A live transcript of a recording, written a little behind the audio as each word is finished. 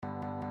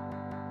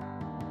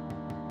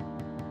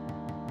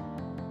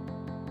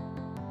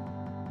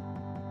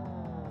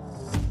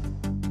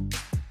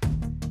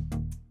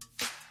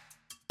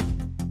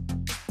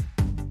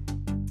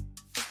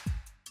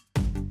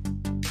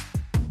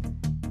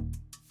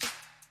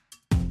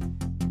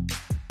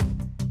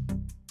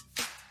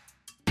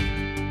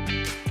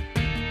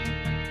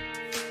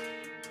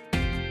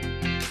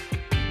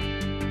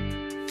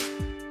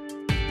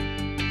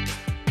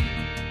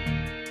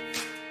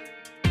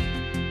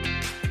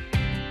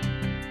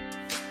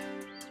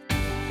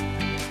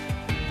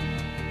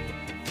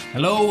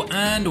Hello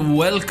and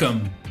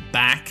welcome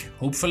back,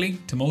 hopefully,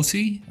 to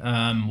Mosi.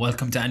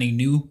 Welcome to any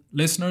new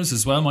listeners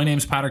as well. My name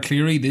is Patrick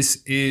Cleary.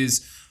 This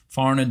is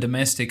Foreign and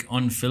Domestic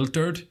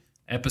Unfiltered,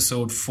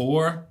 episode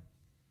 4,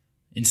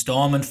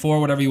 installment 4,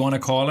 whatever you want to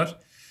call it.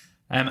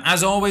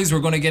 As always, we're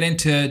going to get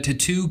into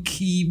two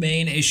key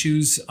main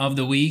issues of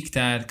the week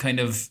that kind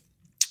of,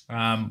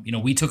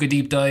 we took a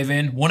deep dive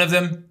in. One of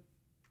them,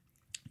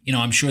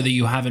 I'm sure that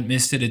you haven't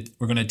missed it.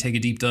 We're going to take a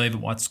deep dive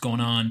at what's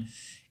going on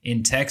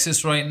in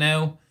Texas right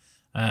now.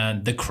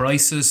 The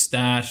crisis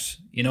that,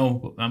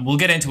 and we'll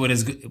get into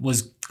it,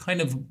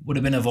 would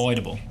have been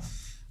avoidable.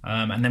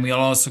 And then we're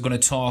also going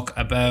to talk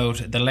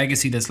about the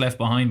legacy that's left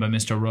behind by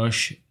Mr.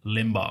 Rush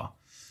Limbaugh.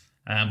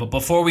 But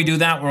before we do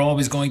that, we're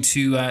always going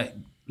to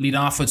lead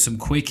off with some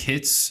quick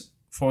hits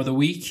for the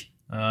week.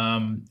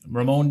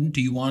 Ramon, do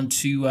you want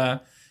to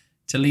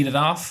lead it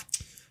off?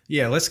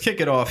 Yeah, let's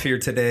kick it off here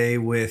today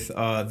with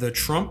the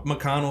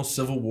Trump-McConnell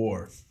Civil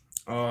War.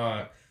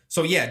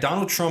 So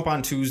Donald Trump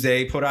on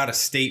Tuesday put out a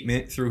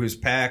statement through his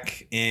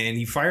PAC, and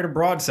he fired a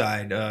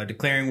broadside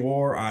declaring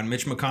war on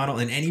Mitch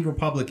McConnell and any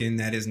Republican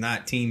that is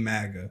not Team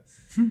MAGA.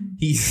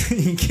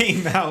 He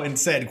came out and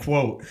said,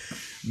 quote,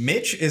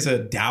 "Mitch is a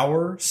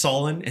dour,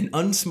 sullen, and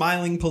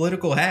unsmiling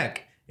political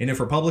hack, and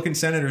if Republican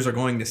senators are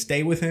going to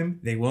stay with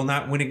him, they will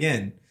not win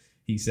again,"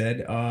 he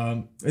said.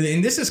 And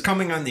this is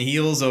coming on the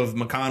heels of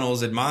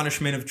McConnell's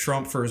admonishment of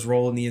Trump for his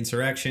role in the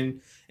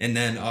insurrection. And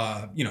then,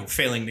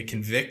 failing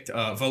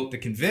to vote to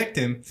convict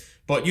him.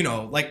 But,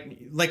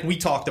 like we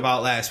talked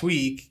about last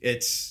week,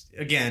 it's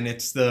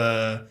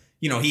the,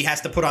 he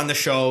has to put on the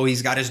show.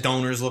 He's got his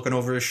donors looking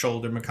over his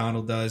shoulder.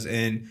 McConnell does.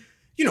 And,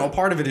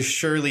 part of it is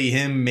surely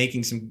him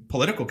making some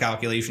political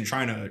calculation,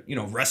 trying to,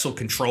 wrestle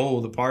control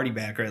of the party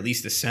back, or at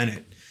least the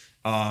Senate,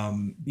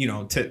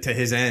 to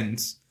his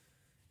ends.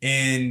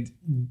 And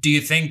do you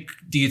think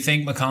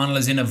McConnell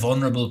is in a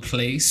vulnerable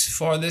place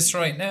for this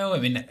right now? I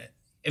mean,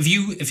 If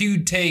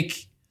you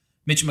take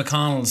Mitch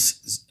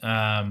McConnell's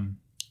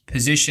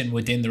position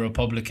within the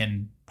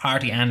Republican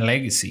Party and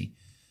legacy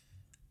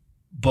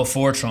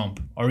before Trump,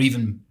 or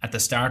even at the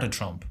start of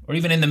Trump, or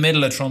even in the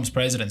middle of Trump's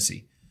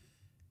presidency,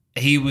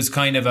 he was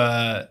kind of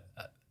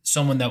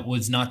someone that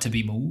was not to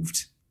be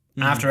moved.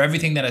 Mm-hmm. After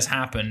everything that has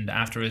happened,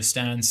 after his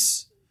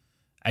stance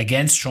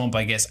against Trump,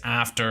 I guess,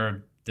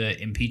 after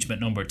the impeachment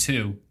number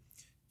 2,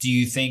 do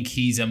you think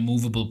he's a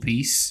movable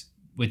piece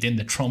within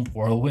the Trump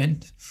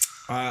whirlwind?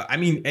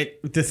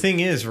 The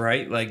thing is,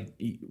 right, like,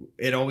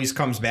 it always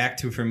comes back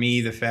to, for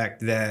me, the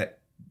fact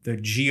that the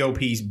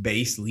GOP's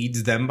base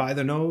leads them by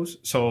the nose.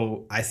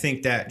 So I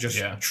think that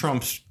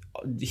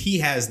he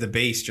has the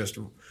base just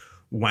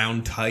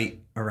wound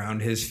tight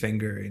around his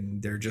finger,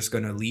 and they're just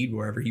going to lead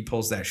wherever he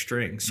pulls that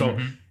string. So,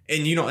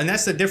 and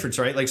that's the difference,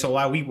 right? Like, so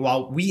while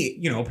we,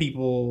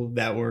 people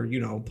that were,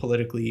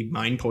 politically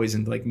mind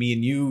poisoned, like me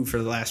and you for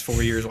the last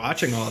 4 years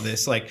watching all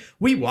this, like,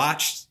 we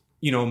watched,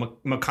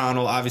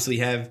 McConnell obviously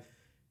have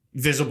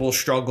visible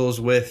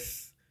struggles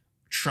with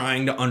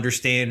trying to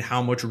understand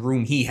how much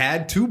room he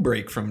had to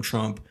break from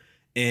Trump.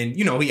 And,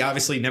 he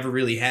obviously never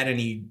really had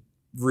any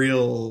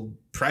real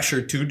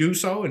pressure to do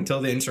so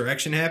until the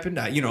insurrection happened.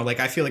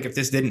 I feel like if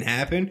this didn't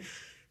happen,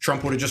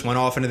 Trump would have just went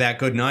off into that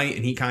good night,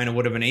 and he kind of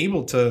would have been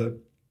able to,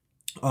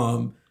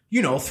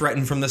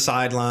 threaten from the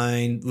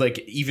sideline. Like,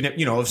 even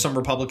if some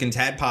Republicans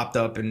had popped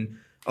up and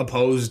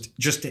opposed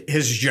just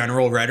his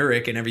general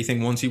rhetoric and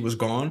everything once he was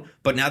gone.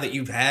 But now that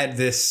you've had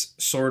this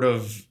sort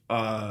of,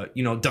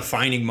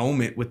 defining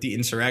moment with the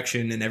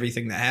insurrection and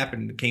everything that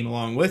happened came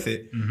along with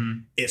it,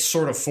 it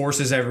sort of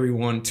forces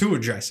everyone to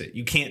address it.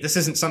 This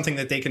isn't something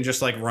that they can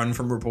just like run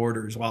from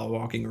reporters while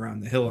walking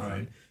around the hill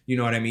on. You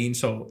know what I mean?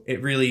 So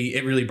it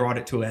really brought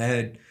it to a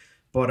head.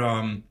 But,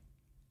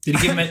 Did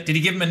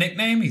he give him a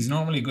nickname? He's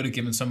normally good at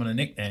giving someone a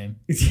nickname.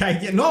 So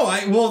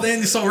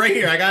right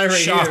here, I got it right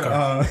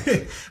Shocker.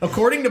 Here.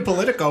 According to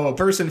Politico, a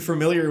person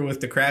familiar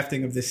with the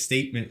crafting of this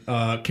statement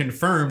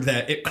confirmed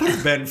that it could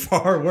have been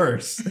far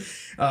worse.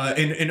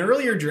 In an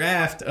earlier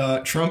draft,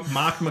 Trump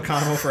mocked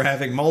McConnell for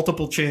having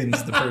multiple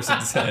chins, the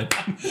person said.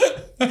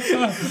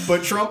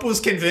 But Trump was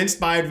convinced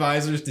by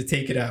advisors to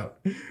take it out.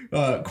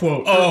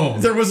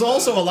 Quote, "There was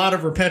also a lot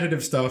of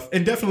repetitive stuff,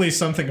 and definitely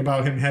something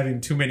about him having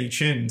too many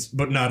chins,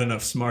 but not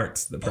enough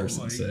smarts," the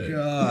person said.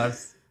 God.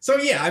 So,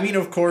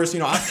 of course,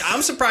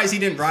 I'm surprised he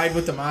didn't ride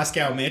with the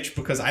Moscow Mitch,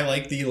 because I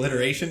like the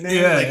alliteration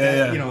there.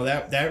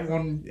 That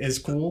one is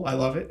cool. I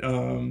love it.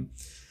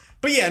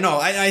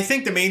 I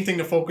think the main thing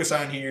to focus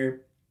on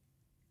here,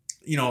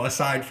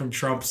 aside from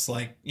Trump's,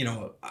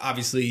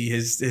 obviously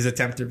his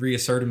attempt to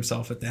reassert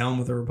himself at the helm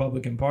of the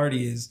Republican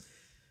Party, is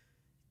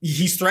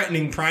he's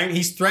threatening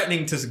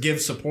to give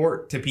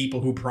support to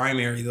people who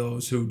primary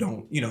those who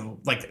don't,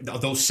 like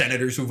those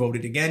senators who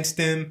voted against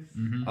him,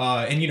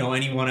 and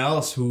anyone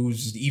else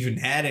who's even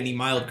had any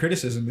mild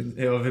criticism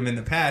of him in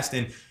the past.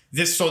 And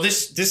this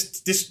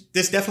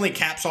definitely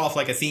caps off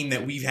like a theme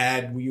that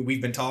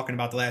we've been talking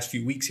about the last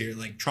few weeks here.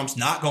 Like, Trump's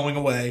not going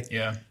away.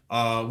 Yeah.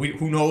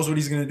 Who knows what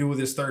he's going to do with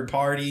his third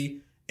party.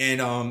 And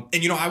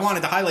I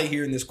wanted to highlight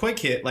here in this quick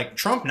hit, like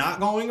Trump not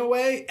going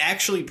away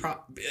actually,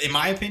 in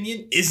my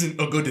opinion, isn't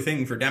a good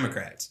thing for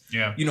Democrats.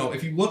 Yeah.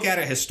 If you look at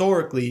it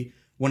historically,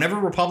 whenever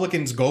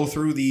Republicans go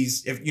through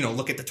these,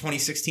 look at the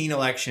 2016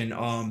 election,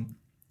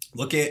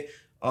 look at,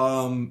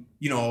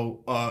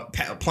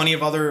 plenty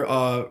of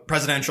other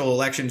presidential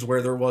elections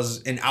where there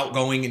was an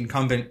outgoing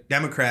incumbent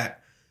Democrat.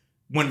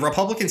 When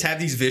Republicans have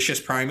these vicious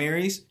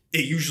primaries,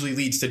 it usually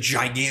leads to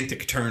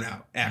gigantic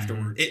turnout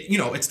afterward.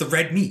 It's the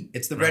red meat.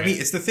 It's the red meat.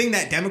 It's the thing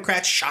that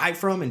Democrats shy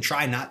from and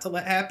try not to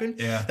let happen.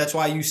 Yeah. That's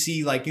why you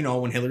see,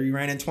 when Hillary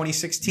ran in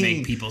 2016.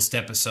 Make people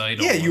step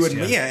aside. Yeah,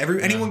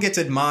 anyone gets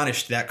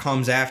admonished that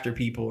comes after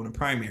people in a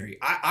primary.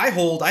 I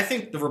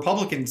think the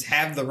Republicans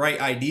have the right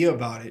idea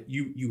about it.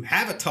 You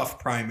have a tough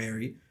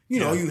primary.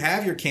 You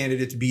have your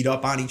candidates beat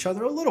up on each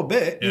other a little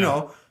bit,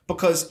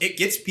 because it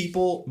gets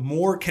people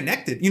more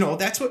connected.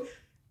 That's what...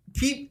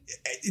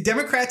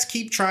 Democrats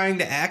keep trying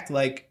to act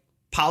like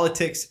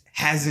politics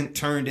hasn't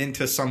turned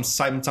into some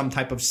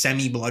type of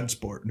semi-blood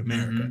sport in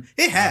America. Mm-hmm.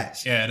 It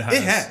has. Yeah, it has.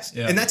 It has.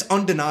 Yeah. And that's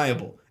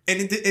undeniable.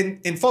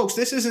 And folks,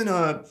 this isn't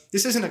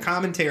a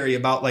commentary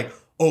about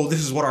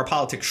this is what our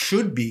politics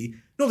should be.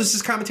 No, this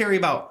is commentary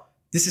about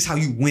this is how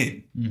you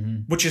win,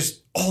 which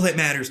is all that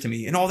matters to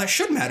me and all that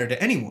should matter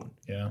to anyone.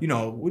 Yeah.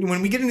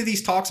 When we get into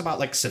these talks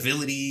about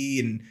civility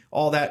and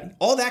all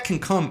that can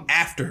come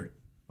after.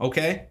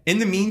 Okay? In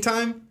the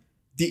meantime,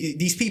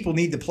 these people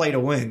need to play to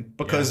win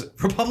because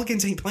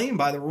Republicans ain't playing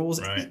by the rules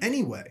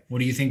anyway. What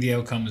do you think the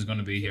outcome is going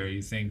to be here?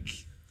 You think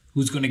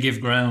who's going to give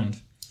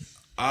ground?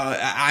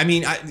 I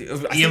mean,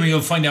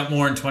 you'll find out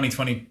more in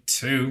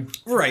 2022.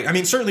 Right. I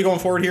mean, certainly going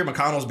forward here,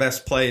 McConnell's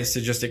best play is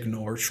to just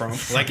ignore Trump.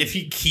 If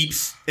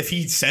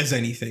he says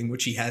anything,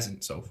 which he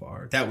hasn't so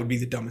far, that would be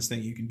the dumbest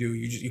thing you can do.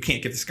 You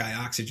can't give this guy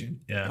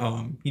oxygen.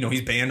 Yeah.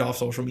 He's banned off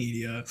social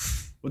media.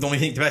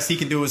 The best he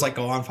can do is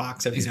go on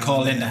Fox. He's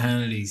called into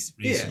Hannity's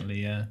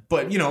recently. Yeah.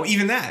 But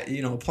even that,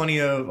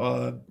 plenty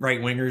of right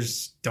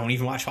wingers don't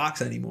even watch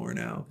Fox anymore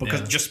now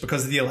because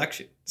of the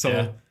election. So.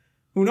 Yeah.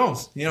 Who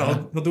knows?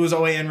 He'll do his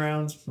OAN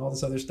rounds, all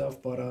this other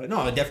stuff. But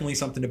no, definitely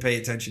something to pay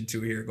attention to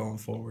here going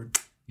forward.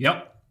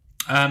 Yep.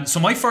 So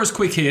my first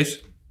quick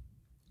hit,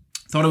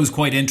 thought it was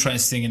quite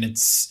interesting, and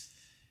it's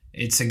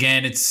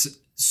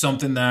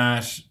something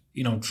that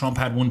Trump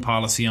had one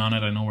policy on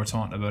it. I know we're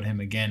talking about him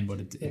again, but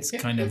it's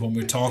kind of when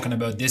we're talking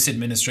about this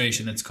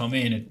administration that's come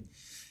in,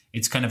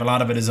 it's kind of a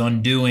lot of it is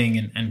undoing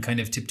and kind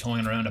of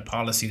tiptoeing around a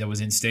policy that was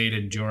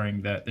instated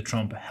during the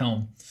Trump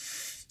helm.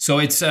 So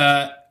it's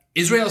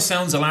Israel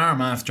sounds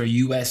alarm after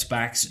US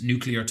backs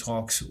nuclear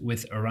talks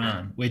with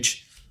Iran,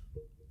 which,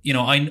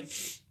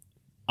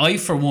 I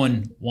for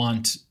one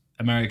want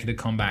America to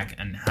come back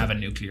and have a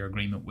nuclear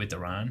agreement with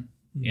Iran.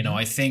 Mm-hmm.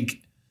 I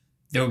think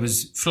there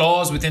was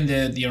flaws within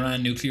the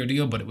Iran nuclear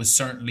deal, but it was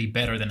certainly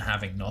better than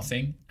having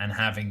nothing and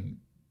having,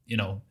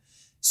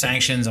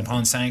 sanctions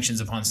upon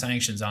sanctions upon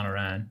sanctions on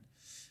Iran.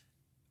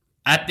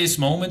 At this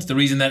moment, the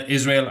reason that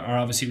Israel are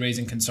obviously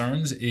raising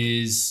concerns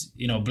is,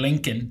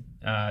 Blinken,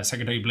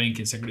 Secretary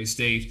Blinken, Secretary of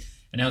State,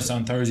 announced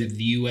on Thursday that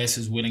the US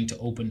is willing to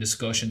open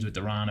discussions with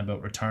Iran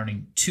about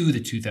returning to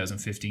the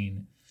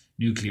 2015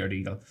 nuclear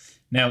deal.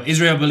 Now,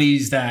 Israel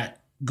believes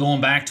that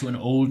going back to an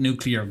old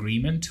nuclear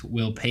agreement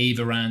will pave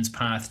Iran's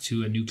path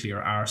to a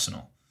nuclear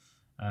arsenal.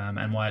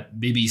 And what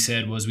Bibi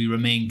said was, we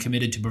remain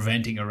committed to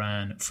preventing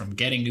Iran from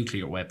getting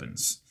nuclear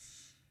weapons.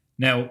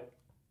 Now,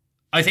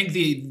 I think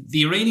the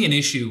Iranian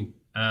issue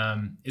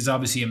is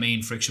obviously a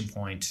main friction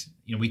point.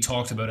 We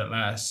talked about it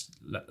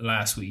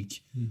last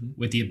week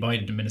with the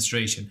Biden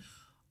administration.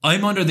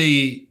 I'm under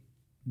the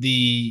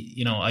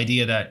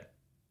idea that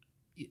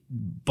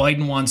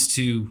Biden wants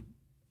to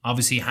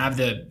obviously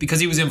because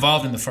he was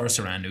involved in the first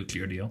Iran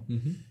nuclear deal.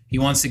 Mm-hmm. He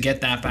wants to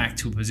get that back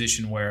to a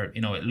position where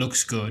it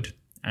looks good,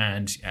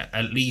 and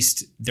at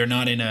least they're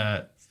not in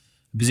a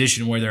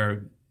position where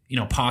they're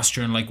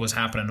posturing like what's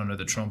happening under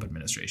the Trump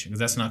administration, because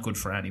that's not good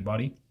for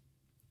anybody.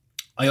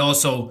 I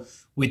also,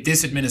 with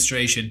this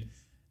administration,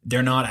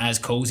 they're not as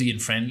cozy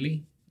and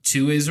friendly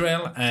to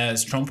Israel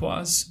as Trump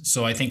was.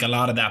 So I think a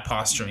lot of that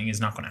posturing is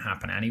not going to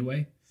happen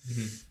anyway.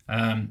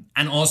 Mm-hmm.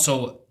 And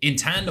also in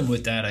tandem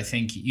with that, I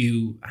think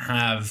you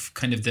have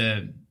kind of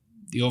the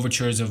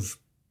overtures of,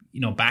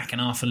 backing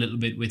off a little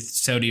bit with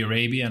Saudi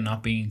Arabia and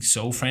not being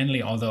so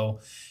friendly, although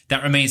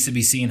that remains to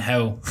be seen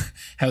how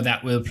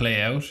that will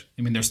play out.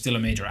 I mean, they're still a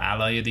major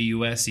ally of the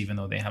US, even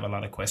though they have a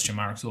lot of question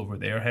marks over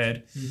their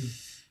head.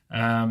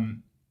 Mm-hmm.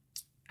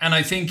 And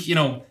I think,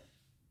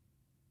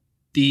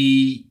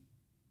 the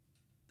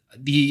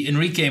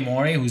Enrique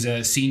Mori, who's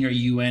a senior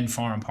UN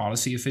foreign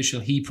policy official,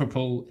 he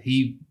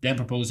then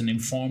proposed an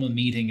informal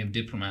meeting of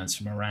diplomats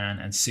from Iran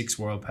and 6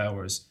 world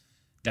powers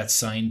that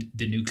signed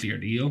the nuclear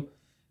deal.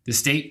 The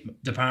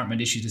State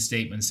Department issued a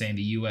statement saying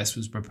the US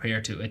was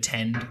prepared to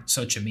attend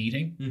such a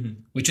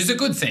meeting, which is a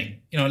good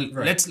thing.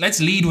 Right. Let's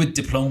lead with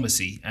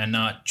diplomacy and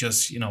not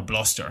just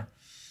bluster.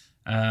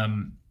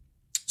 Number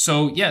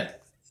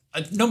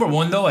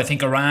one, though, I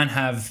think Iran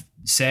have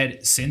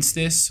said since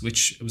this,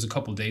 which it was a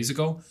couple of days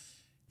ago,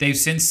 they've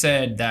since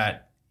said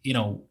that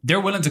they're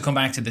willing to come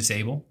back to the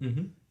table.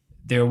 Mm-hmm.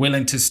 They're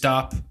willing to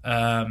stop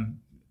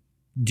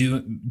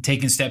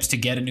taking steps to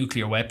get a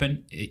nuclear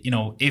weapon,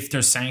 if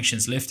there's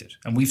sanctions lifted.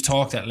 And we've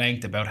talked at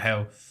length about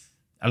how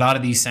a lot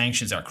of these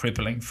sanctions are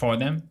crippling for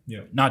them,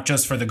 not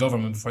just for the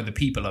government, but for the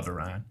people of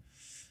Iran.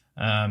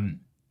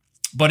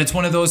 But it's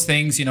one of those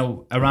things,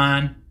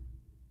 Iran,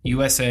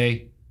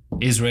 USA,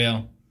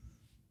 Israel,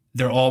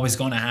 they're always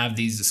going to have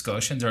these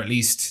discussions, or at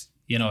least,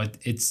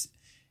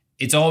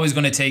 it's always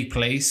going to take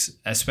place,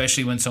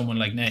 especially when someone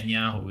like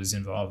Netanyahu is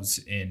involved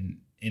in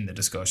the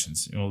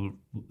discussions. It will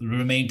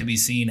remain to be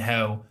seen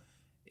how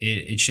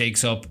it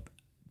shakes up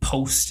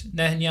post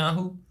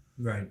Netanyahu.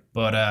 Right.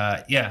 But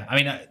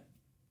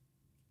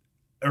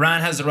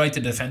Iran has the right to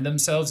defend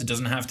themselves. It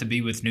doesn't have to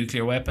be with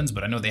nuclear weapons,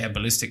 but I know they have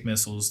ballistic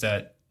missiles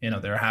that,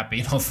 they're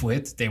happy enough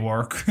with. They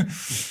work.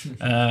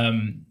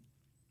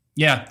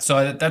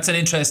 So that's an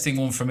interesting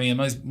one for me.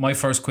 And my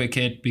first quick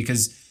hit,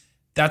 because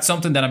that's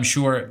something that I'm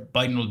sure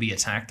Biden will be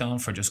attacked on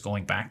for just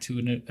going back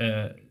to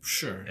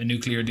a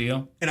nuclear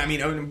deal. And I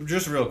mean,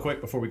 just real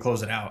quick before we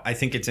close it out, I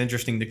think it's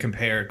interesting to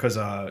compare because,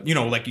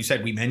 like you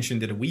said, we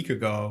mentioned it a week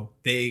ago.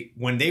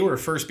 When they were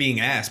first being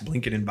asked,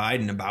 Blinken and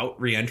Biden,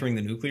 about re-entering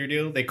the nuclear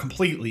deal, they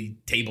completely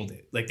tabled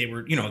it. Like they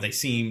were, they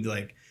seemed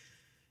like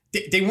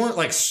they weren't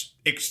like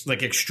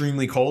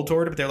extremely cold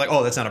toward it, but they're like,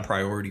 oh, that's not a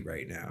priority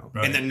right now.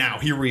 Right. And then now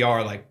here we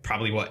are, like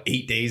probably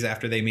 8 days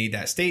after they made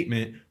that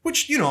statement,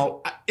 which,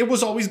 it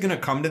was always going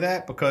to come to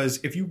that,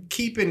 because if you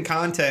keep in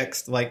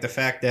context, like the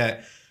fact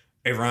that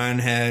Iran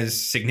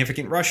has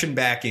significant Russian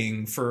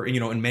backing for,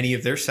 in many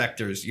of their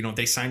sectors,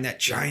 they signed that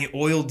giant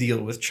oil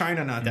deal with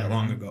China not that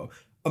long ago.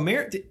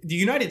 The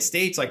United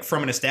States, like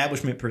from an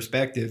establishment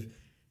perspective,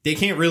 they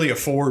can't really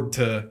afford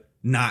to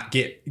not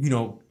get,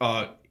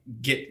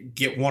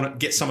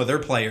 get some of their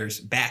players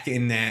back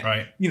in that,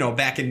 right.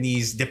 Back in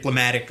these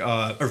diplomatic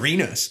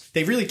arenas.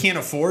 They really can't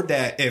afford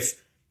that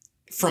if,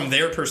 from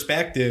their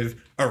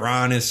perspective,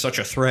 Iran is such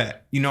a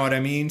threat. You know what I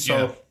mean?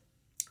 So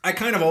I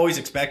kind of always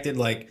expected,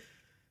 like,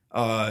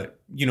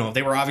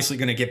 they were obviously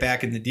going to get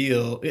back in the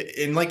deal.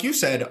 And like you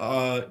said,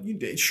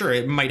 sure,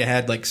 it might have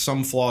had like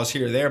some flaws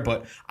here or there,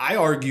 but I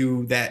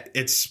argue that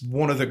it's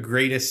one of the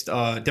greatest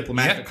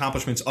diplomatic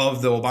accomplishments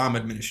of the Obama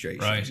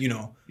administration.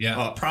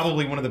 Right.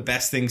 Probably one of the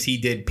best things he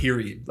did,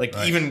 period. Like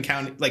even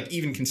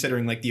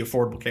considering like the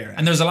Affordable Care Act.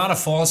 And there's a lot of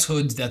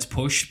falsehoods that's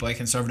pushed by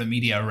conservative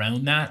media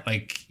around that.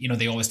 Like,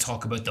 they always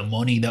talk about the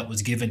money that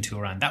was given to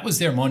Iran. That was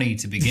their money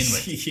to begin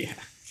with. Yeah.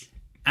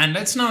 And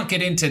let's not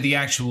get into the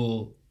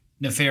actual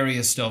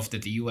nefarious stuff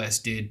that the US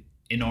did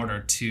in order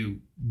to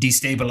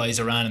destabilize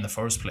Iran in the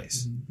first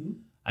place. Mm-hmm.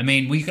 I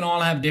mean, we can all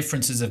have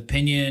differences of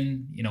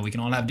opinion. We can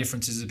all have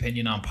differences of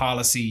opinion on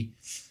policy,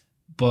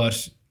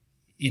 but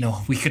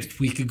we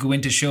could go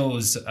into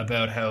shows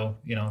about how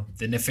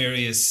the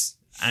nefarious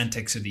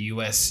antics of the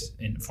US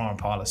in foreign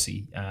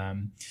policy.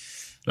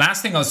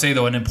 Last thing I'll say,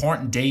 though, an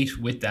important date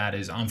with that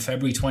is on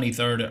February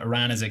 23rd,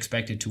 Iran is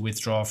expected to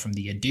withdraw from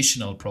the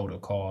additional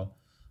protocol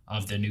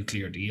of the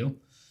nuclear deal.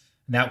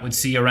 That would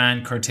see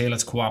Iran curtail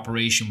its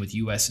cooperation with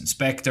U.S.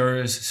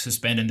 inspectors,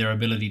 suspending their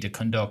ability to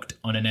conduct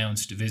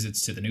unannounced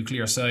visits to the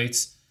nuclear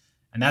sites.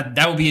 And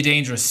that would be a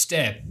dangerous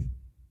step,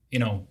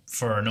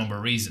 for a number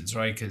of reasons,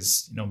 right?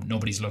 Because,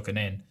 nobody's looking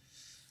in.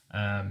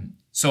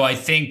 So I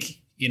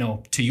think,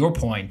 to your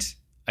point,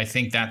 I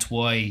think that's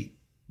why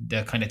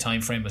the kind of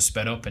time frame was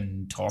sped up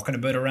in talking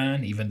about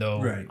Iran, even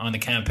though on the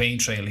campaign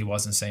trail, he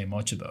wasn't saying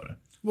much about it.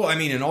 Well, I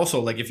mean, and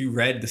also, like, if you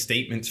read the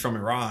statements from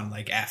Iran,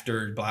 like,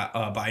 after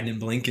Biden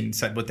and Blinken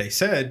said what they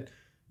said,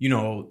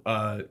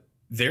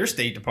 their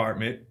State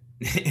Department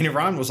in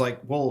Iran was like,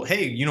 well,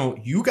 hey,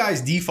 you guys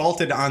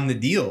defaulted on the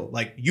deal.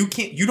 Like,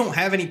 you don't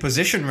have any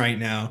position right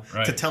now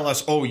to tell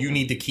us, oh, you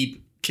need to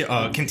keep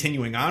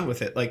continuing on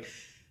with it. Like,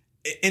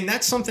 and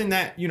that's something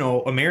that,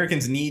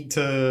 Americans need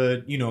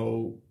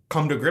to,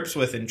 come to grips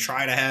with and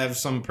try to have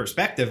some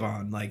perspective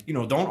on. Like,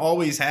 don't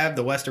always have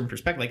the Western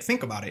perspective. Like,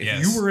 think about it.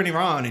 If you were in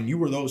Iran and you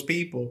were those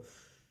people,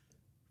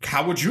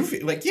 how would you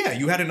feel? Like,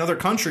 you had another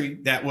country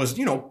that was,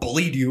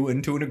 bullied you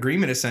into an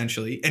agreement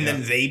essentially, and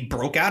then they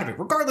broke out of it,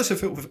 regardless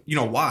if it was,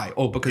 why?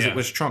 Oh, because it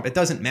was Trump. It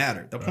doesn't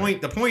matter. The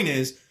point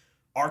is,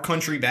 our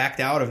country backed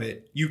out of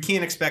it. You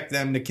can't expect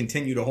them to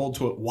continue to hold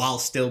to it while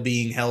still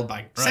being held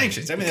by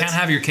sanctions. I mean, you can't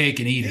have your cake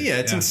and eat it. Yeah,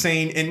 it's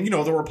insane. And,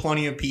 there were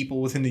plenty of people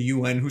within the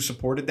UN who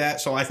supported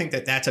that. So I think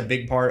that that's a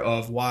big part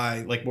of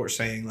why, like, we're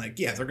saying, like,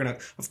 they're going to,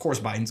 of course,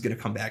 Biden's going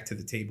to come back to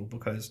the table,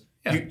 because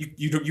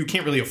you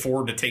can't really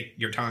afford to take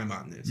your time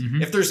on this.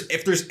 Mm-hmm.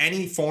 If there's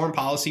any foreign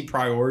policy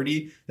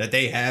priority that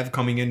they have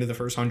coming into the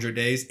first 100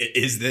 days, it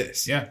is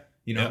this. Yeah.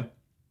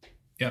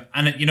 Yeah,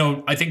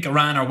 and I think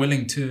Iran are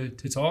willing to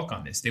talk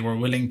on this. They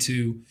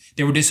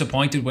were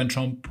disappointed when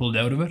Trump pulled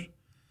out of it,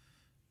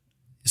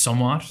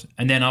 somewhat.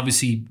 And then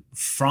obviously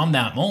from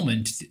that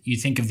moment, you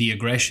think of the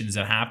aggressions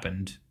that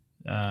happened.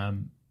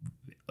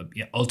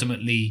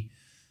 Ultimately,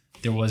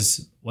 there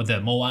was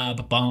the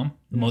Moab bomb,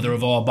 the mother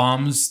of all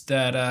bombs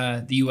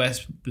that the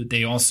US,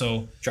 they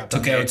also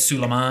took out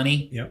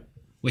Soleimani,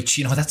 which,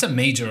 that's a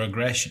major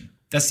aggression.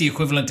 That's the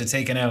equivalent to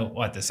taking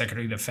out the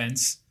Secretary of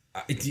Defense.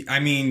 I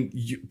mean,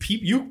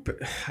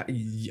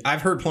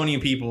 I've heard plenty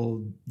of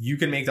people. You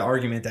can make the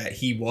argument that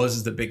he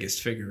was the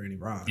biggest figure in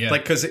Iran,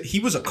 like because he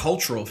was a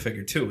cultural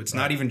figure too. It's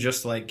not even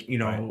just like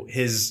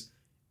his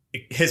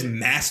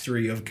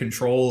mastery of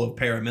control of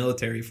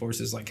paramilitary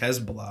forces like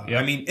Hezbollah. Yeah.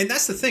 I mean, and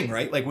that's the thing,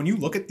 right? Like when you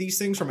look at these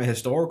things from a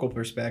historical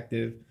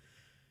perspective,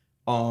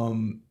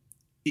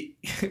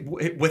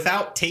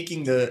 without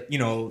taking the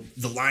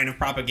line of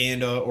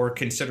propaganda or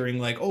considering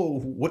like,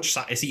 oh, which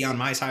side is he on,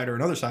 my side or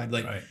another side,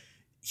 like. Right.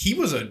 He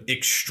was an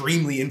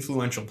extremely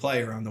influential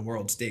player on the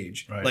world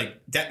stage. Right.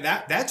 Like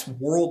that's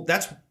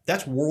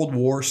World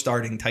War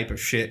starting type of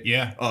shit.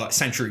 Yeah.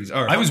 Centuries.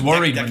 Or I was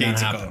worried when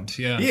decades that ago. happened.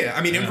 Yeah. Yeah.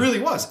 I mean, it really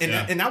was,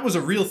 and that was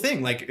a real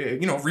thing. Like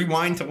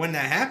rewind to when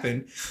that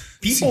happened.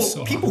 People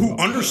who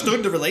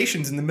understood the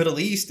relations in the Middle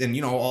East and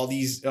all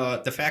these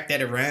the fact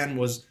that Iran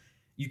was.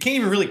 You can't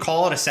even really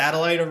call it a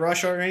satellite of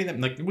Russia or anything.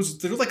 Like there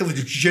was like a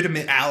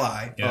legitimate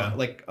ally.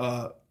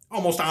 Yeah.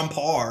 Almost on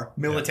par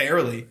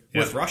militarily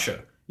with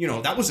Russia.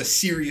 That was a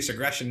serious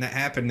aggression that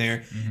happened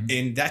there. Mm-hmm.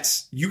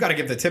 And you got to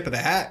give the tip of the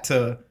hat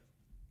to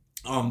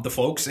the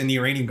folks in the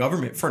Iranian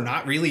government for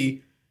not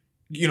really,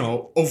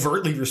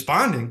 overtly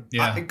responding.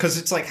 Yeah. Because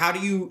it's like, how do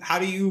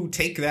you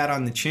take that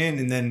on the chin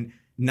and then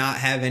not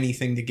have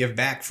anything to give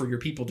back for your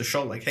people to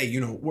show like, hey,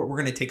 we're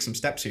going to take some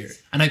steps here.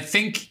 And I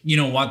think,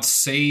 what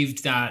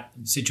saved that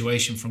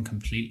situation from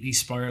completely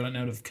spiraling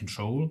out of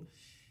control,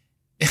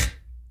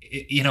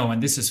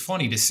 and this is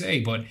funny to say,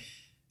 but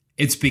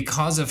it's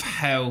because of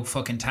how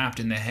fucking tapped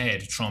in the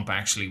head Trump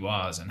actually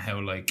was and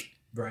how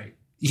right.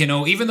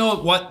 Even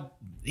though what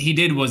he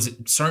did was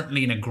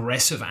certainly an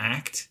aggressive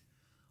act,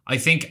 I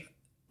think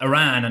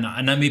Iran, and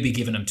I may be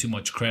giving him too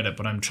much credit,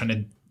 but I'm trying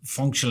to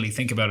functionally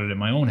think about it in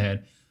my own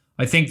head.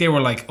 I think they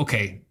were like,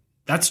 okay,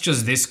 that's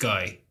just this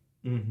guy.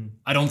 Mm-hmm.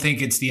 I don't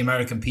think it's the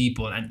American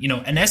people. And,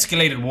 an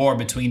escalated war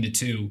between the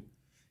two,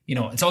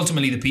 it's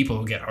ultimately the people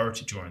who get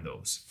hurt during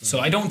those. Mm-hmm. So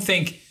I don't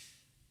think...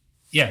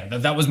 Yeah,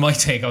 that was my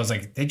take. I was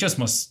like, they just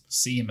must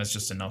see him as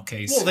just a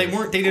nutcase. Well,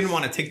 they didn't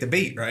want to take the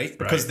bait, right?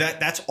 Because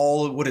that's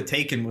all it would have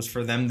taken was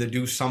for them to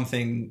do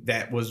something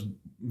that was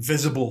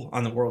visible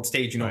on the world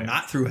stage,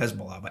 not through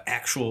Hezbollah, but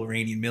actual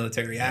Iranian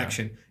military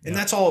action. And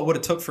that's all it would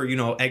have took for,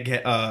 neocon,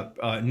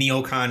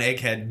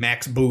 egghead,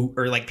 Max Boot,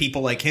 or like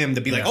people like him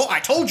to be like, oh,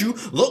 I told you,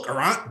 look,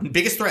 Iran,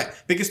 biggest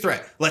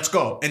threat, let's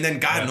go. And then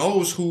God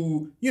knows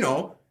who,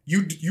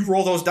 You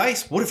roll those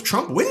dice. What if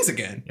Trump wins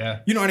again?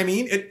 Yeah. You know what I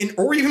mean?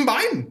 Or even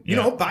Biden.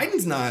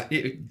 Biden's not...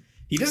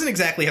 he doesn't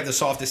exactly have the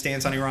softest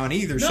stance on Iran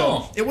either. No.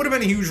 So it would have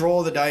been a huge roll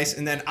of the dice.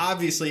 And then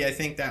obviously I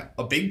think that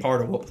a big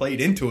part of what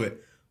played into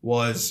it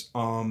was,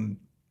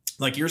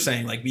 like you're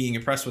saying, like being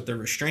impressed with their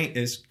restraint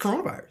is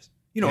coronavirus.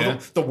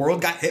 The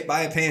world got hit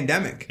by a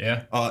pandemic.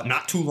 Yeah.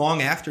 Not too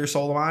long after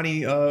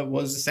Soleimani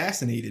was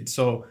assassinated.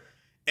 So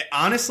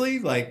honestly,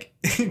 like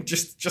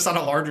just on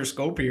a larger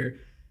scope here,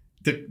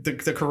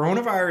 the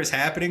coronavirus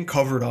happening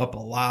covered up a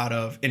lot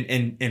of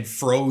and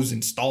froze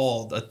and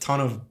stalled a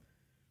ton of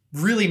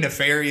really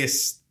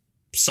nefarious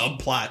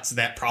subplots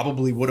that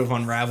probably would have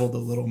unraveled a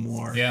little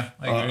more. Yeah,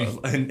 I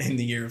agree. In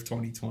the year of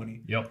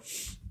 2020. Yep.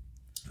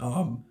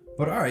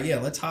 But all right,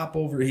 let's hop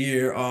over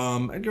here.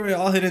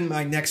 I'll hit in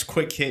my next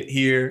quick hit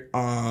here.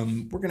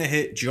 We're gonna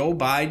hit Joe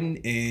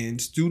Biden and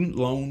student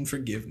loan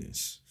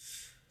forgiveness.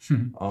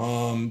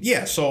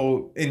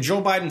 So in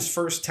Joe Biden's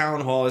first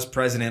town hall as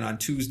president on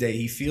Tuesday,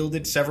 he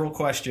fielded several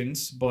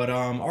questions, but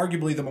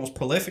arguably the most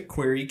prolific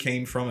query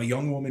came from a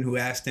young woman who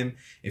asked him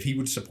if he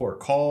would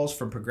support calls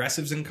from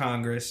progressives in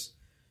Congress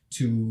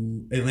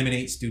to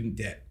eliminate student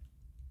debt.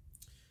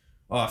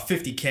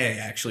 $50K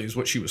actually is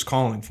what she was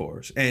calling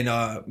for. And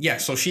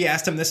so she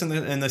asked him this in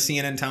the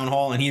CNN town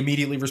hall, and he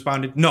immediately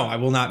responded, "No, I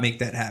will not make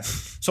that happen."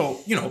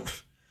 So,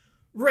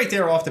 right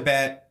there off the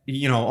bat,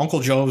 Uncle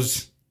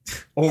Joe's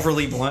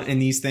overly blunt in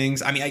these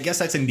things. I mean, I guess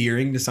that's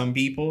endearing to some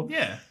people.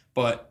 Yeah.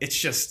 But it's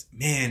just,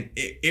 man,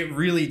 it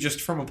really just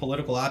from a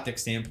political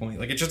optics standpoint,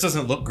 like it just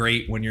doesn't look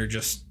great when you're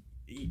just,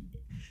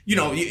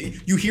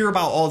 you hear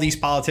about all these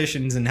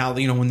politicians and how,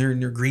 when they're in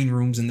their green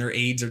rooms and their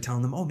aides are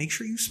telling them, oh, make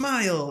sure you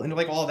smile and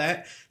like all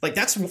that. Like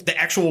that's the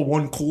actual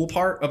one cool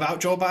part about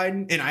Joe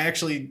Biden. And I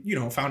actually,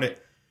 found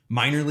it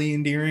minorly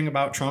endearing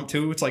about Trump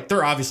too. It's like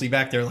they're obviously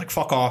back there like,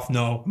 fuck off,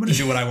 no, I'm gonna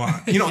do what I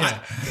want.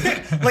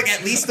 Like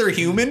at least they're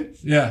human.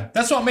 Yeah,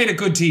 that's what made it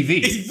good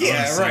TV.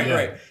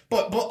 Right.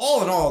 But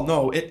all in all,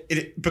 no,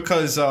 it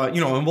because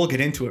and we'll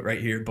get into it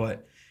right here,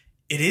 but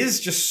it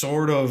is just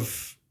sort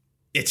of,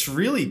 it's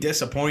really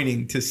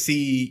disappointing to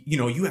see.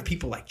 You have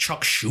people like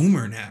Chuck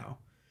Schumer now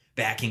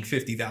backing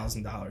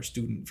 $50,000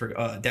 student for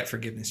debt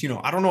forgiveness.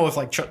 I don't know if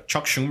like Chuck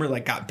Schumer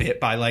like got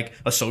bit by like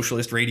a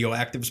socialist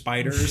radioactive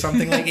spider or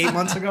something like 8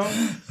 months ago,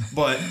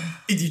 but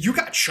you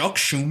got Chuck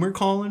Schumer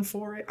calling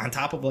for it on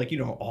top of like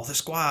all the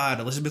squad,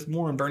 Elizabeth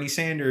Warren, Bernie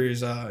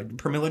Sanders,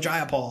 Pramila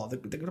Jayapal,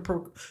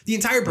 the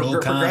entire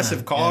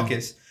progressive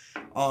caucus,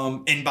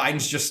 and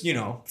Biden's just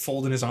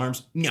folding his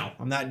arms. No,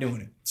 I'm not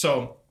doing it.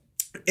 So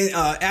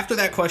After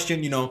that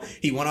question,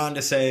 he went on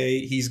to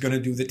say he's going to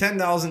do the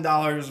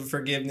 $10,000 of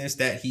forgiveness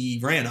that he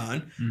ran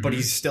on, but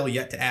he's still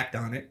yet to act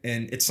on it.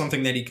 And it's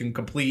something that he can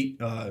complete,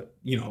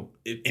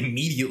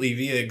 immediately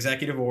via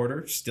executive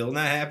order. Still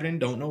not happening.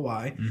 Don't know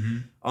why.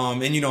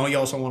 And, he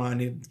also went on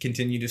to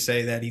continue to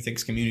say that he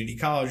thinks community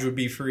college would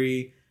be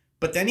free.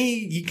 But then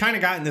he kind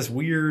of got in this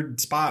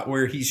weird spot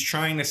where he's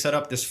trying to set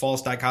up this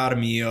false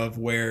dichotomy of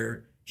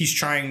where he's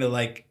trying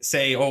to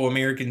say, oh,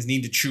 Americans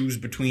need to choose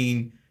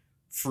between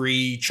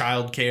free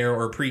childcare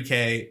or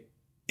pre-K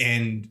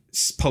and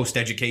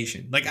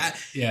post-education.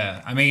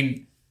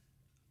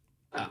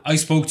 I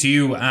spoke to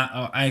you.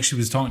 I actually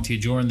was talking to you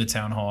during the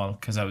town hall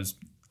because I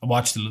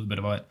watched a little bit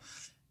of it.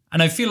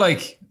 And I feel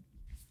like,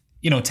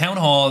 town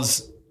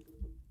halls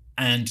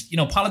and,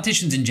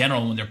 politicians in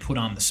general, when they're put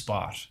on the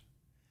spot,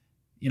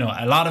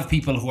 a lot of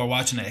people who are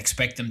watching it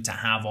expect them to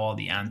have all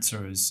the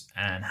answers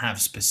and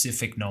have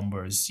specific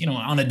numbers,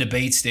 on a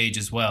debate stage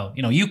as well.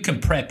 You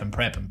can prep and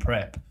prep and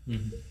prep.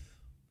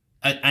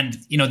 And,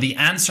 the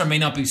answer may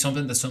not be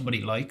something that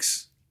somebody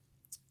likes.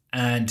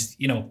 And,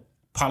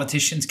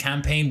 politicians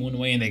campaign one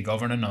way and they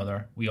govern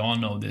another. We all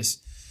know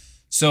this.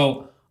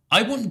 So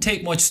I wouldn't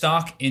take much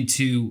stock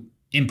into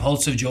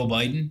impulsive Joe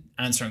Biden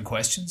answering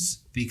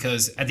questions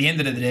because at the end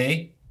of the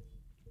day,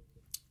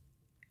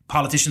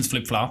 politicians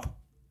flip-flop.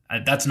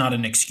 That's not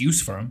an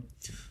excuse for him.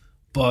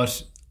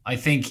 But I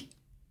think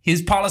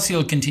his policy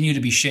will continue to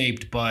be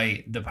shaped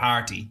by the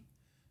party.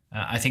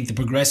 I think the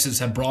progressives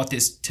have brought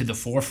this to the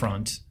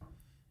forefront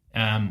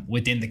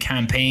within the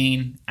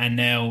campaign. And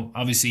now,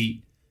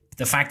 obviously,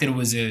 the fact that it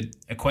was a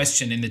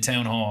question in the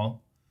town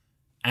hall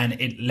and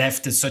it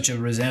left as such a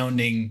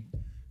resounding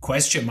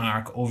question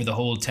mark over the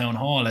whole town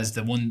hall as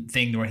the one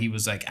thing where he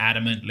was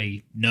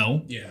adamantly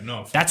no. Yeah,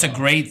 no. That's a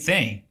great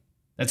thing.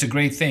 That's a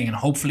great thing. And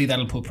hopefully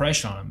that'll put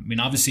pressure on him. I mean,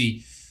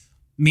 obviously,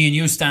 me and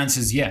your stance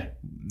is,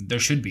 there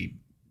should be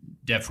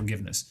debt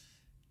forgiveness.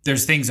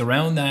 There's things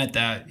around that,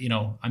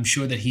 I'm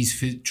sure that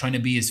he's trying to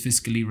be as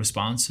fiscally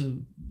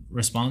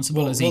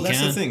responsible as he can. Well,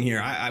 that's the thing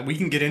here. We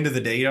can get into the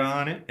data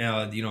on it.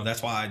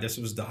 That's why this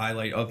was the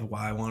highlight of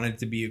why I wanted it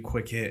to be a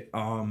quick hit.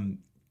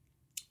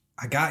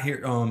 I got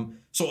here.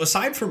 So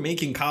aside from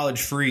making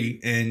college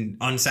free and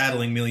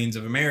unsaddling millions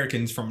of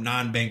Americans from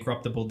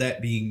non-bankruptable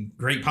debt being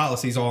great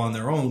policies all on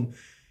their own,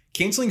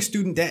 canceling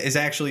student debt is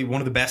actually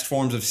one of the best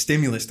forms of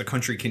stimulus the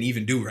country can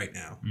even do right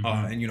now.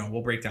 And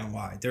we'll break down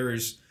why.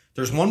 There's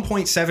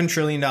 $1.7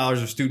 trillion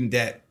of student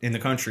debt in the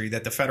country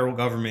that the federal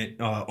government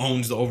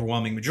owns the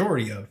overwhelming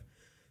majority of.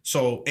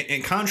 So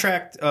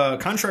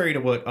contrary to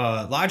what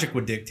logic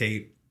would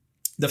dictate,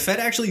 the Fed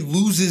actually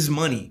loses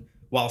money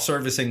while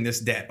servicing this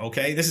debt.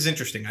 Okay, this is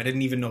interesting. I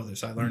didn't even know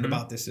this. I learned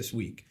about this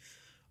week.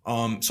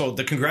 So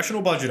the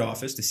Congressional Budget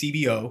Office, the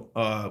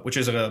CBO, which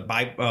is a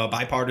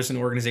bipartisan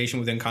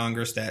organization within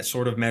Congress that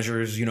sort of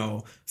measures,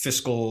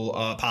 fiscal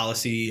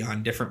policy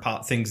on different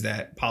things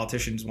that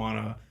politicians want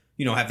to,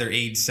 have their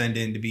aides send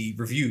in to be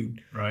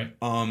reviewed. Right.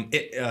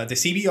 The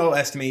CBO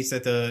estimates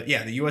that the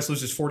U.S.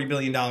 loses $40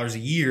 billion a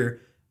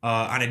year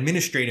on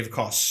administrative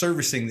costs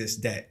servicing this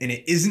debt, and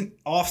it isn't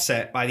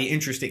offset by the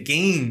interest it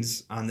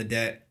gains on the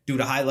debt due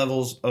to high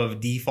levels of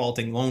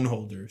defaulting loan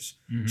holders.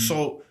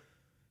 So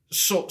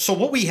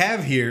what we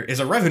have here is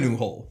a revenue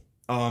hole.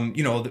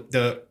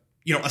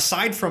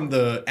 Aside from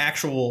the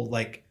actual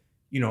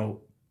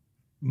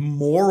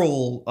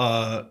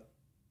moral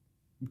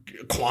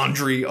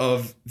quandary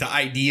of the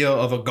idea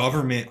of a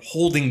government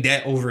holding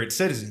debt over its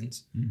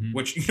citizens,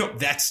 which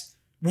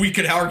we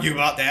could argue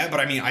about that, but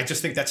I mean, I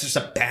just think that's just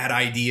a bad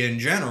idea in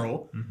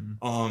general.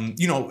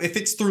 If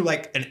it's through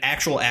an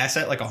actual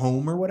asset, like a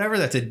home or whatever,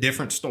 that's a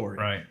different story.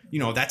 Right.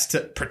 That's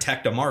to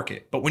protect a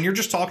market. But when you're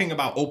just talking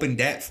about open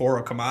debt for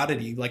a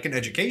commodity like an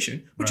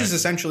education, which is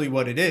essentially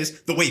what it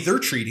is, the way they're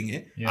treating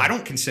it, I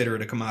don't consider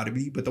it a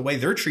commodity, but the way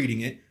they're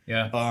treating it,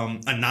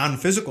 a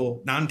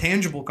non-physical,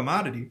 non-tangible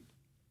commodity,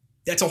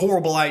 that's a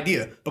horrible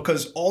idea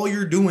because all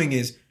you're doing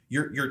is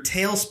you're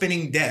tail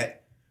spinning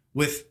debt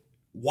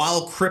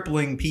while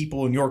crippling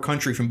people in your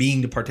country from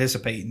being to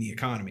participate in the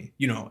economy,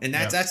 and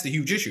that's the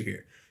huge issue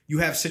here. You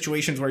have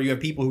situations where you have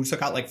people who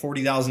took out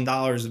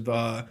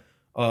 $40,000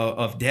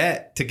 of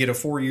debt to get a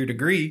 4-year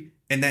degree,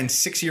 and then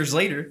 6 years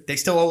later they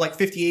still owe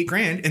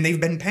 $58,000, and they've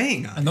been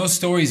paying on it. And those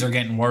stories are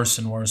getting worse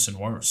and worse and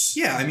worse.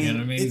 Yeah, I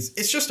mean,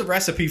 it's just a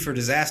recipe for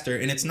disaster,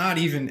 and it's not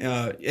even.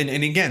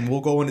 And again,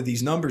 we'll go into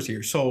these numbers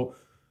here. So,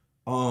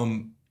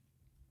 losing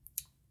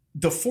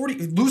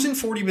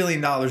 $40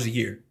 billion a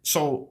year.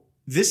 So.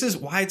 This is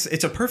why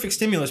it's a perfect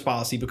stimulus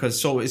policy because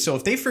so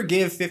if they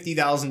forgive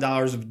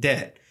 $50,000 of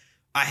debt,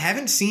 I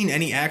haven't seen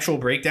any actual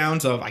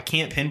breakdowns of I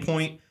can't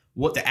pinpoint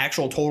what the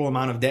actual total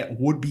amount of debt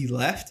would be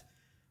left.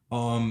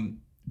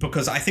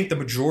 Because I think the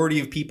majority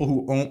of people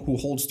who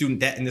hold student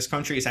debt in this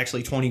country is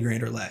actually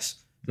 $20,000 or less.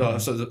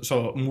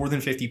 So more than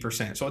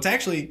 50%. So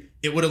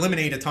it would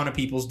eliminate a ton of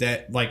people's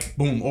debt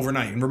boom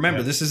overnight. And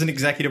remember, this is an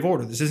executive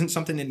order. This isn't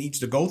something that needs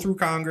to go through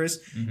Congress.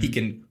 He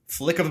can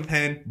flick of a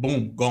pen,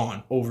 boom,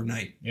 gone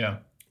overnight. Yeah.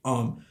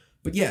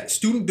 But yeah,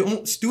 student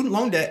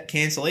loan debt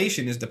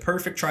cancellation is the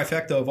perfect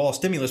trifecta of all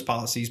stimulus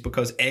policies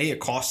because A, it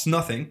costs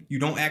nothing. You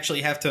don't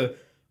actually have to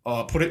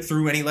put it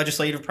through any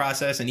legislative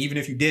process. And even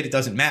if you did, it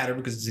doesn't matter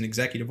because it's an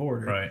executive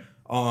order.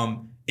 Right.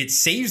 It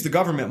saves the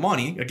government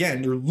money.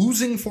 Again, they're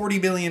losing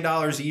 $40 billion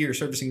a year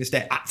servicing this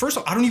debt. First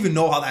of all, I don't even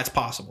know how that's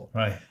possible.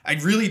 Right. I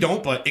really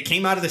don't, but it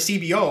came out of the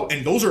CBO,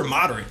 and those are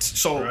moderates.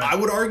 So Right. I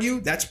would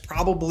argue that's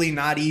probably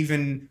not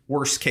even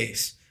worst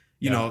case.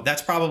 You know,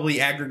 that's probably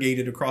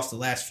aggregated across the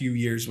last few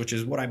years, which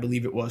is what I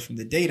believe it was from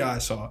the data I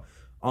saw.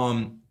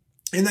 And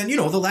then, you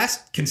know, the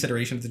last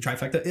consideration of the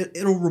trifecta,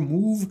 it'll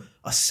remove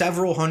a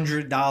several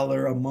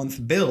 $100 a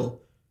month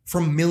bill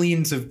from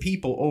millions of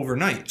people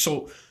overnight.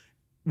 So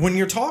when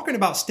you're talking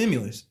about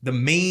stimulus, the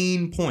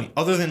main point,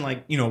 other than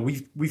like, you know,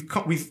 we've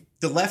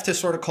the left has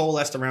sort of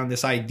coalesced around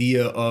this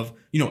idea of,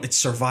 you know, it's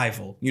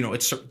survival. You know,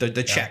 it's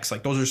the checks,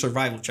 like those are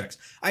survival checks.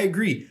 I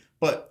agree,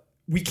 but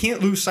we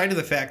can't lose sight of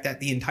the fact that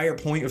the entire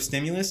point of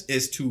stimulus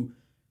is to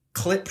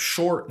clip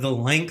short the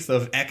length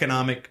of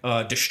economic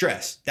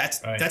distress. That's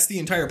the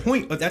entire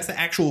point, but that's the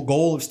actual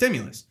goal of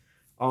stimulus.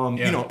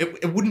 You know,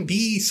 it wouldn't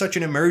be such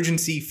an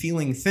emergency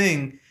feeling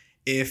thing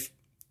if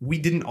we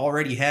didn't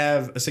already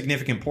have a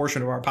significant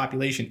portion of our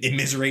population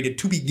immiserated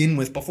to begin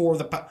with before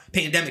the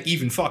pandemic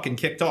even fucking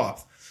kicked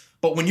off.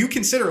 But when you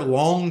consider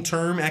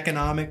long-term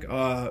economic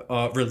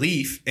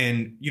relief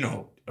and, you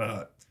know,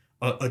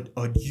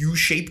 a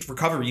U-shaped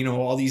recovery, you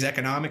know, all these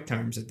economic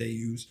terms that they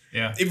use.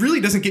 Yeah. It really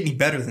doesn't get any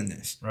better than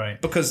this.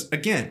 Right. Because,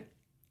 again,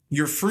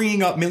 you're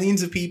freeing up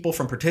millions of people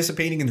from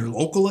participating in their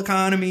local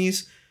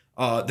economies.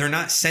 They're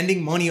not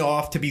sending money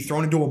off to be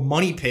thrown into a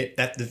money pit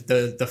that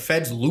the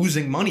Fed's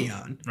losing money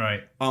on.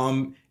 Right.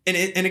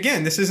 And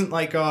again, this isn't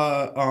like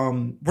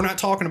we're not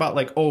talking about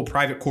like, oh,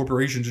 private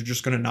corporations are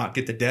just going to not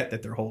get the debt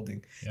that they're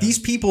holding. Yeah. These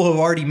people have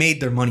already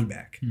made their money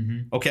back.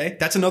 Mm-hmm. Okay,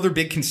 that's another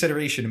big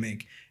consideration to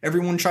make.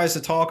 Everyone tries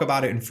to talk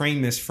about it and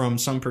frame this from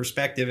some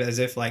perspective as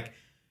if like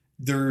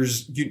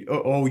businesses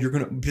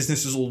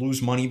will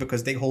lose money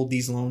because they hold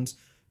these loans.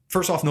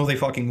 First off, no, they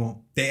fucking won't.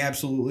 They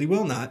absolutely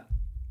will not.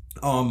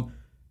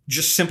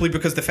 Just simply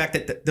because the fact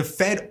that the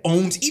Fed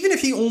owns, even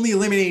if he only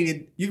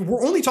eliminated,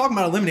 we're only talking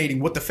about eliminating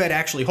what the Fed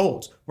actually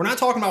holds. We're not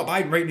talking about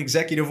Biden writing an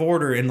executive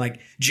order and like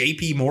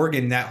JP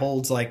Morgan that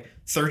holds like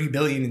 $30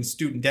 billion in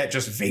student debt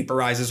just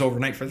vaporizes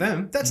overnight for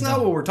them. That's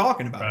not what we're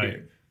talking about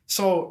here.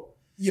 So,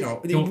 you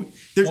know,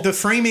 the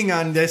framing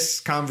on this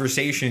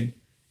conversation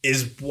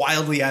is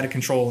wildly out of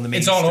control in the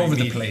mainstream It's all over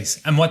media. the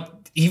place. And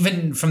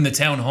even from the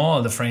town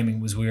hall, the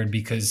framing was weird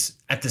because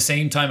at the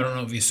same time, I don't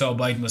know if you saw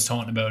Biden was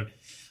talking about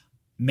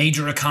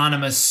major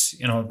economists,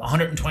 you know,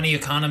 120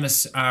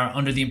 economists are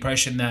under the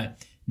impression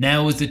that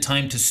now is the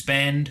time to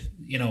spend.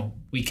 You know,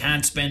 we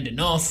can't spend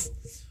enough.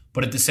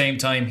 But at the same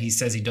time, he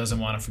says he doesn't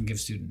want to forgive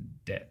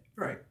student debt.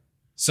 Right.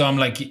 So I'm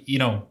like, you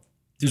know,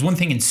 there's one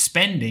thing in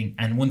spending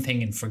and one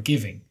thing in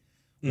forgiving.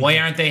 Mm-hmm. Why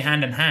aren't they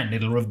hand in hand?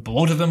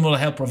 Both of them will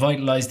help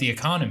revitalize the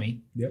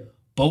economy. Yep.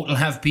 Both will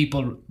have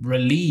people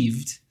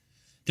relieved.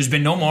 There's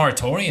been no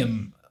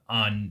moratorium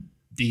on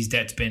these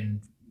debts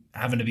been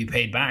having to be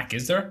paid back,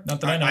 is there?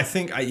 Not that I know. I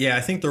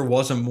think there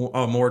was a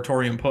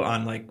moratorium put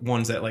on like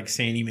ones that like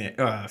Fannie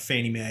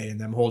Mae and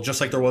them hold,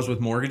 just like there was with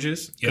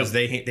mortgages, because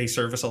they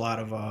service a lot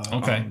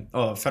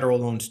of federal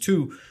loans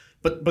too.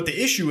 But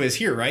the issue is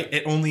here, right?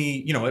 It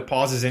only, you know, it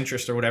pauses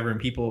interest or whatever, and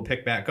people will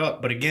pick back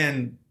up. But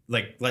again,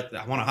 I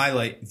want to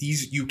highlight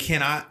these: you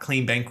cannot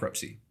claim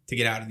bankruptcy to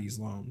get out of these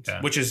loans,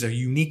 which is a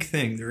unique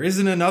thing. There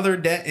isn't another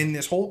debt in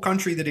this whole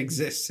country that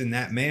exists in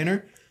that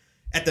manner.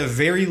 At the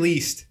very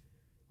least.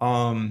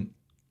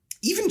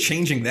 Even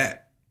changing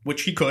that,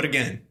 which he could,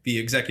 again,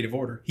 via executive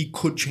order, he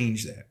could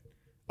change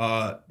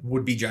that,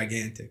 would be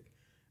gigantic.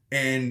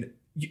 And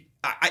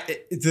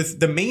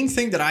the main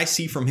thing that I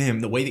see from him,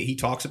 the way that he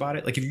talks about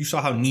it, like if you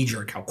saw how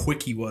knee-jerk, how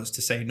quick he was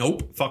to say,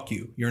 nope, fuck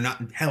you, you're not,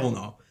 hell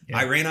no. Yeah.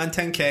 I ran on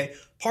 10K.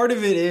 Part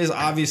of it is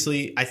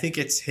obviously, I think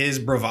it's his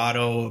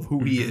bravado of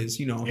who he is.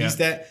 You know, he's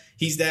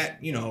that,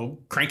 you know,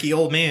 cranky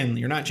old man.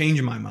 You're not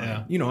changing my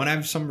mind, you know, and I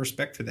have some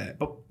respect for that.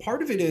 But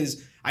part of it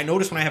is, I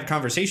notice when I have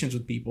conversations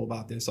with people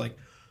about this, like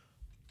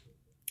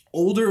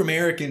older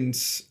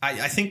Americans,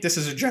 I think this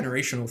is a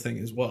generational thing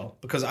as well,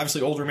 because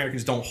obviously older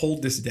Americans don't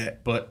hold this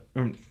debt, but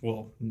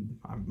well,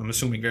 I'm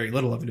assuming very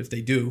little of it if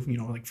they do, you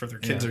know, like for their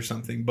kids or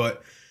something,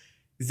 but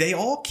they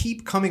all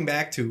keep coming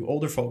back to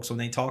older folks when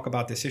they talk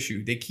about this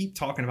issue. They keep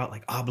talking about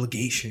like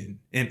obligation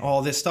and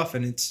all this stuff.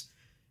 And it's,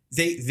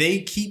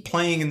 they keep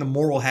playing in the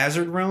moral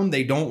hazard realm.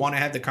 They don't want to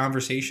have the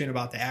conversation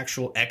about the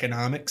actual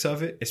economics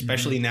of it,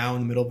 especially now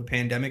in the middle of a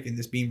pandemic and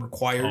this being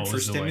required for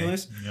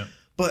stimulus. Yep.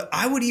 But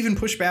I would even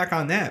push back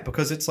on that,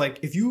 because it's like,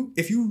 if you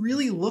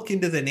really look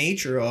into the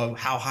nature of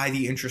how high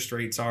the interest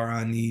rates are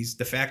on these,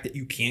 the fact that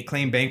you can't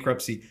claim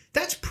bankruptcy,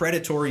 that's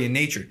predatory in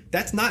nature.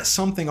 That's not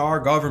something our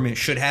government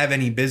should have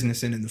any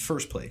business in the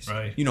first place.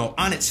 Right. You know,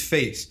 on its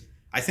face.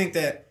 I think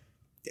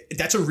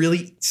that's a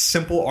really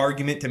simple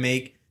argument to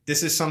make.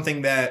 This is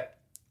something that,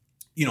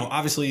 you know,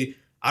 obviously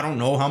I don't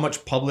know how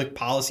much public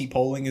policy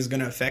polling is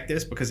going to affect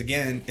this, because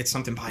again, it's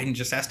something Biden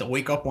just has to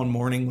wake up one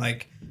morning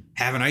like,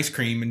 have an ice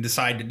cream and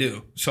decide to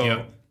do. So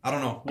Yep. I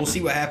don't know. We'll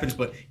see what happens.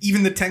 But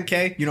even the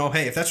 10K,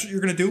 hey, if that's what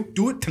you're going to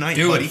do it tonight,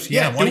 Do buddy. it.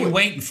 Yeah, what do are you it.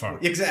 waiting for?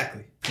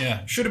 Exactly.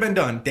 Yeah. Should have been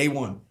done day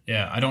one.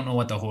 Yeah, I don't know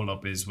what the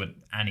hold-up is with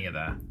any of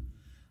that.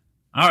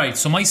 All right,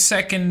 so my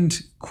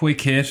second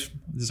quick hit,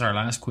 this is our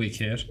last quick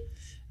hit.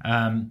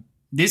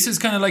 This is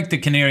kind of like the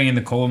canary in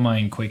the coal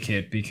mine quick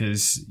hit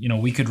because,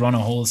 we could run a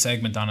whole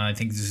segment on it. I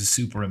think this is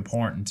super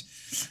important.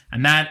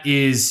 And that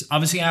is,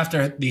 obviously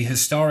after the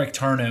historic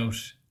turnout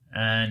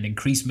and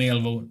increased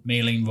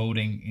mail-in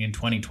voting in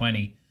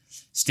 2020,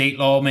 state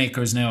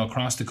lawmakers now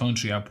across the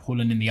country are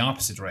pulling in the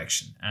opposite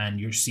direction. And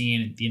you're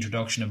seeing the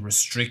introduction of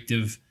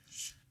restrictive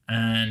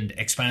and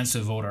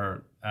expansive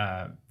voting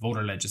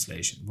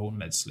legislation.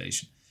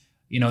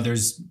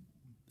 There's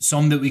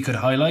some that we could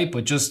highlight,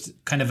 but just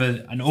kind of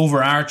an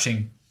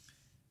overarching.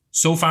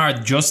 So far,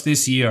 just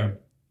this year,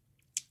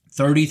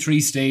 33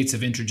 states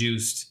have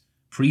introduced,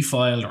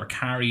 pre-filed or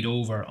carried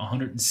over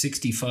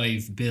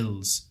 165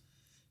 bills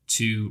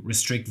to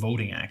restrict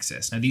voting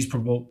access. Now, these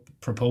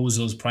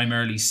proposals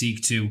primarily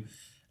seek to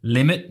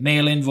limit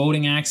mail-in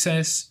voting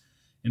access,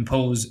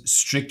 impose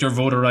stricter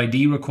voter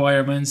ID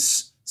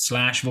requirements,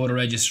 slash voter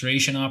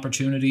registration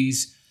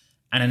opportunities,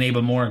 and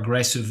enable more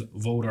aggressive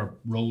voter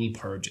roll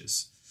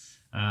purges.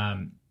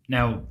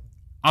 Now,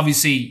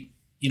 obviously,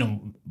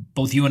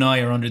 both you and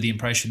I are under the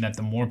impression that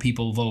the more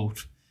people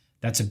vote,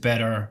 that's a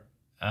better,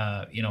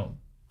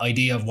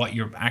 idea of what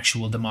your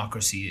actual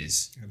democracy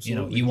is.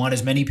 Absolutely. You want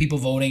as many people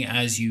voting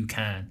as you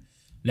can.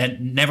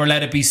 Never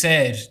let it be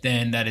said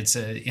then that it's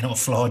a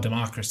flawed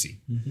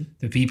democracy. Mm-hmm.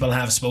 The people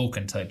have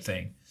spoken type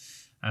thing.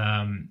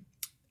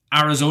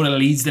 Arizona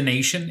leads the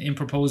nation in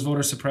proposed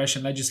voter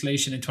suppression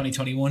legislation in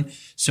 2021.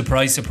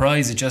 Surprise,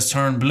 surprise, it just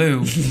turned blue.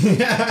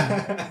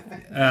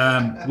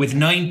 With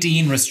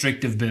 19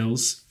 restrictive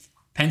bills.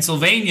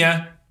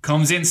 Pennsylvania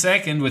comes in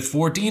second with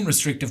 14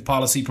 restrictive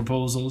policy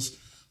proposals,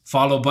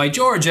 followed by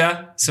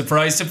Georgia,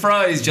 surprise,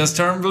 surprise, just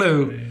turned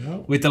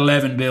blue, with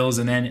 11 bills,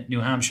 and then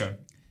New Hampshire.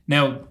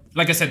 Now,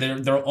 like I said,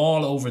 they're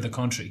all over the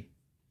country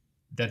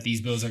that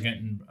these bills are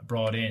getting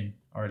brought in,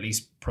 or at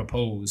least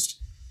proposed.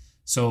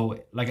 So,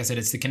 like I said,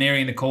 it's the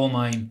canary in the coal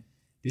mine.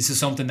 This is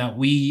something that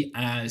we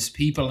as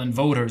people and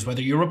voters,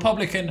 whether you're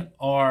Republican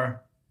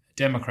or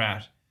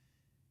Democrat,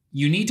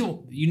 you need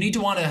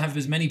to want to have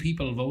as many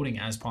people voting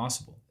as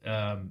possible.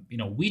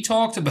 We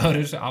talked about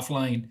it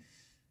offline.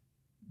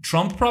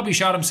 Trump probably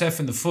shot himself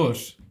in the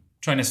foot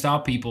trying to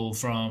stop people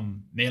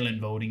from mail-in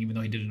voting, even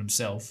though he did it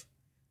himself.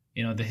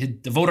 The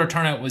voter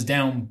turnout was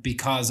down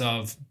because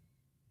of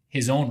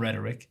his own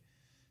rhetoric.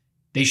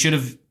 They should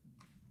have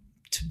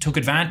took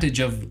advantage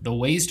of the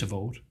ways to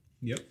vote.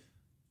 Yep.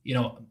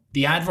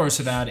 The adverse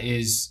of that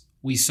is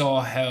we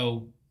saw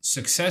how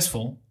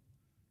successful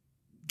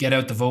Get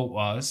Out the Vote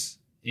was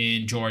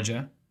in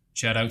Georgia.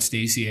 Shout out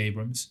Stacey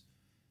Abrams.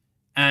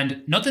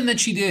 And nothing that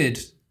she did,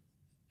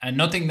 and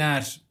nothing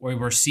that where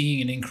we're seeing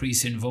an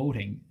increase in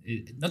voting,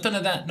 none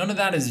of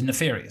that is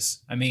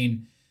nefarious. I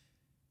mean,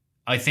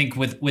 I think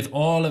with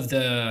all of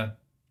the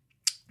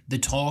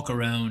talk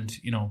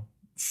around,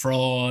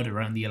 fraud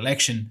around the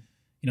election,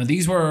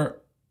 these were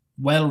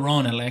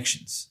well-run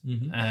elections,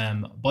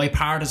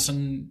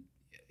 bipartisan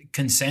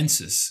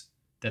consensus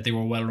that they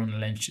were well-run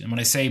elections. And when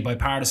I say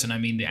bipartisan, I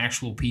mean the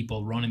actual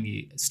people running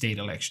the state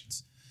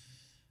elections.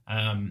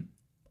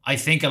 I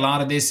think a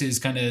lot of this is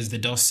kind of as the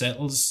dust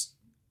settles,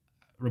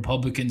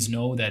 Republicans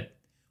know that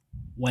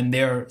when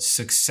they're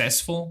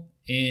successful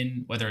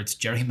in whether it's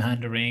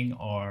gerrymandering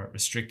or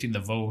restricting the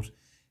vote,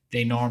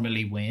 they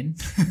normally win.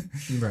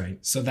 Right.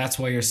 So that's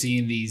why you're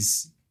seeing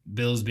these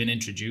bills being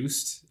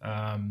introduced.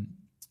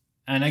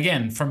 And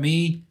again, for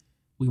me,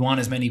 we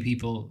want as many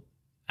people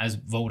as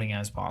voting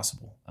as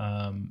possible.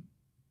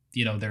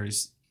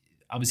 There's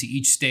obviously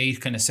each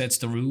state kind of sets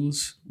the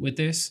rules with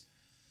this.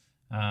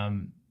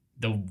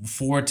 The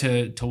four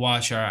to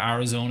watch are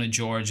Arizona,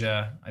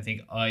 Georgia. I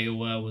think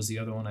Iowa was the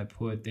other one I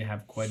put. They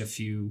have quite a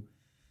few.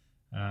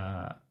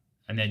 And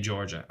then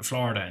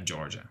Florida and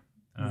Georgia.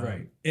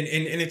 Right. And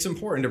it's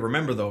important to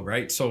remember though,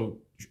 right? So,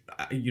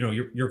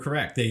 you're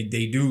correct.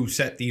 They do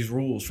set these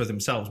rules for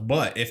themselves.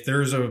 But if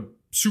there's a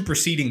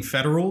superseding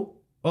federal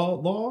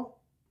law,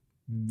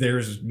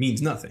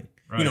 means nothing.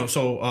 Right.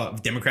 So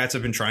Democrats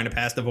have been trying to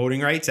pass the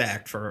Voting Rights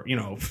Act for,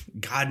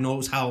 God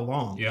knows how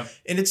long. Yeah.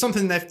 And it's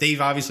something that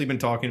they've obviously been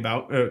talking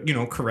about,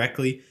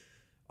 correctly.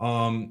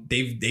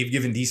 They've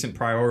given decent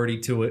priority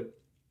to it,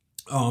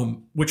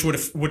 which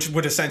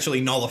would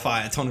essentially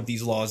nullify a ton of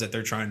these laws that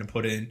they're trying to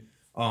put in.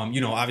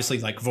 Obviously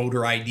like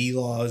voter ID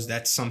laws,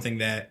 that's something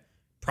that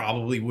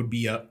probably would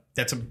be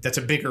that's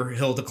a bigger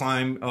hill to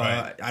climb.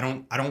 Right. I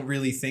don't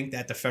really think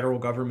that the federal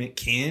government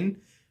can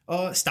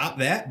stop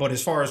that. But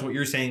as far as what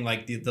you're saying,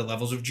 like the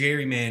levels of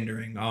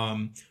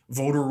gerrymandering,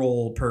 voter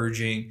roll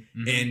purging,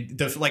 and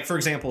for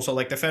example, so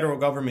like the federal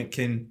government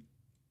can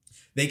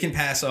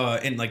pass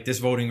in like this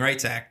Voting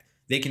Rights Act,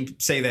 they can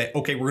say that,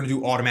 okay, we're going to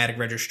do automatic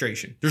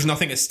registration. There's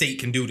nothing a state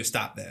can do to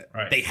stop that.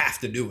 Right. They have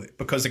to do it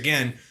because,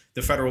 again,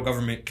 the federal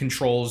government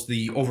controls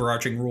the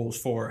overarching rules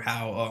for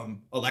how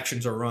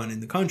elections are run in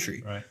the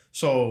country. Right.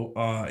 So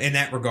in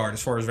that regard,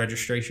 as far as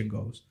registration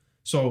goes.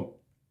 So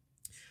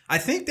I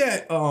think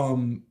that,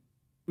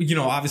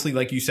 obviously,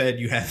 like you said,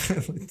 you have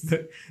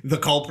the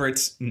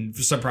culprits, and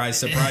surprise,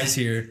 surprise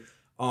here.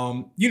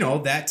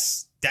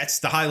 That's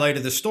the highlight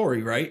of the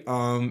story, right?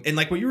 And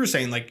like what you were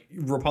saying, like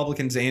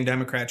Republicans and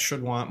Democrats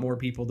should want more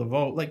people to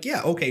vote. Like,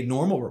 yeah, okay,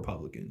 normal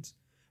Republicans.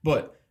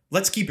 But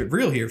let's keep it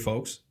real here,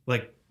 folks.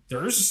 Like,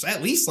 there's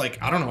at least what do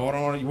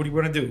you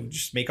want to do?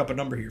 Just make up a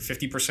number here,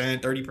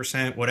 50%,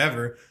 30%,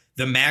 whatever.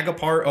 The MAGA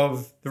part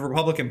of the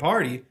Republican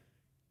Party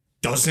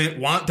doesn't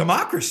want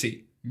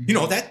democracy.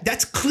 Mm-hmm.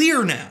 That's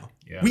clear now.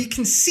 Yeah. We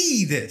can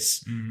see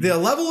this. Mm-hmm. The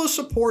level of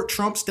support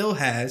Trump still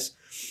has,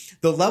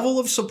 the level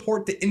of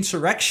support the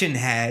insurrection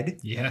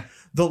had,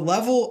 the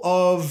level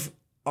of,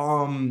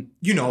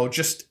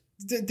 just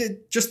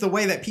the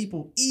way that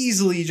people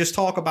easily just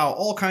talk about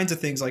all kinds of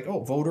things like,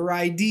 voter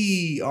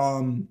ID,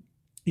 the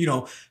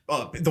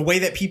way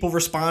that people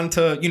respond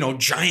to,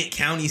 giant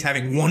counties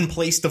having one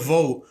place to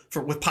vote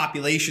with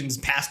populations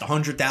past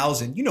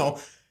 100,000,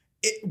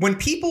 when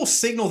people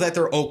signal that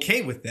they're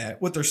okay with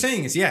that, what they're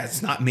saying is,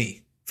 it's not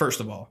me.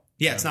 First of all,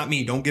 it's not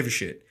me. Don't give a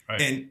shit.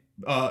 Right.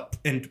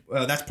 And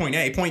that's point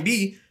A. Point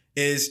B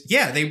is,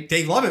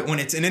 they love it when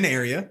it's in an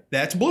area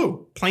that's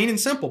blue, plain and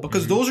simple,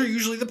 because those are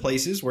usually the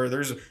places where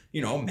there's,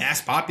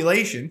 mass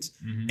populations.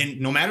 Mm-hmm.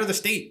 And no matter the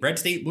state, red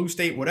state, blue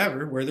state,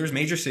 whatever, where there's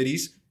major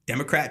cities,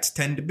 Democrats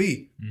tend to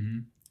be. Mm-hmm.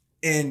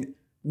 And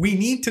we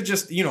need to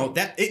just,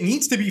 that it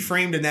needs to be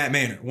framed in that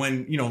manner.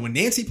 When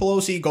Nancy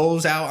Pelosi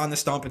goes out on the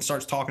stump and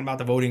starts talking about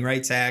the Voting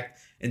Rights Act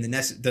and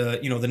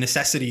the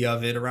necessity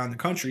of it around the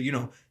country,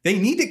 they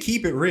need to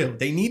keep it real.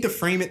 They need to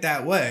frame it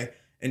that way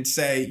and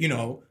say,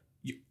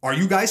 are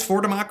you guys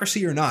for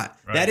democracy or not?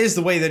 Right. That is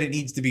the way that it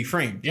needs to be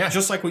framed. Yeah.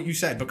 Just like what you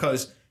said,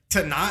 because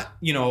to not,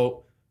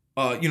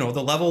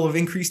 the level of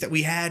increase that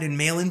we had in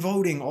mail-in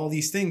voting, all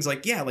these things,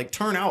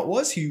 turnout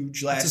was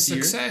huge last year.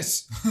 It's a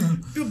success.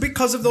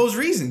 Because of those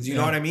reasons, you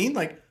know what I mean?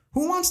 Like,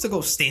 who wants to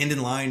go stand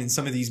in line in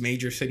some of these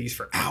major cities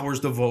for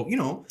hours to vote,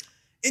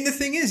 And the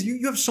thing is,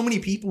 you have so many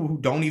people who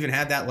don't even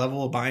have that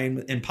level of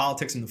buy-in in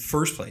politics in the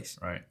first place.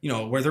 Right.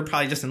 Where they're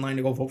probably just in line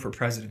to go vote for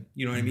president.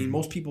 You know what I mean?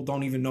 Most people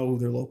don't even know who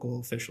their local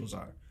officials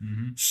are.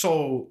 Mm-hmm.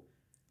 So,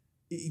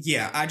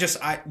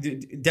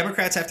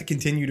 Democrats have to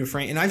continue to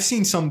frame, and I've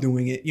seen some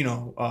doing it,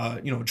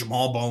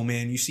 Jamal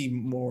Bowman, you see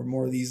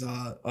more of these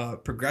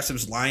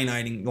progressives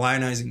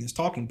lionizing this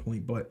talking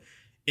point, but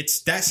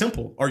it's that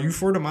simple. Are you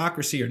for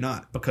democracy or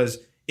not? Because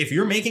if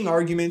you're making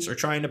arguments or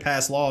trying to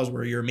pass laws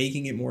where you're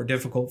making it more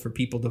difficult for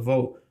people to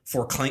vote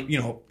for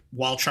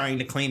while trying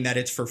to claim that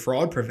it's for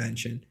fraud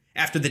prevention,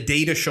 after the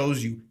data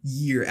shows you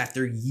year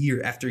after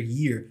year after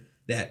year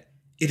that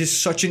it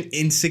is such an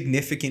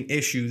insignificant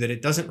issue that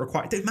it doesn't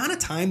require, the amount of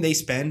time they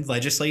spend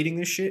legislating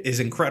this shit is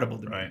incredible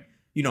to me. Right.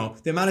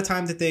 The amount of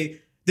time that the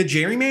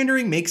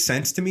gerrymandering makes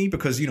sense to me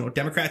because,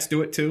 Democrats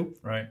do it too.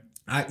 Right.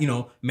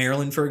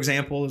 Maryland, for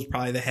example, is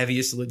probably the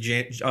heaviest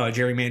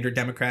gerrymandered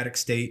Democratic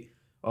state.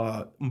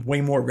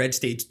 Way more red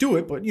states do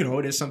it, but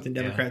it is something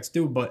Democrats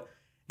do. But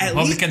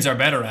Republicans are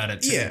better at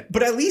it too. Yeah,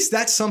 but at least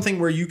that's something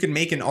where you can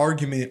make an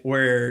argument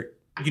where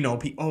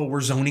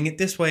we're zoning it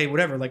this way,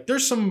 whatever. Like,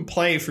 there's some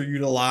play for you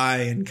to lie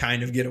and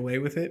kind of get away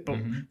with it. But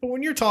but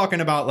when you're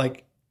talking about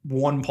like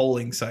one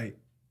polling site,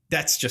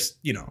 that's just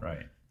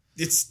right.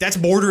 That's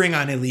bordering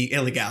on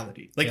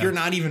illegality. Like, you're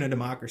not even a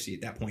democracy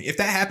at that point. If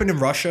that happened in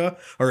Russia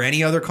or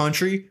any other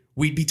country,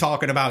 we'd be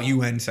talking about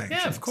UN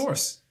sanctions. Yeah, of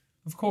course.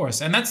 Of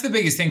course. And that's the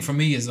biggest thing for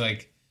me is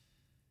like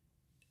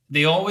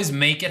they always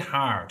make it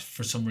hard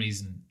for some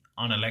reason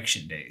on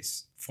election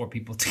days for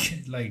people to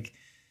get like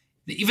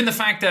even the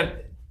fact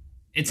that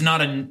it's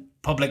not a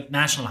public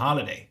national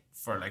holiday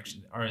for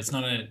election or it's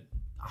not a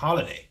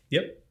holiday.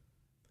 Yep.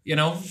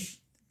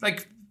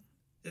 Like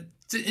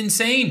it's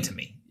insane to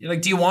me.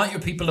 Like, do you want your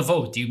people to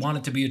vote? Do you want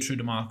it to be a true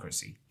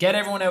democracy? Get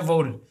everyone out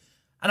voted.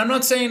 And I'm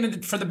not saying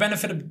it for the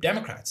benefit of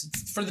Democrats.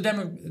 It's for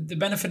the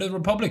benefit of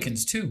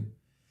Republicans too.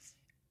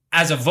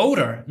 As a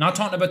voter, not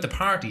talking about the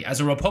party, as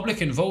a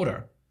Republican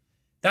voter,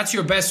 that's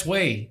your best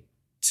way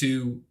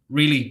to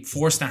really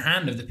force the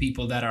hand of the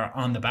people that are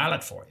on the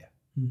ballot for you.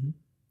 Mm-hmm.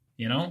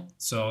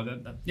 So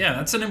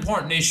that's an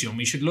important issue, and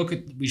we should look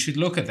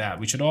at that.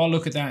 We should all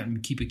look at that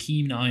and keep a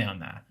keen eye on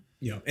that.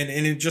 And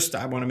it just,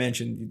 I want to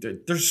mention,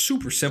 there's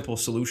super simple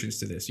solutions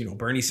to this.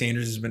 Bernie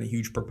Sanders has been a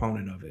huge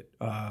proponent of it.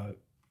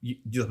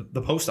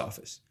 The post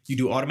office. You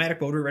do automatic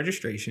voter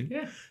registration.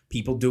 Yeah.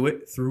 People do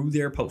it through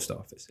their post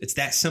office. It's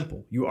that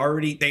simple.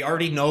 They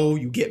already know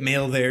you get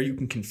mail there. You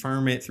can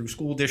confirm it through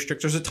school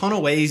districts. There's a ton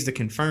of ways to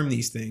confirm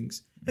these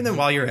things. And then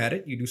while you're at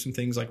it, you do some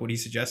things like what he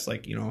suggests,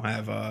 like,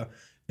 have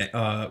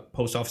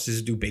post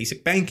offices do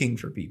basic banking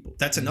for people.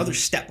 That's another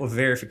step of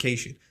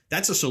verification.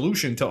 That's a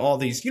solution to all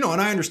these, and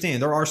I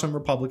understand there are some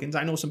Republicans.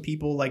 I know some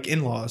people like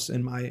in-laws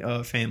in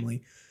my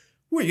family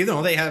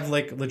Well, they have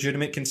like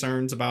legitimate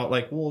concerns about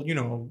like, well,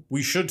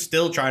 we should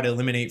still try to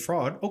eliminate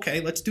fraud.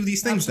 Okay, let's do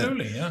these things.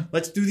 Absolutely, then. yeah.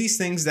 Let's do these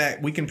things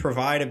that we can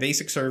provide a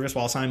basic service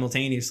while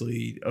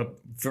simultaneously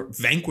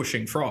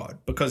vanquishing fraud,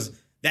 because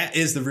that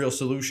is the real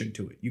solution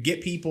to it. You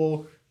get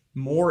people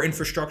more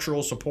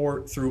infrastructural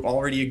support through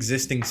already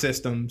existing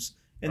systems,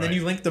 and then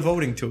you link the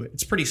voting to it.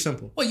 It's pretty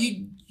simple. Well,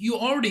 you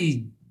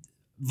already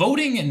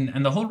voting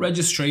and the whole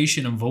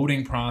registration and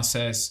voting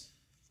process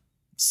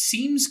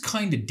seems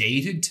kind of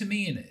dated to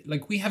me. And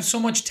like, we have so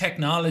much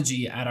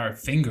technology at our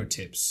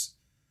fingertips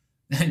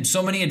and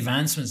so many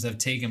advancements that have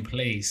taken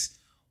place.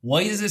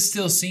 Why does it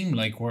still seem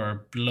like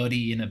we're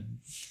bloody in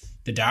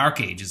the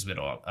dark ages with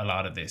a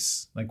lot of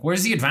this? Like,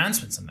 where's the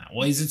advancements in that?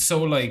 Why is it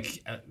so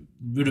like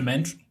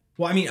rudimentary?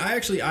 Well, I mean,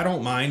 I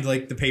don't mind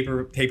like the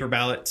paper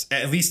ballots,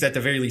 at least at the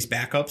very least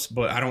backups,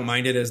 but I don't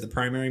mind it as the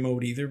primary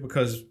mode either,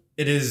 because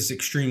it is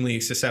extremely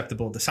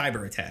susceptible to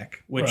cyber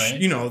attack, which,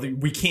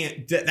 we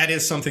can't, that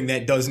is something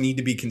that does need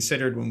to be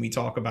considered when we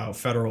talk about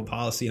federal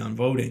policy on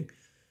voting.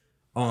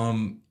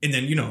 And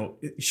then,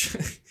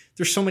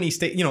 there's so many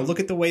states, look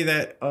at the way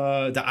that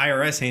the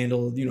IRS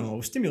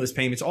handled, stimulus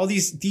payments, all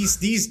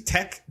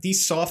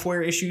these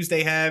software issues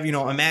they have,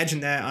 imagine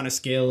that on a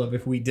scale of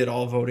if we did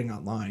all voting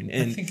online.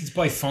 And I think it's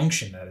by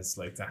function that it's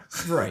like that.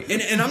 Right.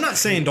 And I'm not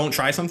saying don't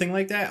try something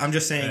like that. I'm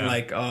just saying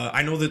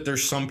I know that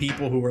there's some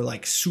people who are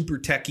like super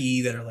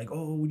techie that are like,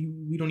 oh,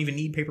 we don't even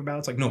need paper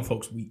ballots. Like, no,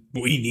 folks, we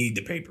need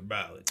the paper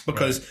ballots,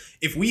 because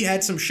if we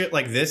had some shit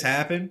like this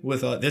happen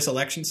with this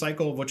election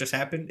cycle of what just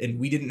happened, and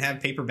we didn't have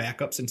paper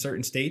backups in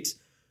certain states,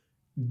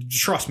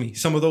 trust me,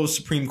 some of those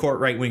Supreme Court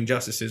right-wing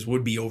justices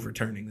would be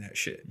overturning that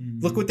shit.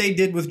 Mm-hmm. Look what they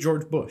did with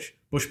George Bush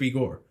v.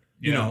 Gore.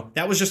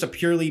 That was just a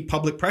purely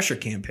public pressure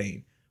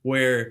campaign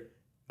where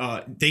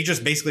they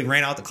just basically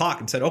ran out the clock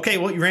and said, okay,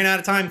 well, you ran out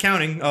of time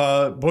counting.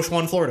 Bush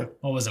won Florida.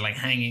 What was it, like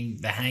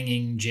the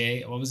hanging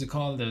J? What was it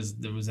called?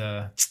 There was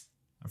a,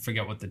 I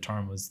forget what the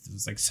term was. It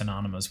was like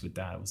synonymous with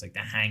that. It was like the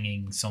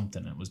hanging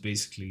something. It was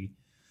basically...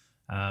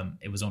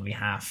 it was only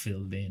half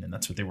filled in, and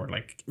that's what they were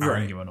like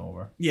arguing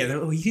over.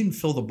 Yeah, he didn't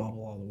fill the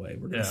bubble all the way.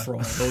 We're going to throw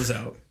all those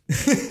out.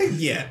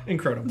 Yeah,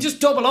 incredible.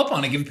 Just double up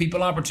on it, give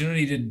people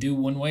opportunity to do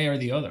one way or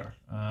the other,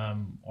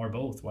 or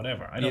both,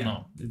 whatever. I don't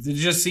know. It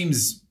just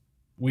seems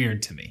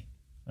weird to me.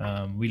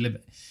 We live,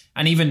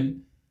 and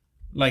even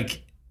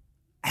like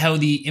how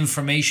the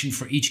information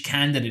for each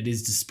candidate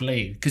is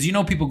displayed, because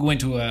people go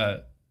into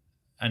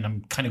and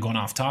I'm kind of going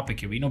off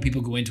topic here, but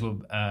people go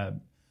into a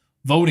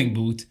voting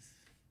booth.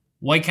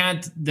 Why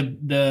can't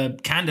the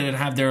candidate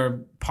have their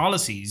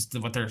policies,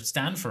 what they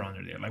stand for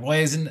under there? Like, why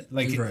isn't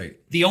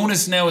the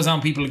onus now is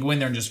on people to go in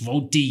there and just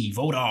vote D,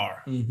 vote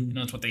R. Mm-hmm.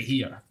 That's what they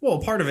hear. Well,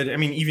 part of it, I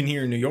mean, even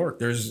here in New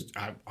York,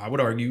 I would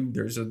argue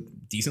there's a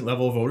decent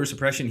level of voter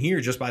suppression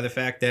here just by the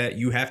fact that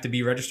you have to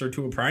be registered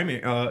to a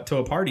primary to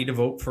a party to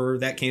vote for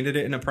that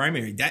candidate in a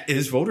primary. That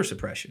is voter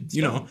suppression.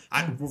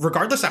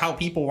 Regardless of how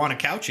people want to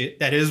couch it,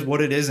 that is what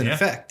it is in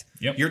effect.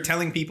 Yep. You're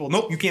telling people,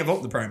 nope, you can't vote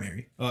in the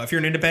primary. If you're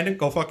an independent,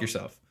 go fuck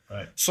yourself.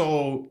 Right.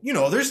 So,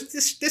 there's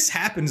this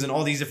happens in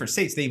all these different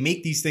states. They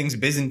make these things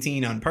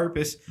Byzantine on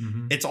purpose.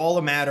 Mm-hmm. It's all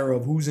a matter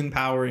of who's in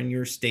power in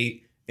your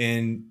state.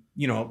 And,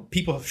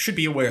 people should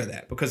be aware of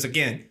that because,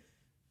 again,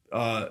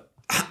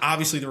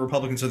 obviously the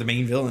Republicans are the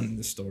main villain in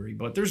this story,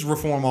 but there's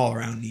reform all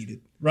around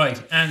needed.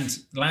 Right. And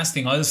the last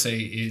thing I'll say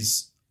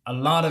is a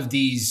lot of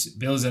these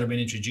bills that have been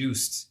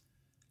introduced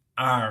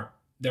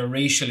they're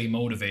racially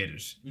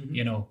motivated,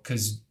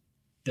 because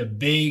the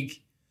big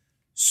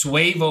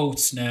sway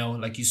votes now,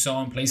 like you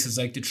saw in places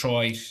like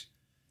Detroit,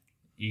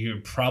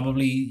 you're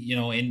probably,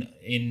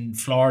 in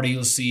Florida,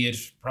 you'll see it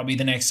probably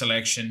the next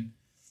election.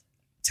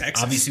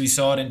 Texas. Obviously, we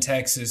saw it in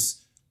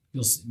Texas.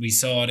 We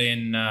saw it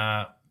in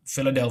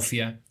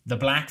Philadelphia. The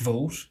black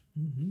vote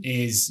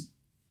is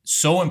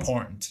so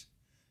important,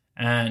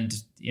 and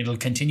it'll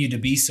continue to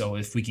be so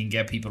if we can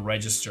get people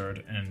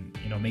registered and,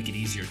 make it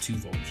easier to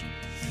vote.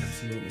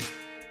 Absolutely.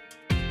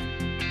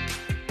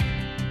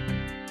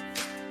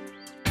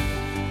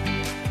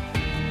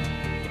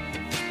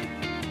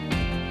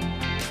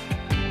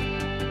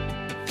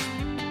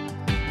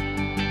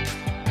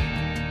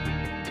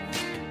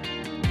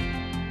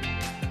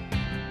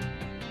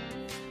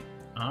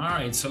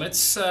 All right, so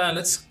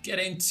let's get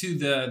into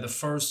the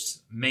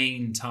first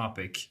main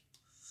topic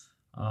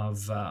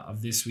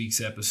of this week's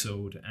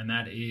episode, and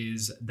that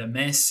is the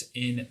mess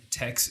in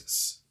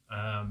Texas.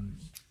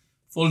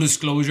 Full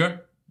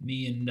disclosure: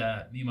 me and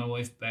my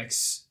wife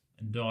Bex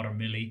and daughter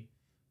Millie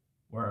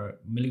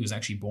was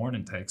actually born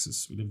in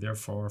Texas. We lived there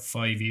for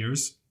 5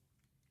 years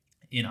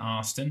in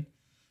Austin.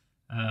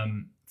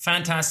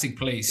 Fantastic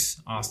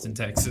place, Austin,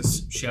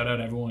 Texas. Shout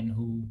out everyone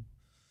who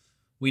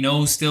we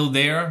know still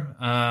there,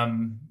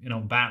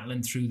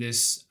 battling through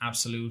this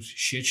absolute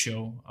shit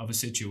show of a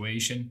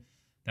situation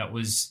that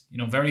was,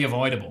 very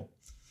avoidable.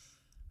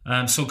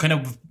 So kind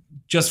of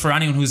just for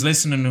anyone who's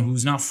listening and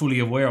who's not fully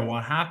aware of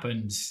what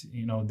happened,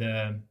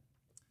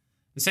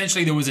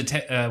 essentially there was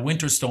a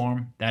winter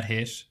storm that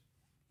hit.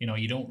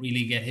 You don't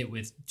really get hit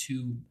with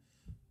too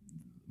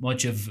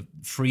much of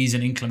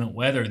freezing inclement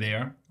weather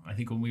there. I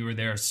think when we were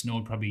there, it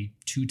snowed probably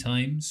 2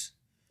 times,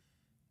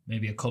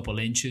 maybe a couple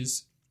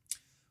inches.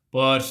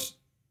 But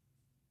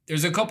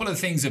there's a couple of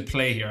things at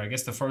play here. I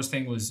guess the first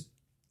thing was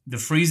the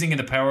freezing of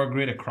the power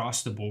grid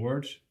across the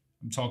board.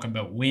 I'm talking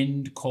about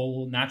wind,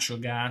 coal, natural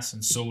gas,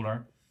 and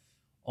solar.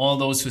 All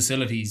those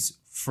facilities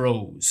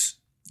froze.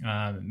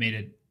 Made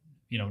it,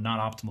 not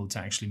optimal to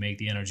actually make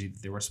the energy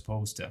that they were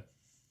supposed to.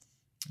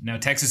 Now,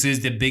 Texas is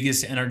the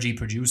biggest energy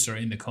producer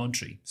in the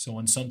country. So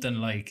when something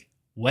like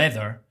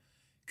weather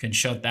can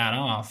shut that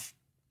off,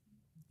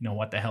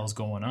 what the hell's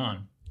going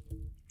on?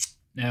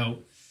 Now,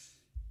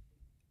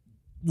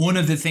 one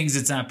of the things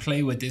that's at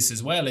play with this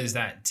as well is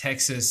that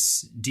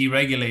Texas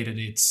deregulated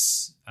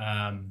its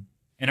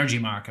energy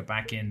market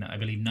back in, I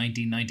believe,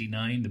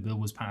 1999. The bill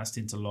was passed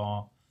into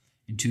law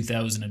in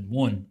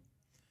 2001.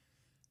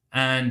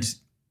 And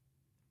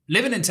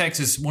living in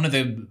Texas, one of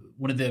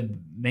the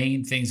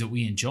main things that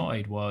we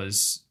enjoyed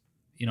was,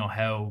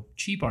 how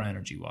cheap our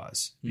energy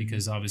was,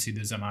 because obviously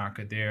there's a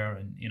market there,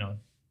 and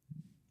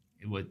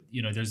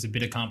there's a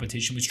bit of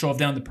competition which drove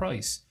down the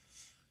price.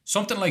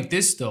 Something like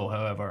this, though,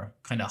 however,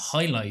 kind of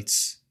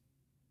highlights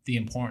the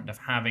importance of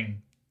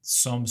having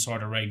some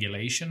sort of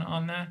regulation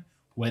on that,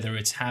 whether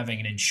it's having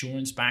an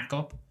insurance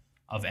backup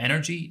of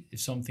energy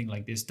if something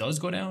like this does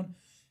go down,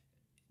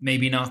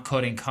 maybe not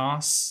cutting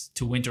costs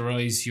to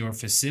winterize your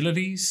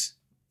facilities,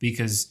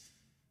 because,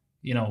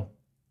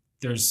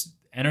 there's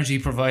energy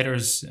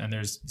providers and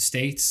there's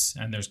states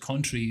and there's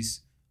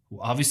countries who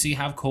obviously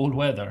have cold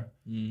weather,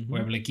 who are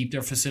able to keep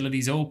their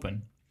facilities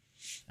open.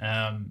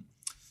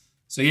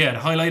 So yeah,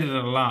 it highlighted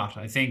it a lot.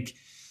 I think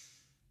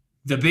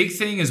the big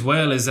thing as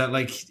well is that,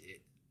 like,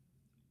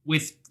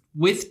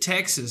 with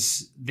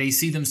Texas, they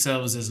see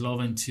themselves as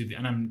loving to,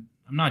 and I'm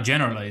not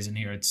generalizing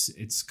here.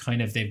 It's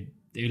kind of they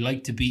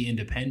like to be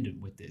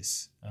independent with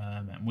this,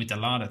 and with a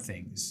lot of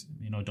things.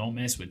 Don't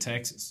mess with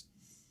Texas.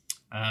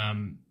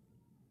 And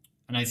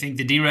I think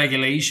the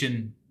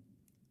deregulation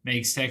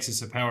makes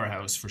Texas a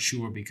powerhouse for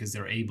sure, because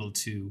they're able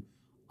to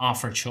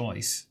offer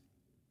choice.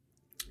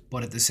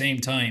 But at the same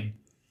time,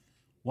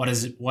 what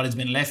has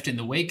been left in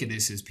the wake of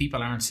this is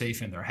people aren't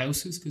safe in their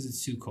houses because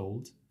it's too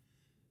cold.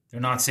 They're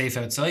not safe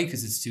outside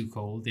because it's too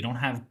cold. They don't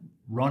have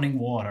running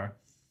water.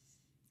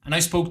 And I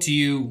spoke to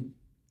you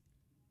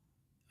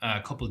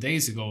a couple of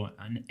days ago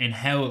and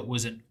how it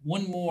was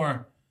one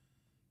more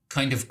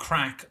kind of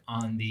crack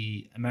on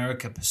the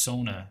America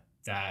persona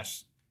that,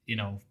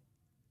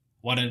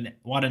 what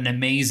an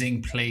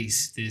amazing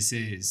place this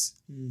is.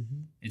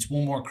 It's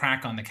one more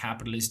crack on the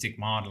capitalistic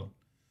model,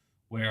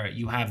 where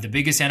you have the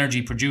biggest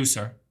energy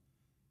producer,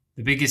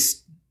 the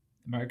biggest.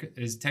 America,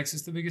 is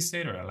Texas the biggest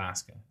state or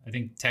Alaska? I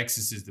think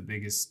Texas is the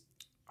biggest.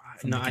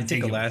 I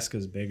think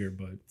Alaska's bigger,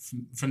 but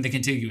from the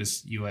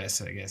contiguous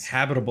U.S., I guess.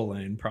 Habitable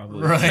land,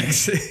 probably.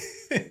 Right.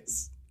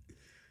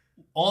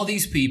 All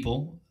these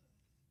people,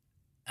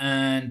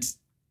 and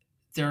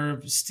I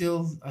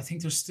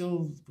think there's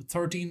still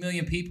 13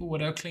 million people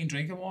without clean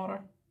drinking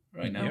water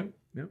right now.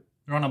 Yep.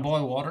 They're on a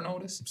boil water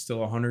notice. Still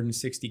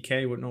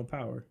 160K with no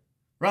power.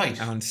 Right.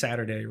 On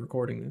Saturday,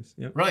 recording this.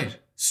 Yep. Right.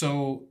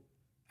 So,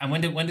 and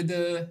when did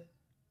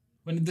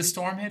the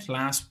storm hit?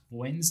 Last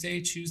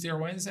Tuesday or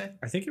Wednesday?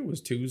 I think it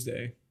was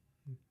Tuesday.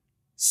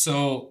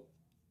 So,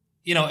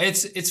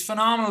 it's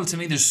phenomenal to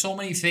me. There's so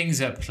many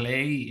things at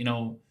play.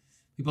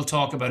 People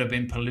talk about it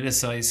being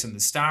politicized from the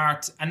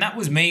start, and that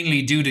was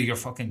mainly due to your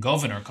fucking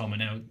governor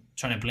coming out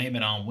trying to blame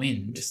it on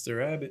wind.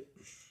 Mr. Abbott.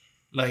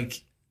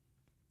 Like,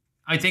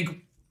 I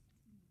think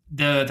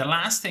the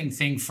lasting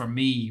thing for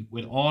me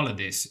with all of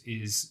this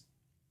is,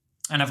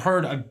 and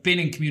I've been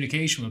in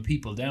communication with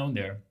people down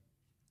there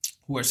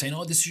who are saying,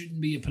 this shouldn't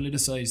be a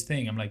politicized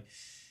thing. I'm like,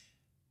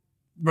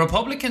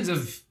 Republicans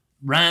have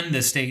ran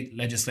the state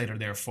legislature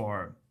there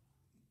for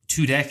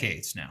 2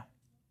 decades now.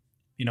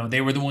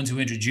 They were the ones who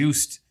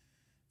introduced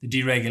the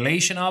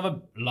deregulation of it,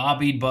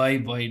 lobbied by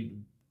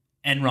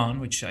Enron,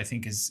 which I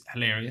think is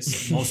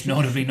hilarious, most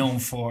notably known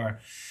for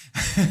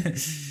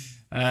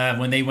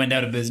when they went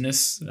out of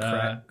business.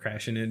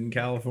 Crashing it in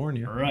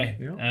California. Right.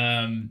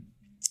 Yeah.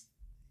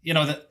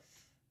 That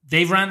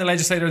they've ran the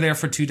legislature there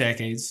for 2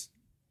 decades.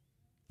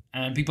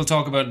 And people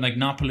talk about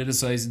not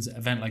politicizing an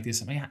event like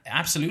this. I mean, it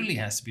absolutely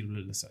has to be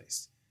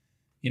politicized.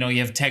 You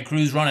have Ted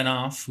Cruz running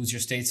off, who's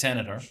your state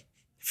senator.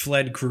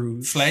 Fled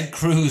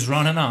Cruz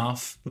running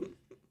off.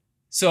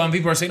 So, and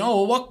people are saying,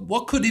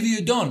 what could he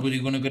have done? Were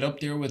you going to get up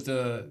there with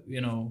a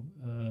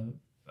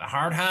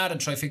hard hat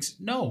and try to fix it?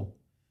 No.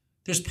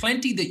 There's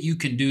plenty that you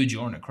can do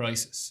during a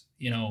crisis.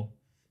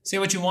 Say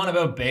what you want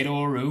about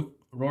Beto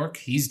O'Rourke.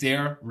 He's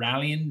there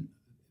rallying,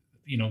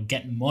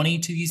 getting money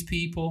to these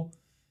people.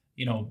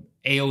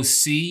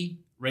 AOC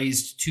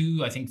raised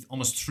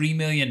almost $3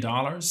 million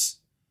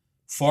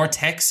for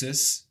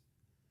Texas.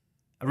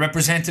 A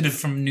representative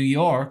from New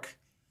York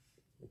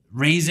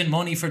raising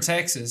money for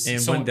Texas.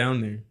 And went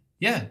down there.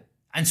 Yeah.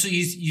 And so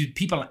you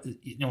people,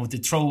 the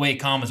throwaway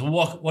comments,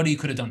 well, what he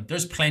could have done?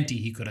 There's plenty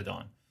he could have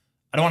done.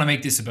 I don't want to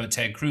make this about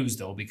Ted Cruz,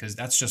 though, because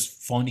that's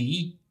just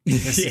funny.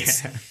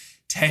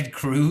 Ted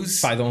Cruz.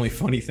 Probably the only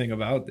funny thing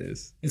about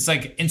this. It's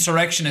like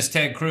insurrectionist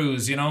Ted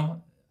Cruz,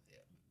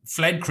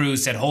 Fled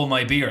Cruz said, hold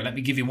my beer. Let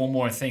me give you one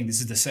more thing.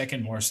 This is the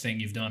second worst thing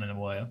you've done in a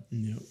while.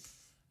 Yep.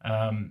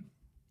 And,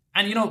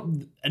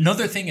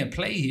 another thing at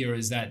play here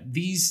is that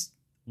these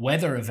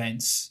weather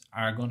events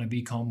are going to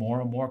become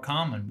more and more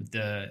common with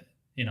the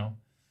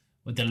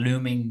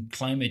looming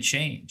climate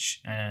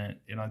change. And,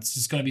 it's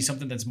just going to be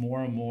something that's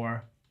more and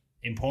more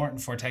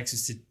important for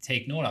Texas to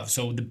take note of.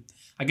 So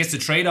I guess the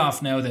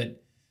trade-off now that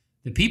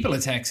the people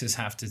of Texas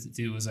have to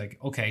do is like,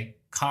 okay,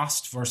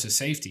 cost versus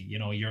safety.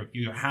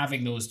 You're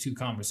having those two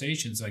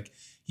conversations. Like,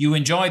 you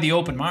enjoy the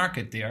open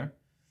market there,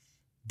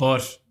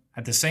 but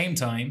at the same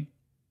time,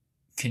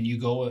 can you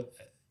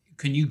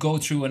go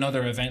through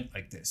another event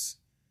like this?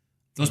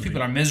 Those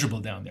people are miserable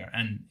down there,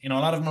 and a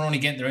lot of them are only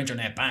getting their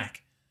internet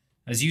back.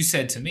 As you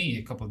said to me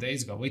a couple of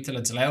days ago, wait till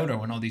it's louder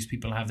when all these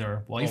people have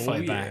their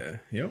Wi-Fi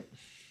back. Yep.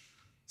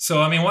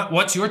 So, I mean,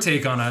 what's your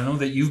take on it? I know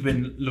that you've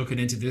been looking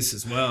into this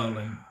as well.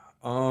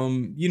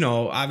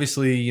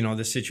 Obviously,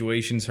 the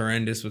situation's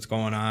horrendous, what's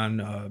going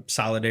on.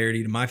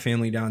 Solidarity to my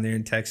family down there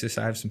in Texas.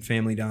 I have some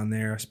family down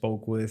there I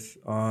spoke with.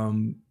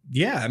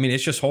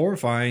 It's just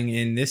horrifying.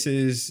 And this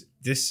is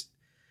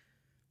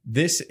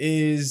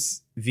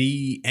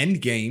the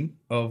end game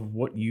of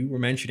what you were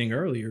mentioning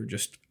earlier,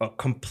 just a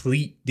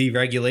complete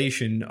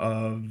deregulation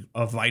of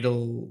a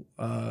vital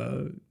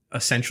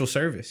essential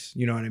service.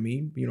 You know what I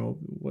mean?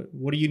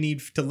 What do you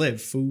need to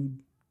live? Food,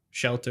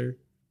 shelter,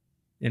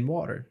 and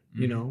water.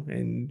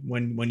 And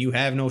when you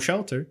have no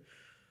shelter,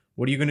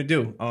 what are you going to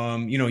do?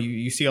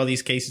 You see all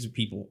these cases of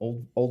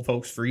people, old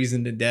folks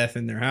freezing to death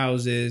in their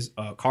houses,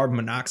 carbon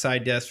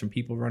monoxide deaths from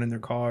people running their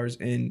cars.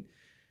 And,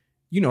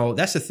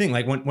 that's the thing.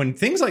 Like when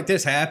things like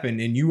this happen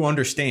and you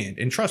understand,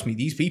 and trust me,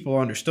 these people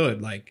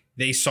understood, like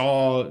they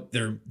saw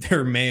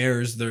their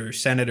mayors, their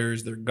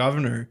senators, their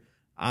governor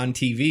on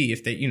TV,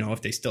 if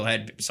they still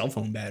had cell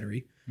phone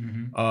battery,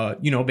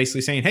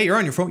 basically saying, hey, you're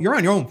on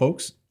your own,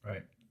 folks.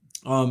 Right.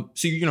 So,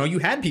 you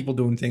had people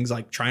doing things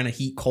like trying to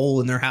heat coal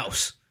in their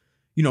house,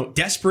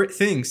 desperate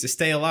things to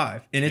stay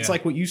alive. And it's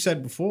like what you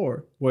said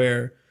before,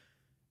 where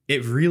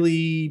it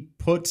really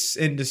puts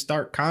into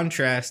stark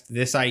contrast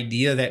this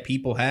idea that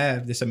people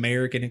have, this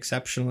American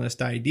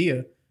exceptionalist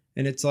idea.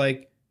 And it's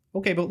like,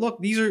 okay, but look,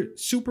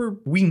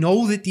 we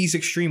know that these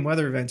extreme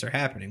weather events are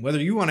happening. Whether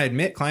you want to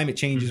admit climate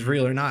change is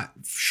real or not,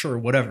 sure,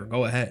 whatever,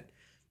 go ahead.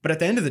 But at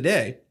the end of the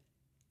day,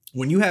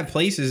 when you have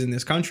places in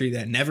this country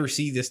that never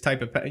see this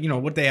type of,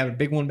 what they have a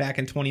big one back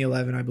in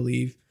 2011, I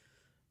believe,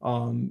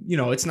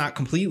 it's not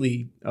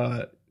completely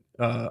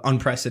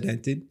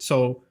unprecedented.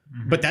 So,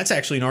 but that's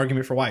actually an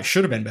argument for why it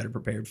should have been better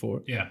prepared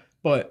for. Yeah.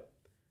 But,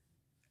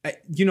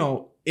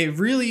 it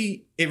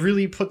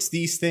really puts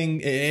these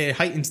things, it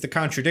heightens the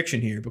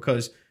contradiction here,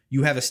 because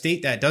you have a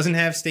state that doesn't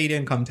have state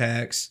income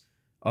tax.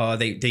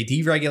 They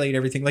deregulate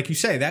everything. Like you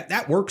say,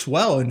 that works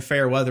well in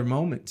fair weather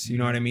moments. You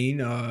know what I mean?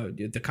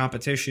 The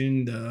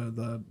competition,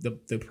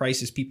 the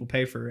prices people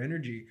pay for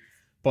energy.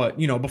 But,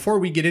 before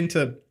we get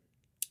into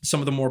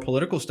some of the more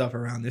political stuff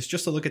around this,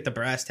 just to look at the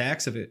brass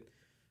tacks of it,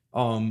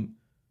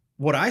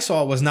 what I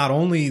saw was not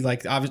only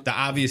like the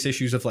obvious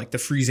issues of like the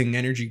freezing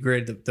energy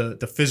grid,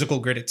 the physical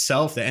grid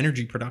itself, the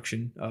energy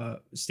production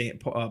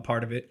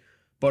part of it,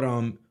 but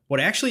what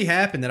actually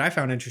happened that I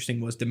found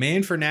interesting was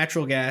demand for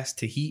natural gas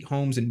to heat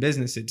homes and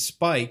businesses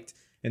spiked,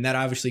 and that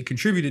obviously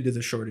contributed to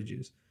the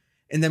shortages.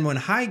 And then when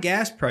high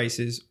gas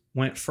prices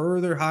went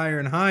further higher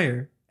and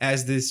higher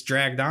as this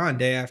dragged on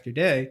day after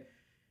day,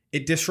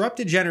 it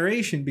disrupted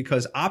generation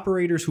because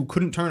operators who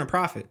couldn't turn a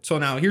profit. So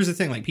now here's the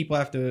thing, like people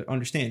have to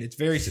understand,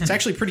 it's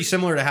actually pretty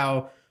similar to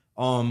how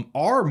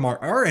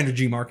our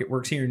energy market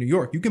works here in New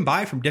York. You can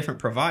buy from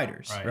different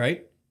providers,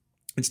 right?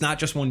 It's not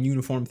just one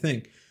uniform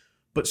thing.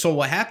 But so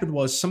what happened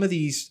was some of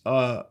these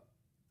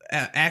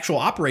actual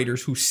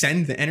operators who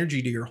send the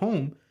energy to your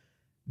home,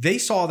 they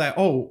saw that,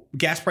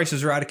 gas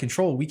prices are out of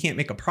control. We can't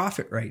make a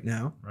profit right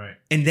now. Right.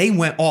 And they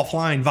went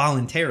offline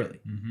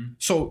voluntarily. Mm-hmm.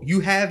 So you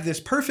have this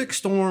perfect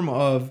storm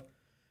of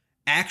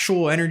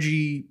actual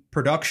energy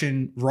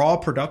production, raw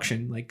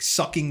production, like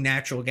sucking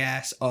natural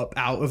gas up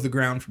out of the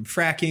ground from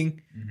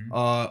fracking,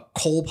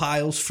 coal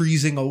piles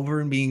freezing over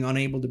and being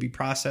unable to be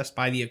processed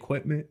by the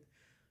equipment.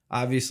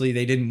 Obviously,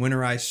 they didn't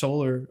winterize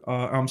solar.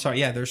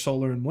 There's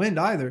solar and wind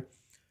either.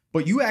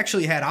 But you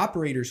actually had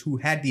operators who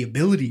had the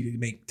ability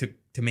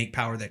to make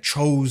power that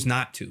chose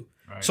not to.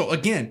 Right. So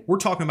again, we're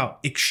talking about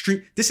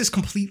extreme. This is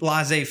complete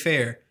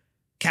laissez-faire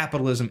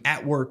capitalism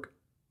at work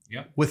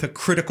with a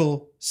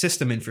critical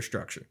system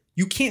infrastructure.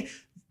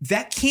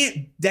 That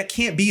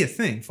can't be a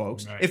thing,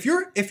 folks. Right. If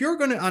you're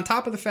going to, on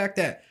top of the fact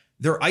that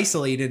they're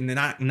isolated and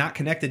they're not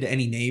connected to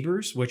any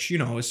neighbors, which,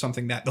 is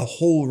something that the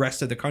whole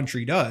rest of the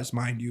country does,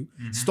 mind you.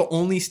 Mm-hmm. It's the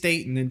only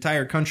state in the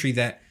entire country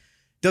that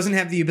doesn't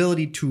have the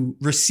ability to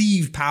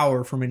receive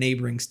power from a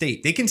neighboring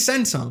state. They can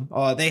send some.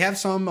 They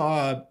have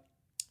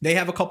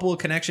a couple of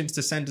connections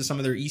to send to some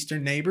of their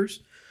eastern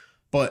neighbors.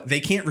 but they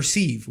can't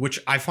receive, which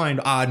I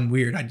find odd and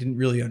weird. I didn't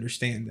really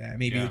understand that.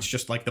 Maybe it's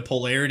just like the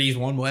polarity is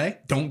one way.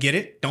 Don't get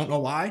it. Don't know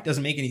why.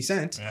 Doesn't make any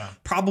sense. Yeah.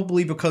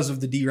 Probably because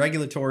of the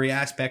deregulatory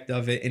aspect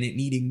of it and it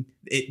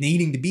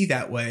needing to be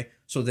that way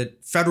so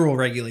that federal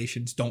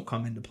regulations don't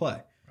come into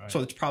play. Right. So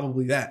it's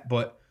probably that.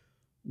 But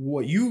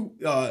what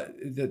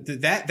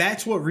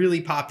that's what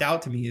really popped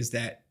out to me is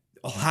that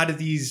a lot of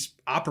these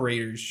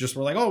operators just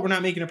were like, oh, we're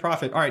not making a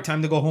profit. All right,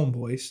 time to go home,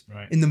 boys.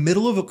 Right. In the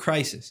middle of a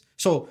crisis.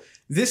 So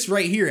this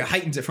right here, it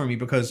heightens it for me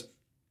because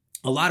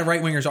a lot of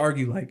right wingers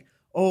argue like,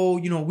 oh,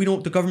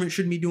 the government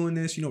shouldn't be doing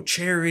this,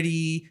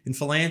 charity and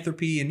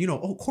philanthropy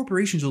and,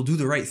 corporations will do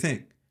the right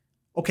thing.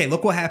 Okay,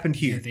 look what happened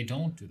here. Yeah, they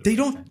don't do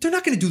They're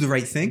not going to do the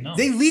right thing. No.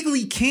 They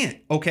legally can't,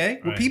 okay?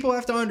 Right. What people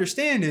have to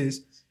understand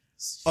is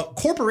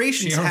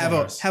corporations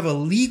have a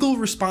legal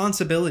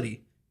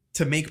responsibility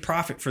to make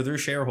profit for their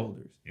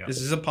shareholders. Yep. This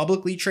is a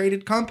publicly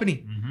traded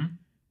company. Mm-hmm.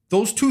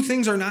 Those two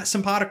things are not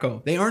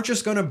simpatico. They aren't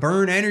just going to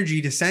burn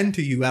energy to send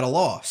to you at a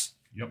loss.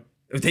 Yep.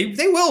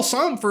 They will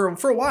some for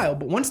a while,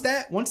 but once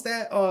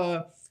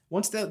the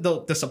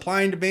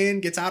supply and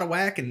demand gets out of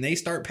whack and they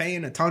start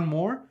paying a ton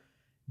more,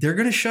 they're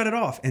going to shut it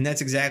off, and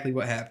that's exactly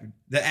what happened.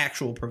 The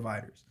actual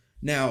providers.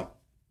 Now,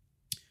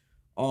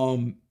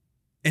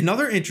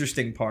 another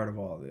interesting part of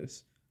all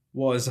this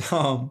was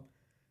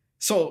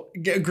so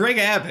Greg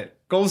Abbott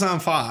goes on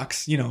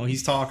Fox,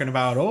 he's talking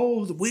about,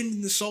 the wind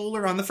and the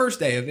solar on the first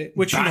day of it,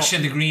 which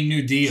bashing the Green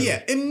New Deal.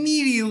 Yeah,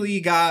 immediately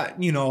got,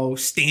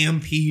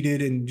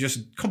 stampeded and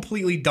just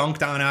completely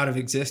dunked on out of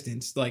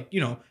existence. Like,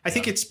 I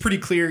think it's pretty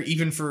clear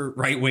even for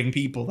right-wing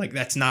people, like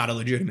that's not a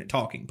legitimate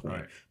talking point.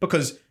 Right.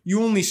 Because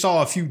you only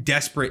saw a few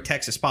desperate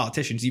Texas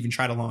politicians even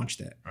try to launch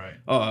that. Right.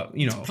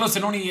 Plus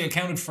it only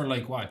accounted for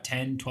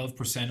 10,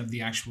 12% of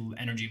the actual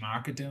energy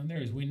market down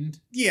there is wind.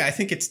 Yeah, I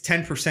think it's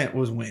 10%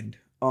 was wind.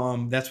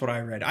 That's what I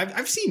read.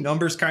 I've seen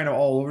numbers kind of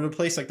all over the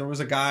place. Like there was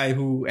a guy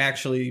who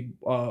actually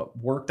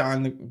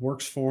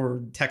works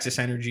for Texas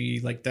Energy,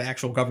 like the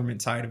actual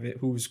government side of it,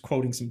 who was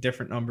quoting some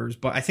different numbers.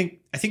 But I think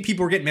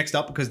people were getting mixed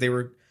up because they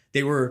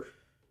were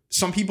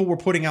some people were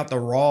putting out the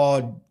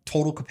raw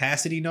total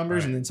capacity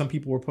numbers, right. And then some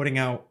people were putting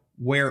out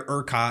where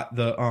ERCOT,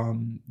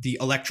 the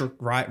Electric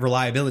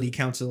Reliability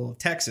Council of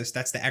Texas,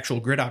 that's the actual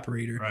grid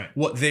operator, right.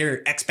 What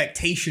their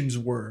expectations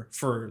were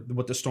for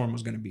what the storm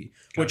was going to be.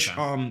 Gotcha.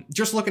 Which,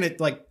 just looking at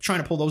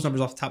trying to pull those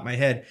numbers off the top of my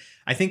head,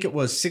 I think it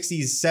was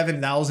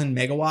 67,000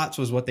 megawatts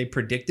was what they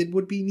predicted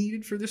would be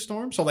needed for this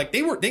storm. So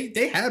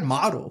they had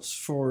models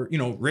for,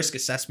 risk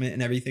assessment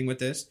and everything with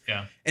this.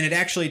 Yeah. And it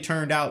actually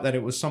turned out that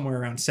it was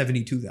somewhere around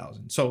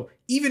 72,000. So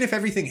even if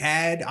everything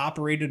had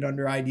operated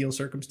under ideal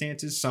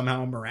circumstances,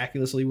 somehow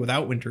miraculously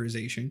without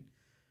winterization,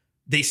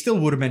 they still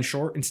would have been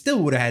short and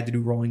still would have had to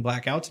do rolling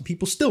blackouts and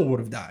people still would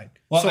have died.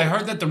 Well, I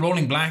heard that the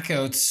rolling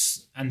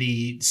blackouts and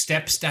the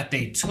steps that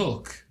they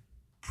took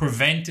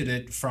prevented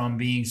it from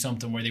being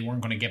something where they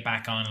weren't going to get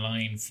back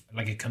online,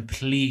 like a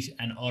complete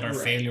and utter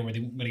failure where they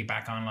wouldn't get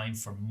back online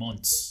for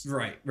months.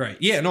 Right.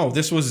 Yeah, no,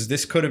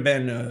 this could have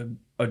been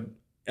a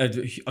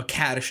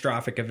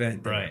catastrophic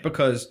event. Right.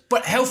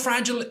 But how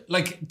fragile,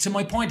 to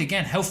my point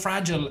again, how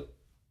fragile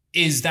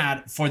is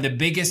that for the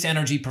biggest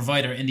energy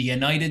provider in the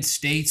United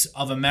States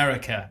of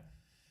America,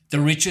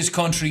 the richest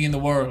country in the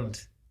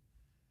world,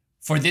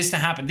 for this to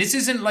happen? This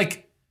isn't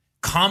like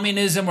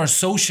communism or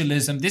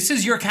socialism. This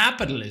is your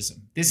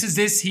capitalism. This is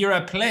this here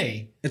at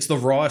play. It's the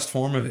rawest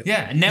form of it.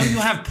 Yeah. And now you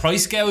have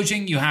price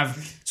gouging. You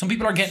have some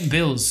people are getting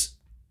bills.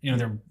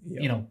 They're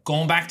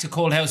going back to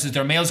cold houses.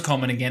 Their mail's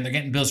coming again. They're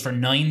getting bills for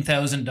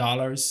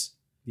 $9,000.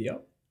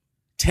 Yep.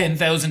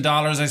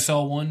 $10,000. I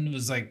saw one. It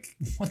was like,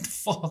 what the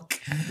fuck?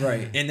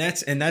 Right. And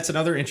that's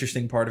another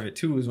interesting part of it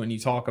too, is when you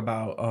talk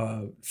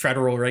about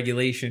federal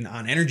regulation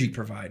on energy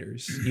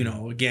providers.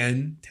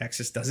 Again,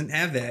 Texas doesn't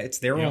have that. It's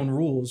their own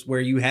rules where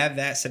you have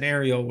that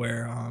scenario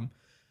where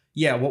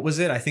what was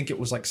it? I think it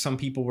was like some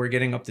people were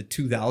getting up to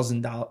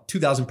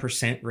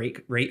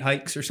 $2,000% rate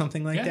hikes or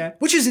something like that,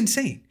 which is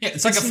insane. Yeah,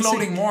 it's like a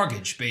floating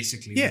mortgage,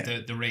 basically,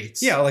 with the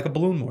rates. Yeah, like a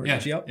balloon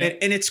mortgage. Yeah.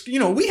 And it's,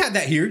 we had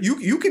that here.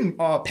 You can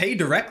pay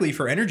directly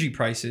for energy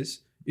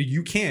prices.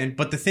 You can,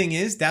 but the thing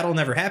is, that'll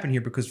never happen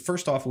here because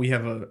first off, we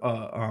have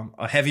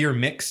a heavier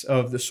mix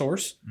of the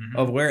source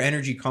of where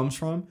energy comes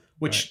from,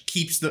 which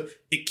keeps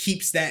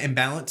that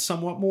imbalance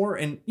somewhat more.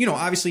 And,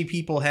 obviously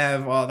people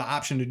have the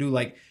option to do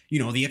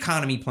the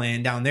economy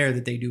plan down there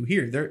that they do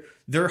here.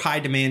 Their high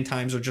demand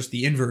times are just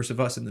the inverse of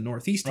us in the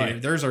Northeast here.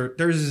 Theirs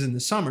is in the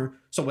summer.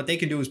 So what they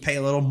can do is pay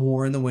a little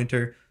more in the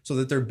winter so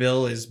that their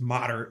bill is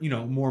moderate,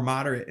 more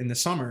moderate in the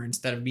summer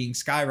instead of being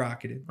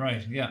skyrocketed.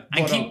 Right. Yeah.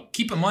 And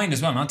keep in mind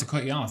as well, not to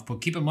cut you off,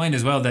 but keep in mind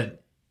as well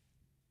that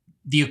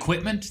the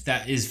equipment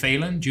that is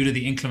failing due to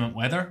the inclement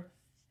weather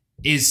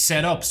is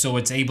set up so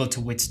it's able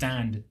to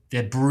withstand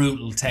the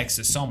brutal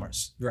Texas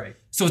summers. Right.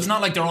 So it's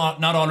not like they're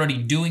not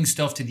already doing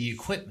stuff to the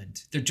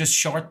equipment. They're just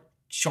short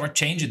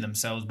shortchanging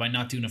themselves by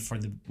not doing it for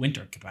the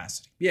winter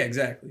capacity. Yeah,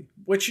 exactly.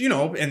 Which, you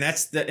know, and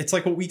it's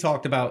like what we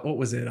talked about. What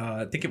was it?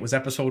 I think it was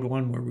episode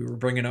 1 where we were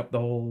bringing up the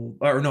whole,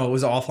 or no, it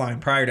was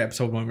offline prior to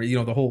episode 1 where, you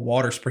know, the whole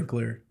water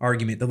sprinkler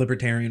argument, the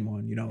libertarian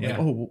one, you know,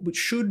 like,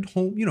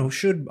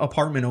 should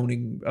apartment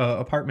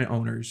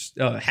owners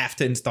have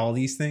to install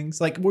these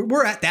things? Like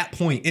we're at that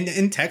point.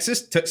 And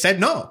Texas said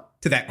no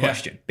to that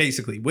question,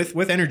 basically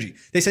with energy.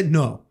 They said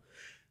no.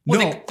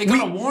 Well, they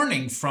got a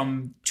warning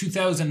from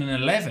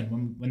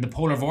 2011 when the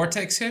polar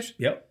vortex hit.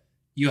 Yep.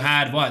 You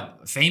had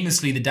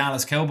famously the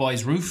Dallas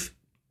Cowboys roof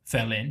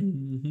fell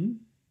in. Mm-hmm.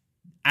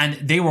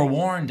 And they were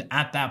warned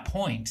at that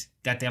point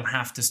that they'll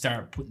have to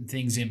start putting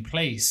things in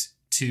place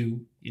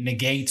to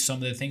negate some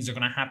of the things that are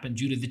going to happen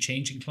due to the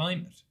changing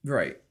climate.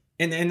 Right.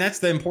 And that's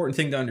the important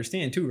thing to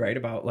understand too, right?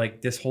 About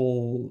like this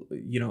whole,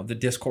 you know, the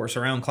discourse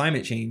around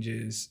climate change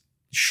is,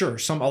 sure,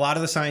 a lot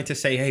of the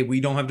scientists say, hey,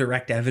 we don't have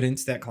direct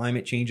evidence that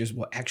climate change is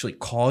what actually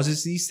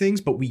causes these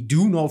things, but we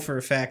do know for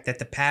a fact that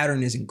the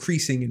pattern is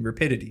increasing in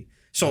rapidity.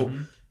 So,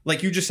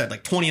 like you just said,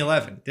 like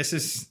 2011, this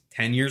is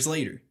 10 years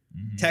later.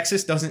 Mm-hmm.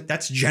 Texas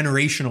that's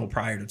generational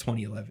prior to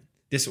 2011.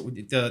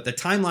 The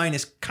timeline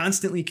is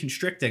constantly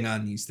constricting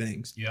on these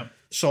things. Yeah.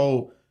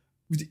 So,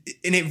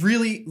 and it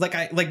really,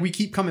 like we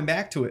keep coming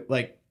back to it.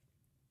 Like,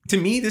 to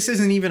me, this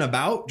isn't even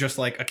about just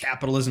like a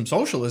capitalism,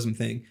 socialism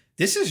thing.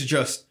 This is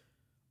just,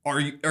 Are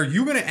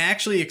you going to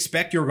actually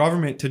expect your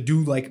government to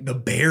do like the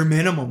bare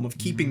minimum of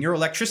keeping your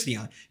electricity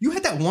on? You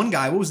had that one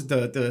guy, what was it,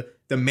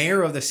 the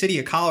mayor of the city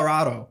of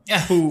Colorado,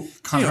 who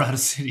Colorado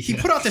City. He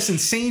put out this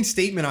insane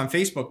statement on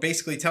Facebook,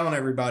 basically telling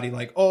everybody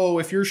like, "Oh,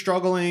 if you're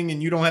struggling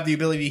and you don't have the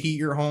ability to heat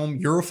your home,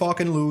 you're a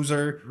fucking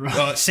loser.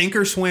 Sink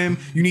or swim.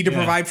 You need to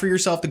provide for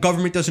yourself. The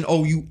government doesn't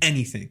owe you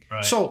anything."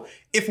 Right. So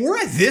if we're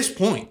at this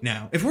point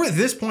now,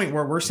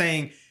 where we're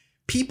saying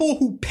people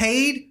who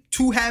paid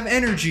to have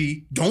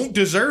energy don't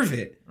deserve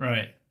it.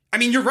 Right. I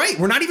mean, you're right.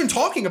 We're not even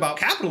talking about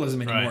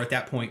capitalism anymore at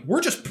that point.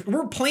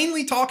 We're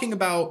plainly talking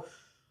about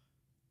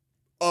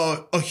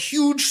a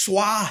huge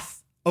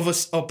swath of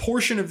a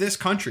portion of this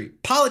country,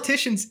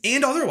 politicians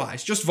and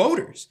otherwise, just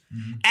voters,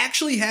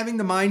 actually having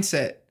the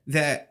mindset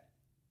that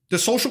the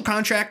social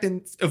contract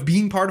of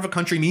being part of a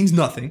country means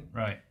nothing.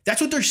 Right.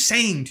 That's what they're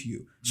saying to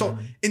you. So,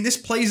 and this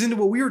plays into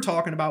what we were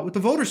talking about with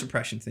the voter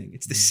suppression thing.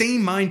 It's the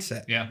same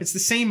mindset. Yeah. It's the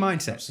same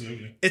mindset.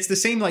 Absolutely. It's the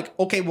same, like,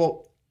 okay,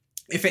 well,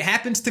 if it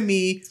happens to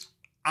me,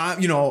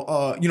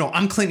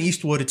 I'm Clint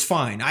Eastwood. It's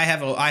fine. I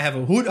have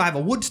a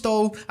wood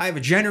stove. I have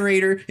a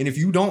generator. And if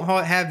you don't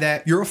have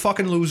that, you're a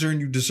fucking loser and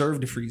you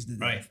deserve to freeze to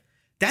death. Right.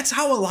 That's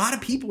how a lot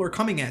of people are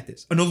coming at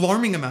this. An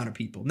alarming amount of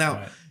people.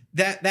 Now,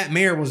 that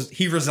mayor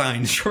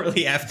resigned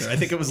shortly after. I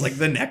think it was like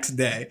the next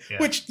day.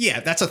 Which,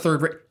 that's a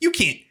third rate. You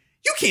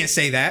can't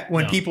say that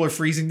when people are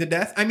freezing to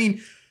death. I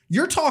mean,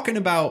 you're talking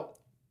about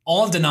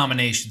all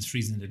denominations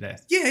freezing to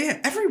death. Yeah,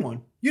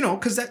 everyone. You know,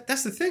 because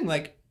that's the thing.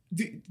 Like,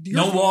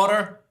 no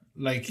water.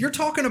 Like, you're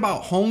talking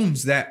about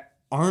homes that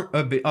aren't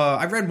a bit.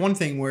 I read one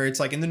thing where it's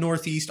like in the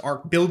Northeast, our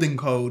building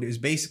code is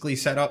basically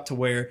set up to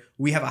where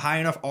we have a high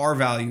enough R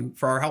value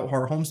for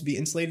our homes to be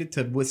insulated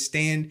to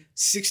withstand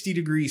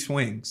 60-degree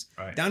swings.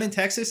 Right. Down in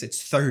Texas,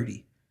 it's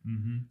 30.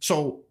 Mm-hmm.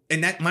 So,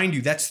 and that, mind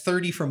you, that's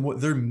 30 from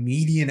what their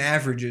median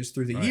average is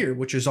through the year,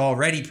 which is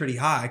already pretty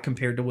high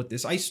compared to what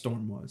this ice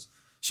storm was.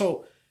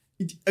 So,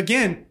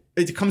 again,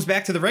 it comes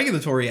back to the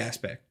regulatory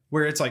aspect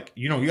where it's like,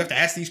 you have to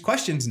ask these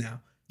questions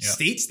now. Yep.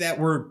 States that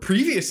were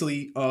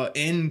previously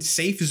in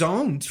safe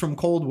zones from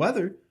cold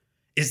weather,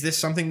 is this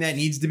something that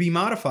needs to be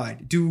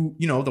modified?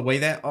 The way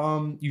that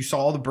you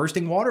saw the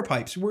bursting water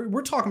pipes,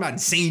 we're talking about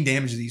insane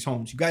damage to these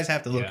homes. You guys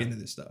have to look into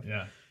this stuff.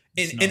 Yeah.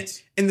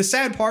 And the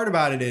sad part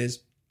about it is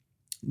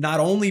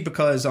not only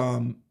because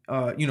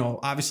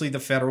obviously the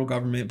federal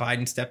government,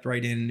 Biden stepped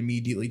right in and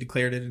immediately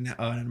declared it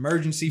an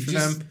emergency for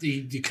them.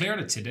 He declared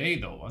it today,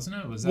 though, wasn't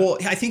it? Well,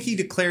 I think he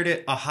declared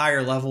it a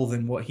higher level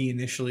than what he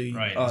initially...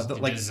 Right,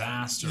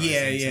 disaster.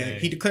 Yeah.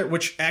 He declared,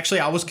 which actually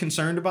I was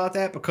concerned about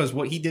that because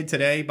what he did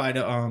today by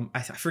the...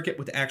 I forget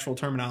what the actual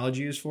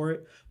terminology is for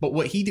it, but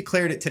what he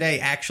declared it today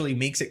actually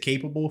makes it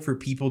capable for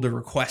people to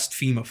request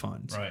FEMA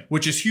funds,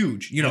 which is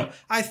huge.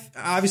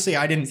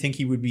 I didn't think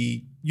he would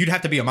be... You'd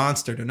have to be a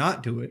monster to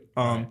not do it.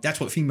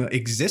 That's what FEMA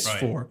exists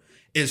for,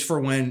 is for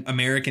when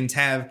Americans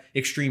have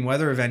extreme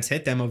weather events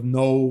hit them of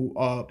no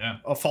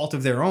a fault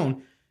of their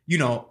own.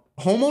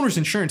 Homeowners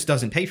insurance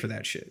doesn't pay for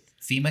that shit.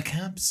 FEMA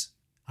camps?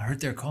 I heard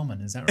they're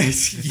coming. Is that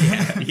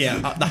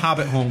right? The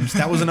Hobbit homes.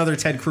 That was another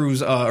Ted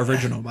Cruz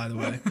original, by the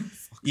way.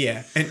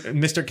 Yeah,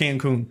 and Mr.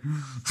 Cancun.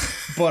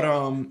 But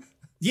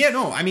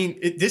I mean,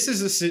 this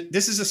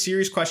is a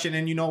serious question,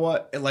 and you know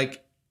what?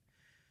 Like,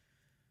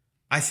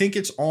 I think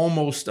it's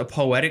almost a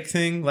poetic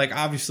thing. Like,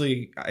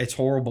 obviously, it's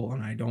horrible,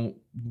 and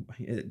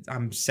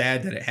I'm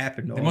sad that it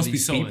happened to all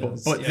these people.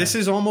 But this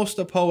is almost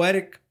a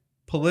poetic,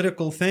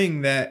 political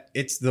thing that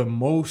it's the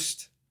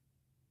most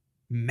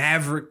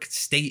maverick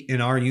state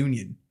in our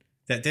union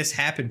that this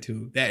happened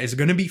to, that is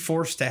going to be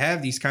forced to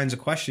have these kinds of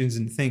questions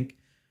and think,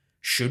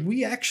 should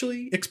we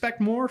actually expect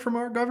more from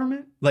our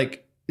government?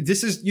 Like,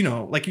 this is,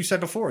 like you said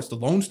before, it's the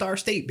Lone Star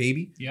State,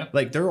 baby. Yeah.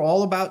 Like they're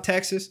all about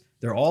Texas.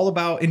 They're all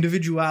about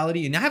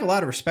individuality. And I have a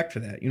lot of respect for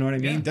that. You know what I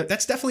mean? Yeah.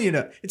 That's definitely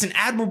it's an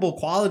admirable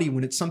quality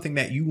when it's something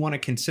that you want to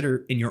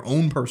consider in your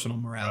own personal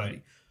morality.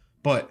 Right.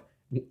 But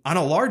on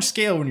a large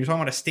scale, when you're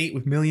talking about a state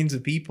with millions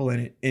of people in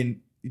it, and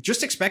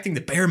just expecting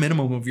the bare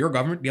minimum of your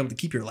government to be able to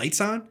keep your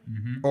lights on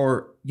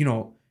or,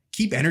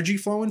 keep energy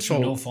flowing. So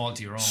no fault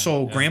to your own.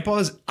 So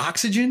grandpa's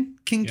oxygen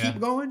can Yeah.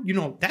 keep going.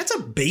 That's a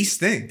base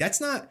thing.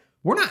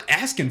 We're not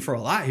asking for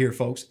a lot here,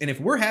 folks. And if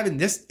we're having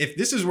this, if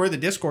this is where the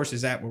discourse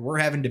is at, where we're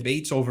having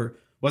debates over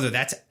whether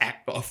that's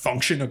a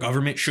function a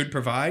government should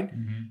provide,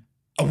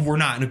 we're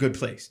not in a good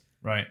place.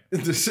 Right.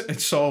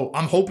 So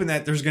I'm hoping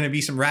that there's going to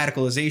be some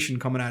radicalization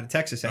coming out of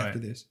Texas after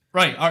this.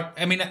 Right.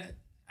 I mean,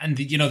 and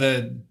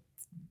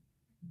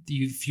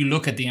if you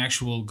look at the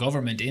actual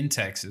government in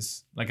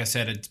Texas, like I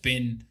said, it's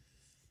been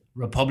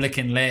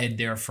Republican led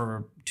there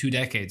for 2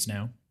 decades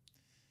now.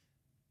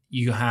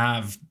 You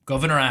have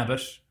Governor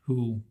Abbott,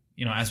 who,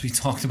 as we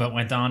talked about,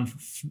 went on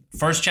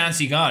first chance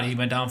he got, he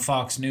went on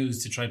Fox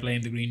News to try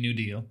blame the Green New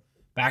Deal.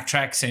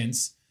 Backtrack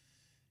since.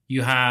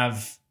 You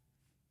have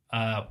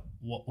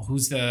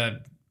who's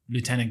the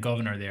lieutenant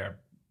governor there?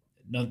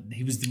 No,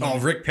 he was the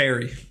Rick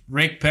Perry.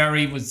 Rick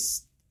Perry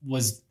was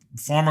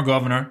former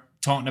governor,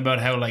 talking about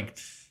how like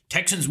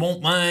Texans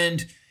won't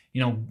mind,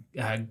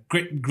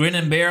 grin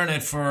and bearing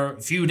it for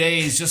a few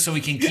days just so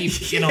we can keep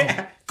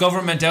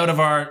government out of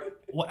our.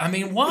 I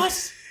mean,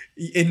 what?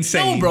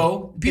 Insane. No,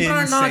 bro. People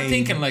are not Insane.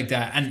 thinking like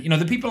that. And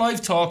the people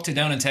I've talked to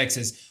down in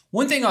Texas,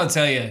 one thing I'll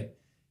tell you,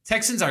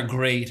 Texans are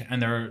great,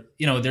 and they're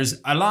there's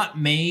a lot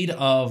made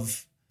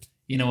of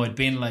it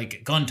being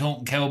like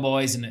gun-toting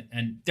cowboys,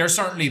 and they're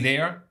certainly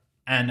there.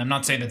 And I'm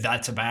not saying that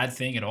that's a bad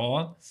thing at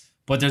all,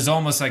 but there's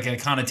almost like a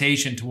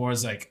connotation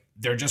towards like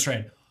they're just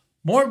red.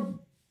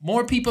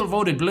 More people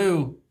voted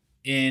blue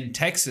in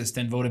Texas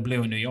than voted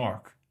blue in New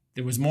York.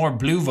 There was more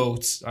blue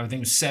votes. I think it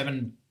was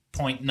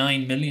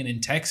 7.9 million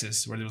in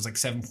Texas, where there was like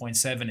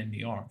 7.7 in New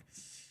York.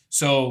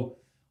 So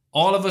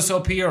all of us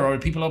up here, or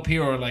people up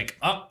here, are like,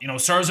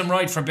 serves them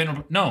right for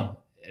being. No,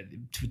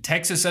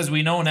 Texas, as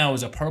we know now,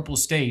 is a purple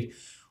state,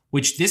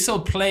 which this will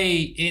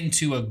play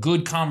into a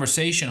good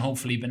conversation,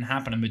 hopefully, been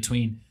happening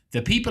between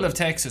the people of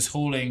Texas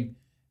holding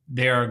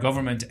their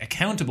government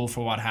accountable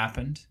for what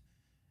happened,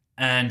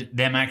 and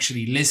them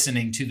actually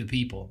listening to the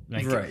people.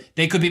 Like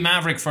They could be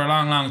maverick for a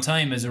long, long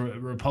time as a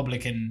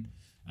Republican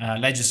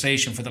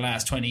legislation for the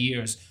last 20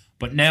 years.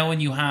 But now when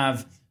you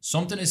have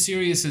something as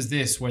serious as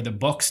this, where the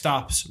buck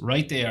stops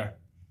right there,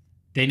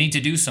 they need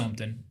to do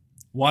something.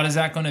 What is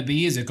that going to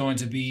be? Is it going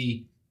to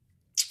be,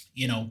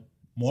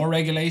 more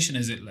regulation?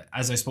 Is it,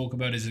 as I spoke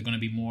about, is it going to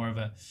be more of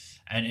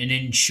an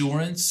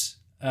insurance,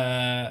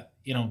 amount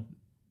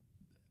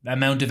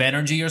of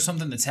energy or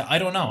something? I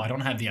don't know. I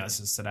don't have the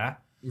answers to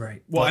that.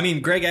 Right. Well, I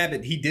mean, Greg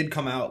Abbott, he did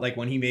come out like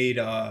when he made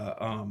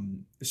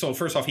so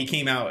first off, he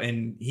came out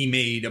and he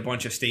made a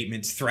bunch of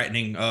statements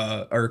threatening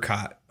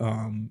ERCOT.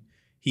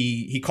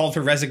 He called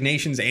for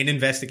resignations and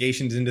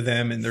investigations into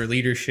them and their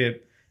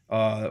leadership.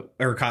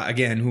 ERCOT,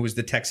 again, who was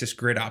the Texas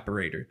grid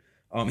operator.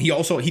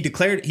 He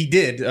declared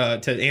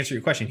to answer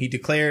your question, he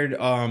declared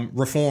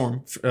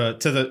reform to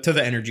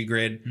the energy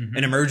grid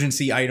an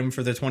emergency item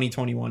for the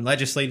 2021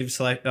 legislative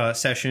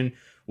session,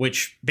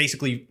 which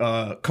basically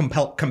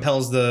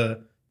compels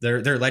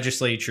their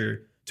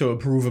legislature to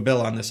approve a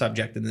bill on the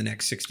subject in the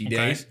next 60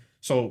 days.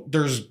 So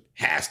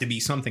has to be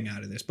something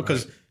out of this,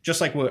 because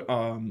just like what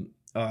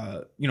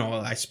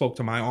I spoke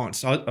to my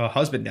aunt's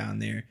husband down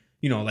there.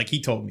 Like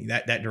he told me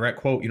that direct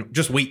quote,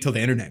 just wait till the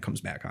internet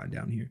comes back on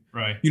down here.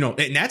 Right.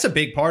 And that's a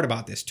big part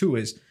about this too,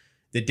 is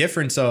the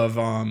difference of,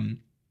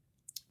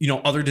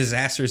 other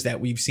disasters that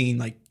we've seen,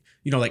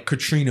 like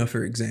Katrina,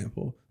 for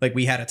example. Like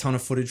we had a ton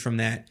of footage from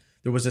that.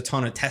 There was a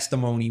ton of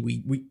testimony.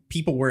 We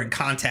people were in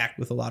contact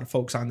with a lot of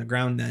folks on the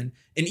ground then.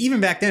 And even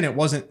back then, it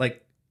wasn't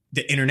like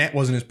the internet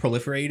wasn't as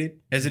proliferated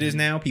as it is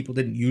now. People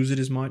didn't use it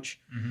as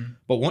much.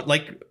 But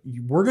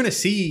we're going to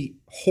see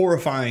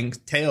horrifying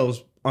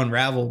tales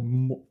unravel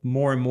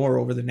more and more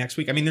over the next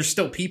week. I mean, there's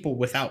still people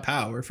without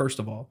power, first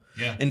of all.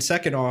 Yeah. And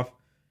second off,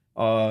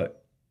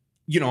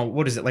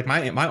 what is it? Like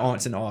my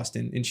aunt's in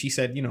Austin, and she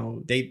said,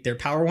 their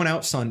power went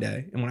out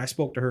Sunday. And when I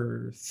spoke to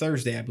her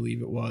Thursday, I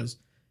believe it was,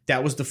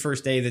 that was the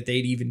first day that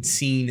they'd even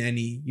seen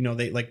any,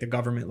 the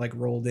government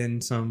rolled in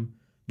some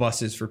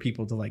buses for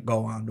people to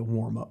go on to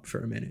warm up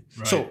for a minute.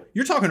 Right. So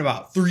you're talking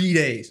about 3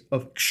 days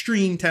of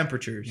extreme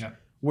temperatures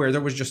where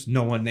there was just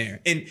no one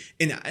there. And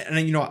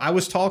I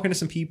was talking to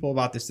some people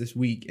about this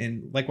week,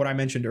 and like what I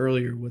mentioned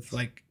earlier with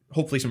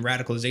hopefully some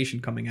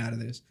radicalization coming out of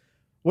this.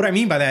 What I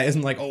mean by that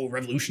isn't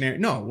revolutionary.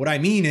 No, what I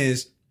mean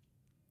is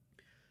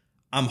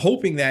I'm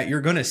hoping that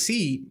you're going to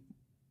see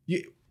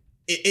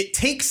it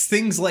takes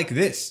things like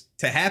this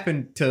to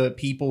happen to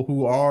people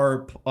who are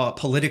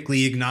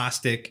politically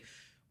agnostic,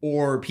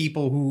 or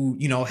people who,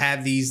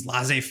 have these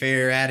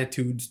laissez-faire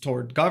attitudes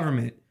toward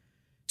government,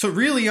 to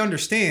really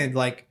understand,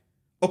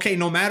 okay,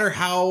 no matter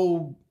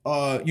how,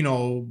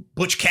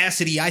 Butch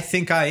Cassidy I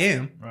think I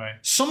am, right,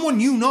 someone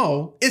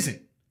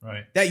isn't.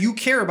 Right. that you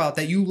care about,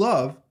 that you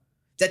love,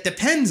 that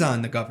depends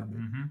on the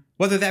government,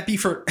 whether that be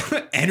for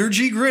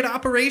energy grid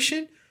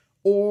operation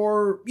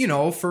or, you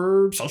know,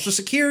 for Social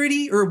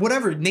Security or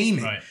whatever, name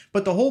it. Right.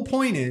 But the whole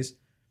point is,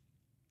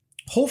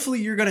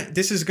 hopefully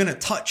this is going to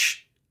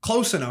touch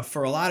close enough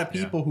for a lot of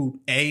people who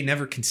A,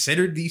 never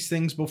considered these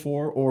things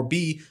before, or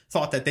B,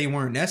 thought that they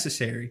weren't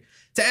necessary,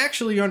 to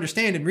actually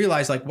understand and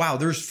realize, like, wow,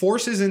 there's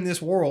forces in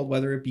this world,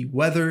 whether it be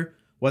weather,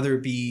 whether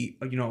it be,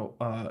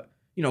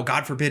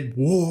 God forbid,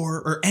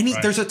 war or any,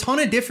 there's a ton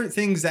of different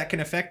things that can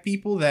affect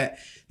people that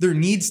there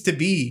needs to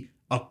be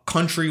a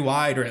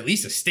countrywide or at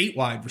least a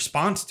statewide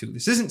response to.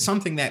 This isn't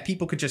something that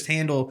people could just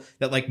handle,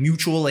 that like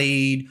mutual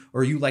aid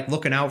or you like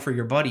looking out for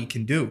your buddy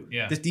can do.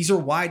 Yeah.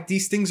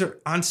 These things are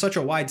on such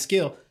a wide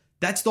scale.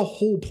 That's the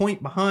whole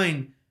point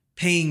behind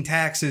paying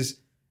taxes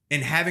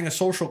and having a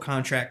social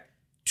contract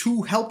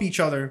to help each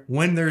other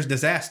when there's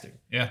disaster.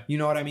 Yeah. You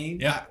know what I mean?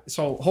 Yeah.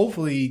 So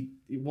hopefully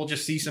we'll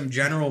just see some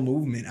general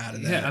movement out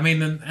of that. Yeah, I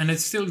mean, and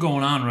it's still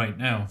going on right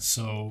now.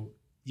 So,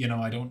 you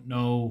know, I don't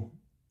know.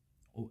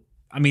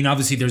 I mean,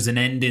 obviously there's an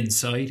end in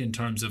sight in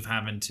terms of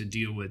having to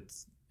deal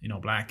with, you know,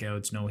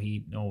 blackouts, no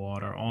heat, no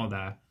water, all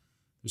that.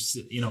 There's,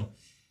 you know,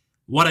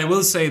 what I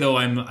will say though,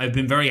 I've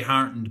been very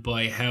heartened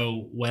by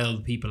how well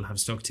people have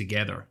stuck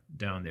together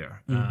down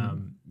there.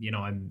 You know,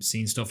 I'm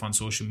seeing stuff on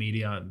social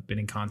media. I've been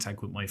in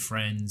contact with my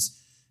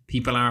friends.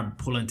 People are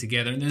pulling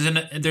together, and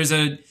there's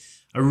a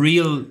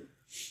real,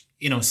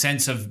 you know,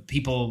 sense of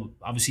people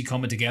obviously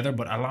coming together,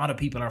 but a lot of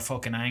people are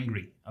fucking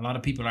angry. A lot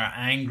of people are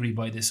angry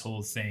by this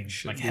whole thing.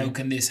 Like, how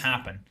can this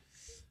happen?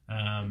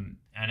 And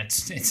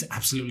it's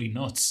absolutely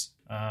nuts.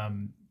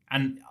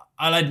 And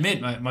I'll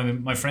admit,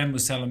 my friend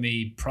was telling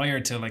me prior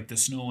to like the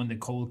snow and the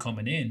cold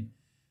coming in,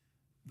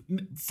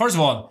 first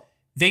of all,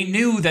 they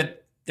knew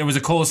that there was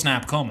a cold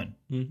snap coming.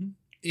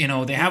 You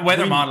know, they have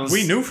weather models.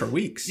 We knew for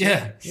weeks.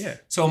 Yeah. Yeah.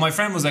 So my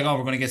friend was like, oh,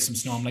 we're going to get some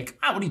snow. I'm like,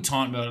 what are you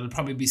talking about? It'll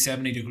probably be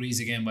 70 degrees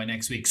again by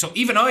next week. So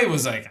even I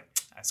was like,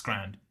 that's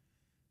grand.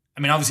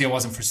 I mean, obviously I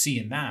wasn't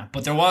foreseeing that,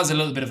 but there was a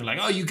little bit of like,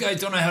 oh, you guys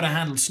don't know how to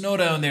handle snow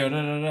down there.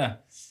 Da, da, da.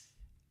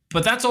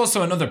 But that's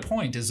also another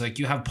point, is like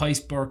you have pipes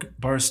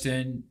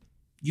bursting.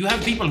 You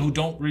have people who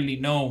don't really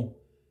know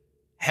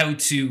how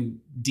to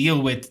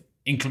deal with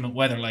inclement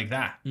weather like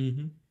that.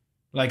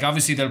 Like,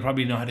 obviously they'll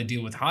probably know how to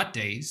deal with hot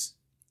days,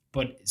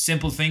 but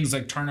simple things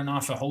like turning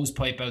off a hose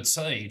pipe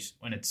outside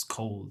when it's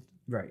cold.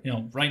 Right. You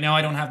know, right now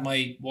I don't have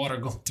my water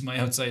going to my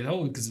outside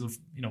hose because it'll,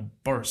 you know,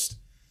 burst.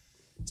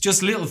 It's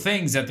just little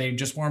things that they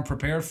just weren't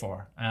prepared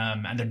for.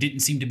 And there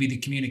didn't seem to be the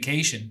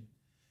communication.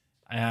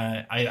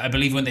 I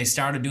believe when they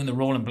started doing the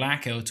rolling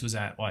blackouts was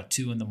at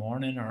 2 a.m.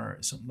 or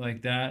something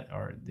like that.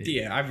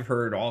 Yeah, I've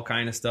heard all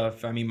kind of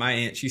stuff. I mean, my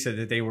aunt, she said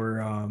that they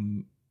were,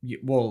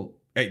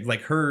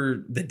 like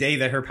the day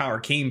that her power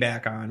came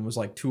back on was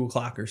like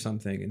 2:00 or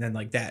something. And then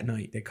like that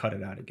night they cut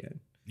it out again.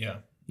 Yeah.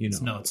 You know,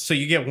 it's nuts. So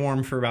you get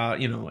warm for about,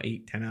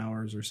 8-10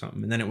 hours or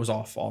something. And then it was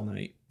off all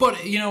night.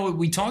 But, you know,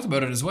 we talked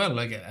about it as well.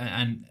 Like,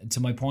 and to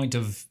my point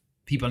of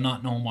people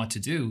not knowing what to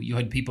do, you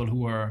had people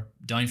who were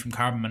dying from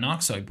carbon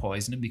monoxide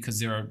poisoning because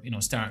they were, you know,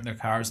 starting their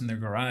cars in their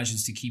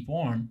garages to keep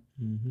warm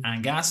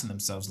and gassing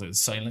themselves like a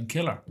silent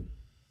killer.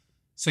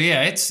 So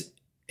yeah,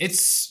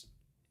 it's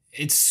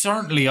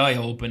certainly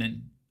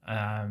eye-opening,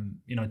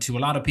 you know, to a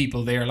lot of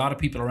people there, a lot of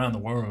people around the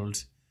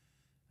world.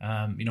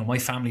 You know, my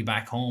family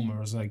back home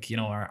was like, you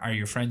know, are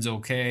your friends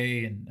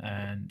okay?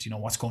 And you know,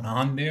 what's going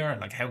on there?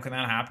 Like, how can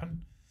that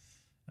happen?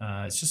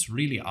 It's just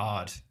really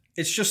odd.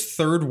 It's just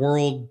third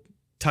world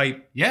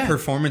type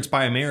performance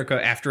by America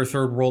after a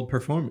third world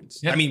performance.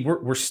 Yeah. I mean,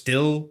 we're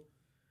still,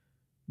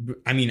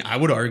 I mean, I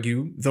would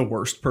argue the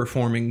worst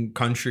performing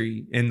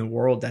country in the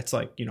world. That's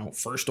like, you know,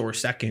 first or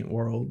second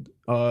world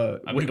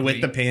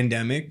with the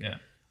pandemic. Yeah.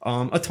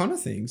 A ton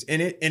of things.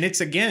 And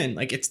it's again,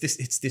 like it's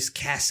this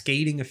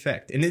cascading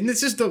effect. And then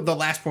this is the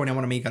last point I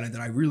want to make on it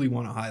that I really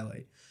want to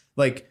highlight.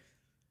 Like,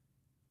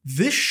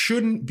 this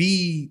shouldn't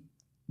be,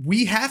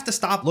 we have to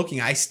stop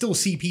looking. I still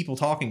see people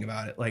talking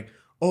about it like,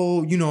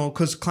 oh, you know,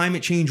 because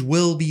climate change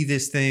will be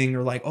this thing,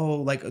 or like, oh,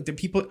 like the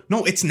people.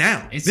 No, it's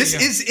now. This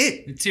is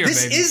it. It's here,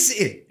 this baby. is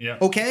it. Yeah.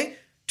 Okay.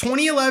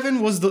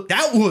 2011 was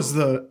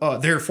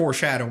their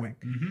foreshadowing.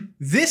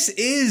 This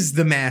is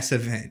the mass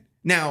event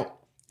now,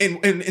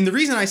 and the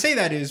reason I say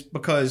that is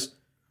because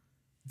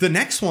the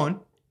next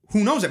one,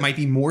 who knows, it might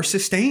be more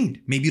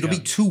sustained. Maybe it'll be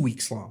 2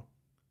 weeks long.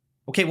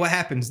 Okay, what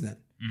happens then?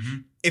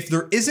 If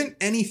there isn't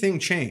anything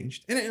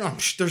changed, and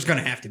there's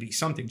going to have to be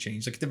something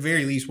changed, like at the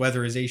very least,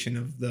 weatherization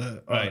of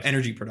the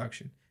energy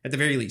production, at the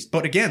very least.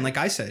 But again, like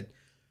I said,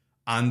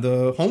 on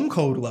the home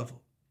code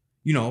level,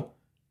 you know,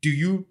 do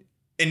you,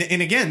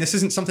 and again, this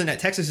isn't something that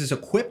Texas is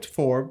equipped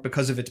for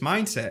because of its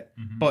mindset,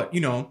 but,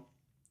 you know,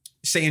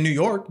 say in New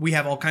York, we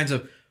have all kinds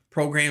of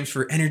programs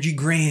for energy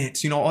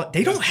grants, you know,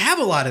 they don't have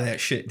a lot of that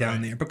shit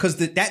down there because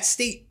that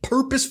state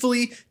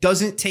purposefully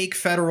doesn't take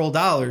federal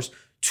dollars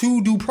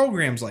to do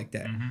programs like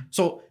that.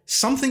 So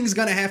something's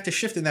going to have to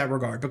shift in that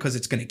regard because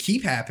it's going to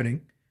keep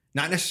happening.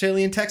 Not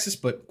necessarily in Texas,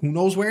 but who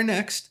knows where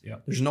next.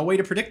 There's no way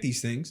to predict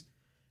these things.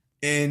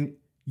 And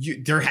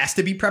there has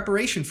to be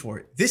preparation for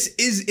it. This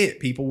is it,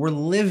 people. We're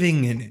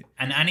living in it.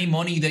 And any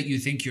money that you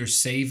think you're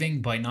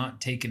saving by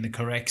not taking the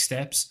correct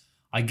steps,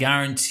 I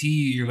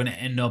guarantee you're going to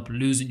end up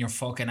losing your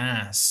fucking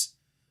ass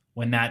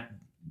when that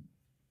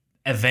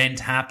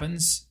event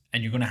happens,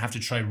 and you're going to have to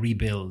try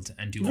rebuild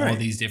and do all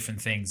these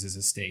different things as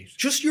a state.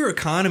 Just your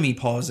economy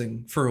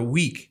pausing for a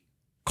week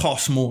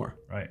costs more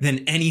than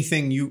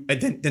anything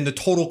than the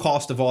total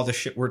cost of all the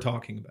shit we're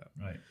talking about.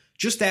 Right.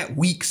 Just that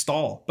week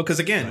stall. Because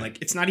again,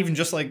 like, it's not even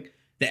just like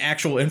the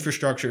actual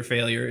infrastructure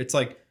failure. It's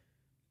like,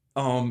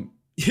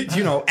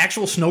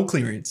 actual snow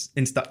clearance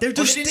and stuff. They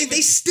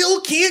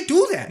still can't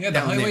do that. Yeah,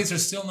 the highways are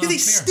still not clear. They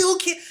still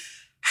can't.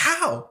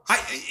 How?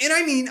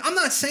 I'm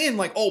not saying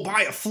like,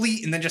 buy a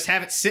fleet and then just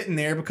have it sitting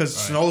there because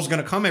snow's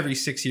going to come every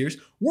 6 years.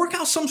 Work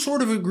out some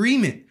sort of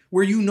agreement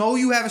where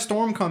you have a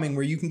storm coming,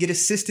 where you can get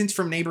assistance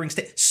from neighboring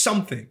states.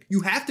 Something.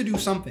 You have to do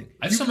something.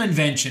 I have some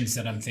inventions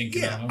that I'm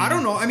thinking of. I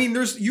don't know. I mean,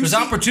 there's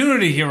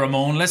opportunity here,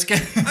 Ramon. Let's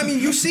get. I mean,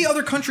 you see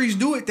other countries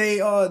do it.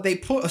 They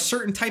put a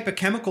certain type of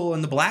chemical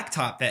in the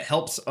blacktop that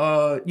helps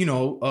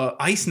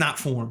ice not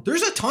form.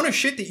 There's a ton of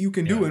shit that you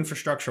can do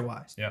infrastructure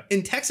wise. Yeah.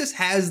 And Texas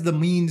has the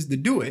means to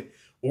do it.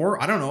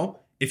 Or I don't know,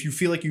 if you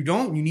feel like you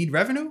need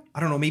revenue, I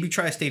don't know, maybe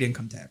try a state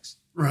income tax.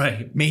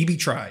 Right. Maybe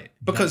try it.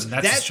 Because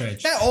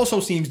that also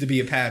seems to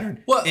be a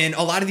pattern. Well, in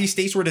a lot of these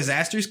states where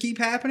disasters keep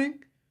happening.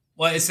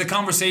 Well, it's the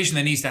conversation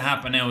that needs to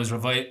happen now is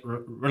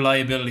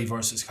reliability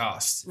versus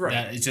cost.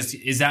 Right.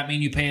 Does that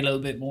mean you pay a little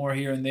bit more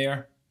here and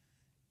there?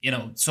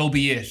 So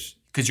be it.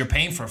 Because you're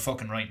paying for a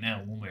fucking right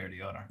now, one way or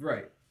the other.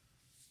 Right.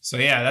 So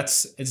yeah,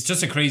 it's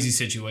just a crazy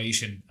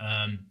situation.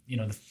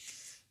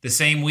 The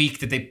same week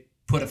that they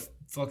put a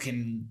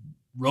fucking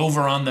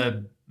rover on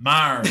the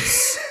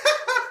Mars,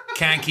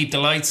 can't keep the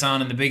lights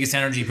on, and the biggest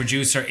energy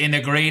producer in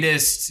the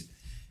greatest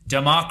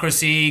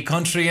democracy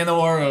country in the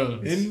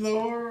world.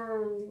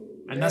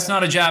 And that's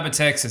not a jab at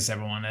Texas,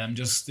 everyone.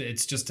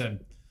 It's just an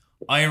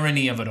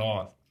irony of it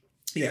all.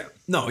 Yeah.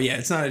 No, yeah,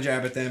 it's not a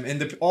jab at them.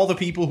 And all the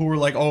people who were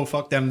like, "Oh,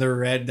 fuck them, they're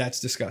red," that's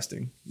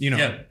disgusting.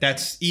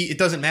 It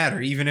doesn't matter.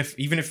 Even if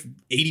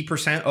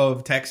 80%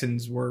 of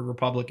Texans were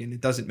Republican,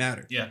 it doesn't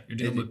matter. Yeah, you're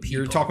dealing with people.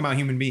 You're talking about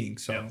human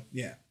beings. So,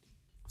 yeah.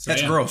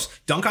 That's gross.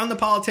 Dunk on the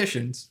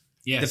politicians.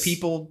 Yes. The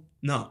people,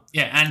 no.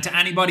 Yeah, and to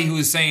anybody who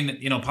is saying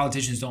that,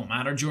 politicians don't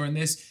matter during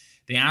this,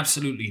 they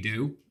absolutely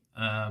do.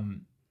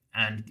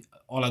 And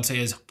all I'd say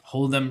is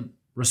hold them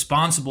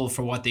responsible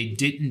for what they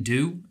didn't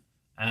do.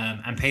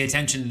 And pay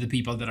attention to the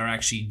people that are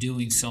actually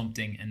doing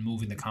something and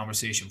moving the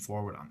conversation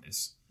forward on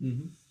this.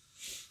 Mm-hmm.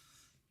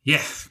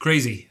 Yeah,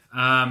 crazy.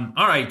 All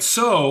right,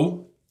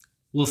 so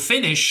we'll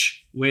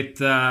finish with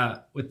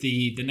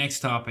the next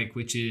topic,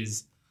 which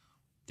is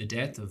the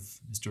death of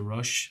Mr.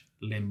 Rush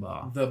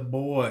Limbaugh. The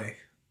boy.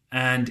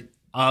 And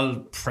I'll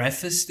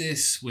preface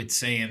this with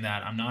saying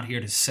that I'm not here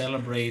to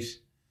celebrate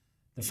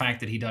the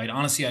fact that he died.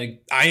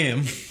 Honestly, I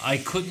am. I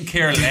couldn't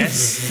care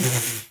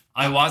less.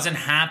 I wasn't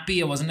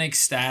happy. I wasn't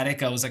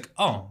ecstatic. I was like,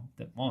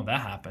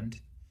 that happened.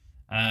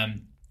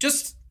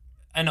 Just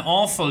an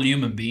awful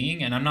human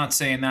being. And I'm not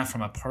saying that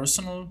from a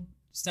personal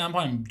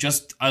standpoint.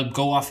 I'll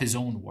go off his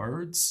own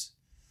words.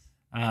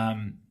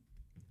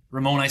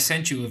 Ramon, I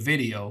sent you a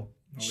video.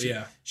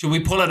 Should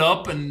we pull it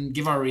up and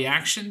give our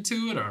reaction to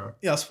it? Or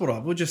yeah, let's pull it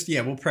up.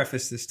 We'll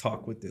preface this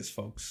talk with this,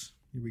 folks.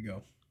 Here we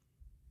go.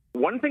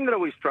 One thing that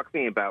always struck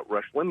me about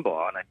Rush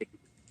Limbaugh, and I think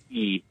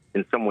he,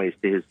 in some ways,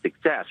 to his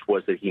success,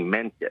 was that he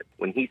meant it.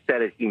 When he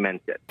said it, he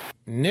meant it.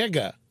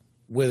 Nigga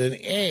with an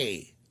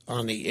A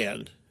on the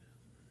end.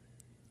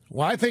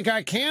 Well, I think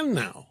I can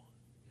now.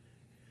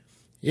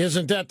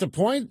 Isn't that the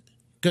point?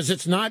 Because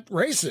it's not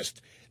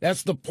racist.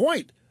 That's the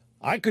point.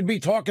 I could be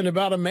talking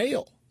about a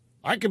male.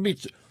 I could be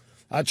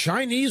a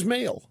Chinese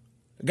male.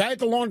 A guy at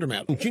the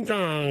laundromat.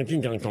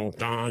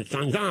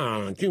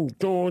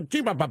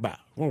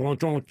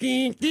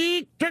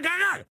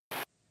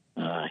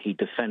 He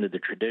defended the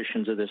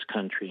traditions of this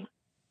country,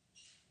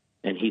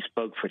 and he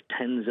spoke for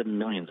tens of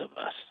millions of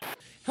us.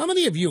 How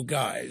many of you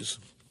guys,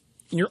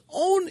 in your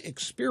own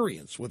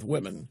experience with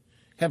women,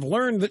 have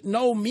learned that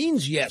no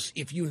means yes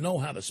if you know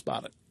how to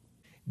spot it?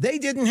 They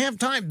didn't have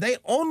time. They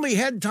only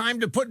had time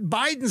to put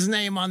Biden's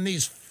name on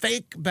these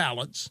fake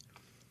ballots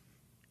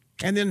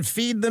and then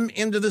feed them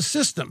into the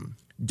system.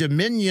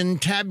 Dominion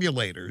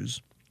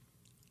tabulators.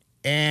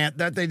 And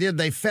that they did,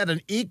 they fed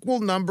an equal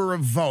number of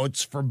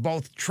votes for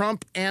both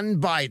Trump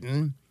and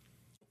Biden,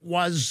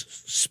 was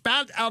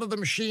spat out of the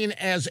machine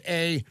as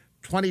a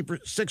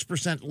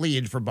 26%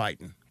 lead for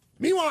Biden.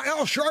 Meanwhile,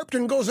 Al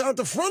Sharpton goes out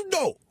the front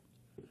door.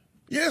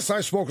 Yes,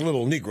 I spoke a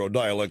little Negro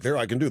dialect there.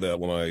 I can do that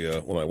when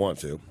I want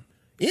to.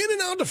 In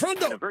and out the front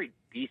door. And a very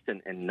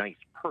decent and nice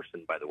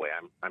person, by the way.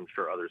 I'm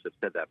sure others have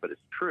said that, but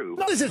it's true.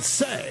 What does it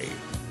say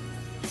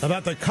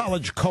about the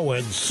college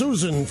co-ed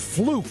Susan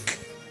Fluke,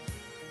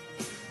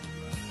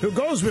 who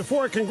goes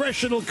before a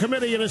congressional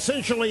committee and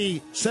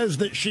essentially says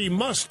that she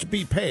must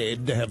be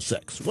paid to have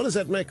sex? What does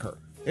that make her?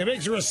 It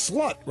makes her a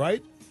slut,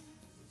 right?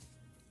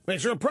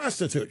 Makes her a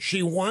prostitute.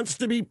 She wants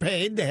to be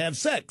paid to have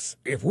sex.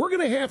 If we're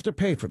going to have to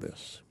pay for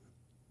this,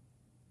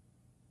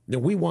 Now,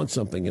 we want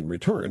something in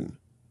return,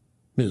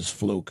 Ms.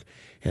 Fluke,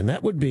 and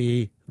that would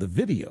be the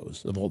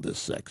videos of all this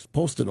sex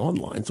posted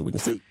online so we can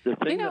see. The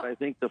thing that I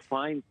think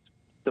defines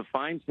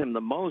him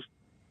the most,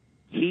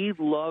 he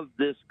loved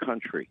this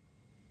country.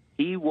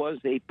 He was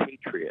a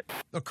patriot.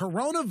 The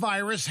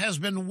coronavirus has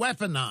been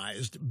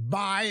weaponized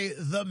by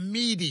the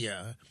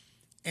media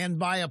and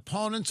by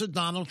opponents of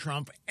Donald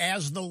Trump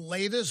as the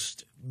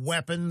latest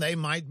weapon they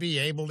might be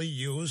able to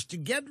use to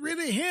get rid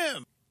of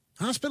him.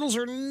 Hospitals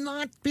are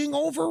not being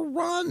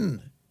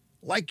overrun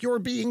like you're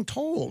being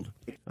told.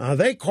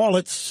 They call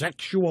it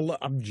sexual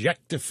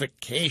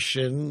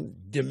objectification,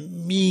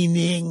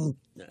 demeaning,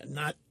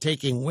 not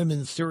taking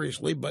women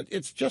seriously, but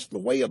it's just the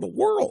way of the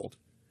world.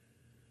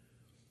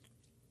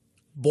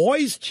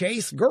 Boys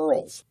chase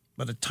girls.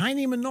 But a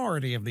tiny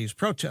minority of these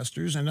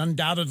protesters, and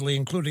undoubtedly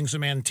including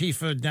some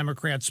Antifa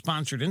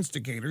Democrat-sponsored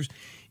instigators,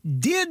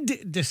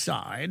 did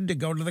decide to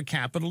go to the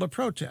Capitol to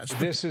protest.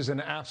 This is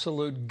an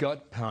absolute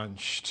gut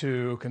punch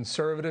to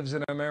conservatives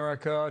in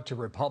America, to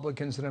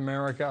Republicans in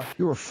America.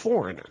 You're a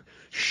foreigner.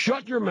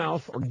 Shut your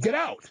mouth or get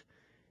out.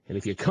 And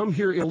if you come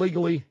here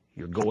illegally,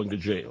 you're going to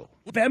jail.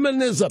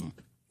 Feminism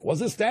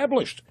was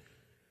established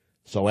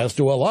so as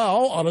to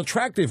allow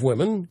unattractive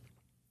women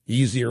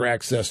easier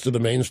access to the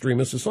mainstream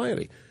of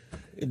society.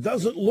 It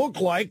doesn't look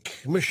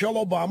like Michelle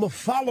Obama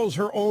follows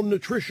her own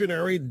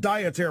nutritionary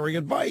dietary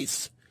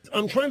advice.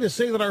 I'm trying to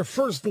say that our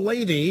First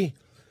Lady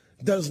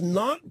does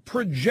not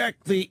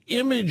project the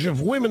image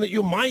of women that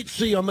you might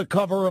see on the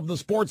cover of the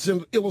Sports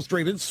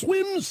Illustrated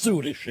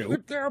swimsuit issue.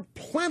 There are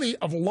plenty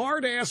of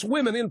lard-ass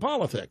women in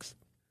politics,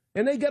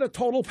 and they get a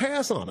total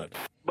pass on it.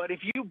 But if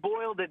you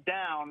boiled it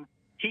down,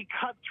 he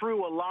cut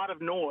through a lot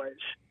of noise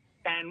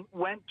and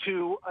went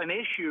to an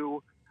issue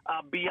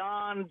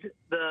beyond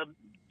the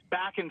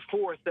back and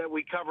forth that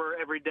we cover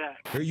every day.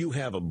 Here you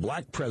have a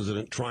black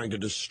president trying to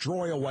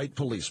destroy a white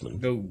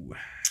policeman. Oh.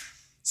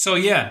 So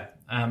yeah,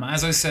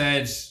 as I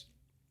said,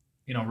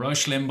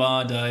 Rush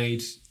Limbaugh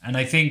died, and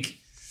I think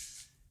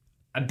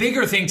a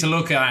bigger thing to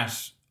look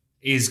at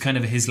is kind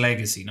of his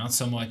legacy, not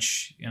so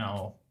much,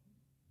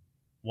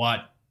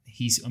 what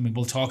he's. I mean,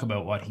 we'll talk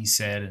about what he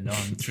said and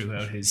done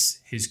throughout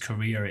his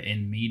career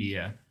in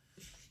media,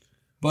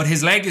 but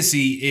his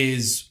legacy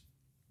is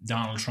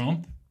Donald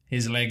Trump.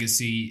 His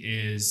legacy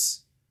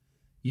is,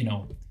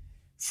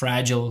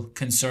 fragile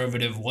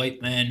conservative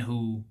white men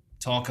who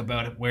talk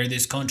about where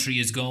this country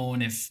is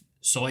going if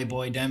soy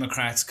boy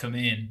Democrats come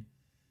in.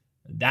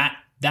 That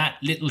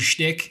little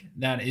shtick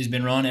that has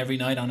been run every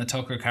night on a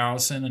Tucker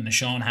Carlson and a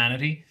Sean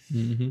Hannity,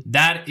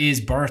 that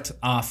is birthed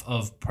off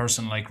of a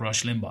person like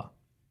Rush Limbaugh.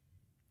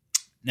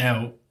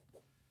 Now,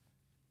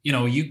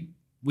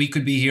 we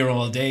could be here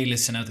all day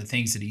listening to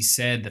things that he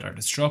said that are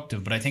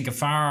destructive, but I think a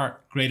far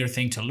greater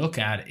thing to look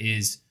at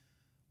is,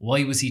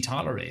 why was he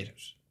tolerated?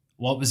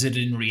 What was it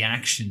in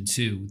reaction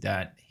to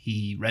that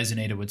he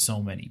resonated with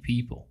so many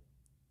people?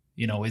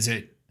 Was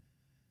it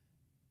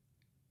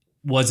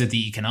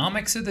the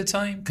economics at the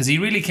time? Because he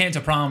really came to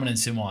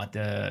prominence in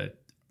the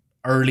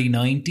early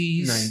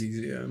 90s?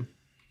 90s, yeah.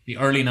 The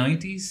early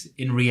 90s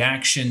in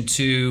reaction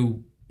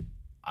to,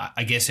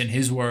 I guess in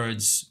his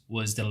words,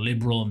 was the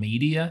liberal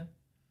media.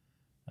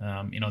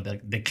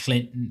 The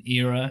Clinton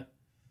era.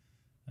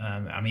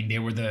 They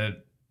were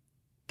the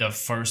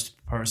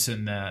first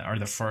person or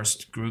the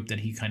first group that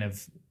he kind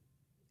of,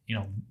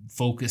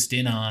 focused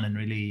in on and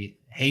really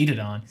hated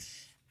on.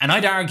 And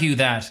I'd argue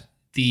that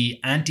the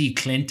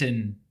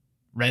anti-Clinton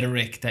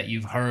rhetoric that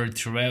you've heard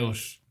throughout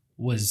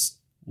was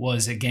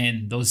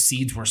again, those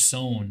seeds were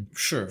sown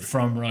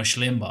from Rush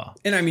Limbaugh.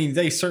 And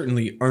they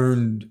certainly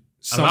earned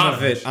some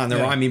of it on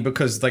their own.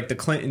 Because the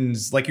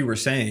Clintons, like you were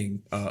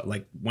saying,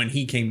 when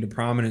he came to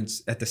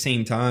prominence at the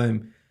same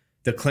time,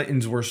 the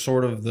Clintons were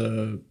sort of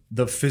the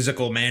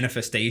physical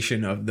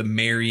manifestation of the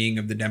marrying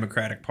of the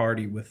Democratic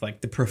Party with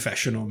the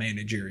professional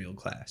managerial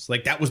class.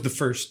 That was the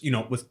first,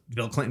 with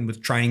Bill Clinton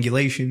with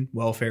triangulation,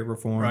 welfare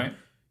reform. Right.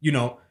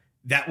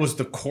 That was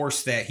the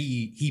course that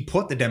he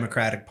put the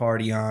Democratic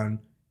Party on,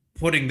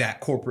 putting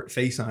that corporate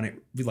face on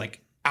it,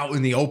 out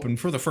in the open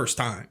for the first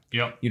time.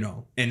 Yep.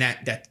 And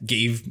that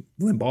gave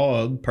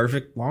Limbaugh a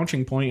perfect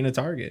launching point and a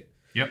target.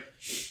 Yep.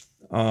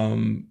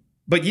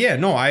 But yeah,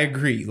 no, I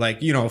agree.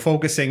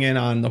 Focusing in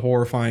on the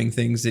horrifying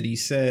things that he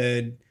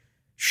said,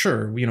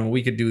 sure,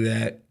 we could do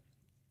that.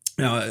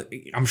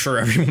 I'm sure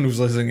everyone who's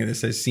listening to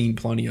this has seen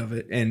plenty of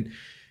it. And,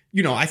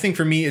 I think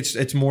for me,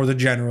 it's more the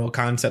general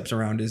concepts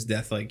around his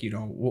death.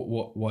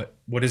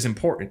 What is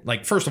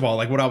important? First of all,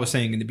 what I was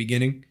saying in the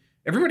beginning,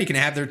 everybody can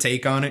have their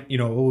take on it.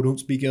 Don't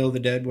speak ill of the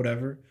dead,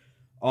 whatever.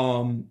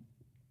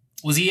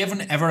 Was he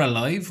ever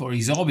alive, or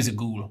he's always a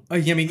ghoul?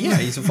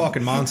 He's a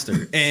fucking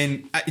monster.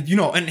 And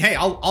and hey,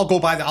 I'll go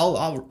by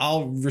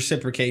I'll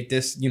reciprocate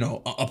this,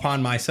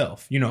 upon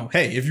myself.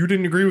 Hey, if you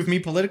didn't agree with me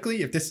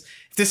politically, if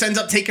this ends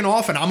up taking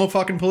off and I'm a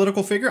fucking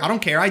political figure, I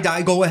don't care. I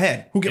die. Go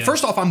ahead.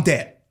 First off, I'm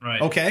dead. Right.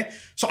 Okay.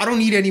 So I don't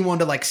need anyone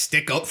to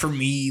stick up for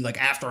me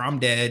after I'm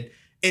dead.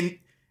 And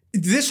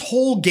this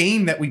whole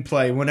game that we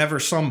play whenever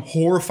some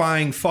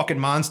horrifying fucking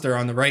monster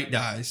on the right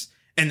dies,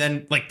 and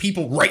then like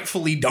people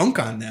rightfully dunk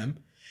on them.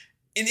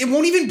 And it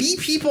won't even be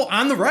people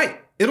on the right.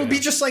 It'll be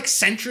just like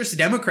centrist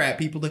Democrat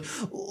people that,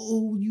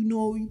 oh, you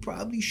know, you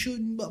probably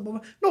shouldn't. Blah, blah,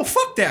 blah. No,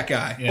 fuck that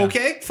guy. Yeah.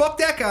 Okay? Fuck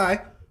that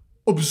guy.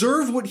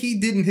 Observe what he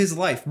did in his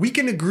life. We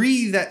can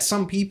agree that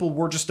some people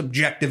were just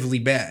objectively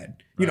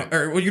bad. You know,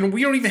 or you know,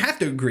 we don't even have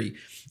to agree.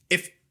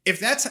 If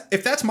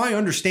that's my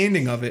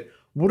understanding of it,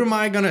 what am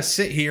I gonna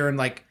sit here and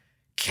like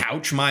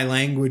couch my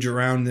language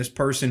around this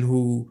person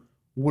who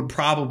would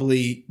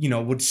probably, you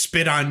know, would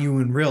spit on you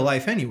in real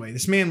life anyway?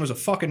 This man was a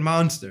fucking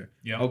monster.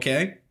 Yeah.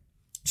 Okay?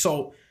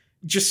 So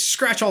just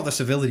scratch all the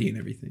civility and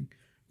everything.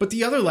 But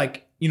the other,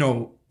 like, you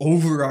know,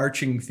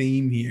 overarching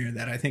theme here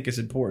that I think is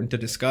important to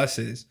discuss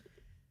is,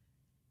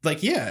 like,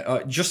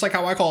 just like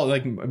how I call it,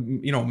 like,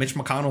 you know, Mitch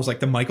McConnell's like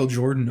the Michael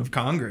Jordan of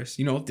Congress.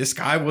 You know, this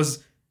guy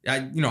was,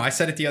 I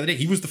said it the other day,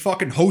 he was the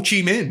fucking Ho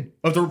Chi Minh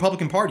of the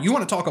Republican Party. You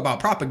want to talk about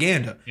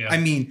propaganda. Yeah. I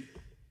mean,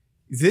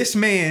 this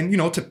man, you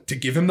know, to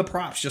give him the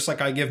props, just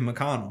like I give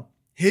McConnell,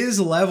 his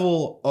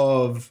level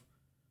of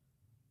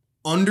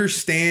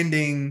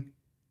understanding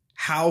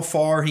how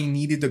far he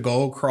needed to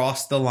go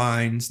across the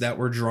lines that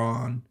were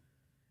drawn,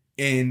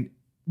 and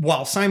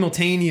while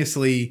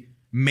simultaneously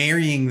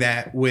marrying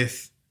that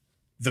with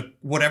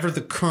whatever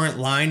the current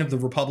line of the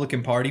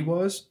Republican Party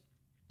was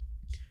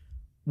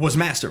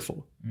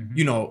masterful. Mm-hmm.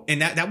 You know,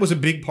 and that was a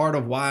big part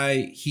of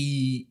why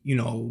he, you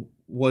know,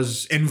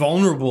 was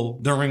invulnerable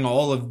during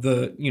all of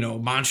the, you know,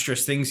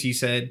 monstrous things he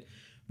said,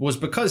 was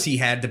because he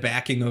had the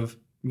backing of,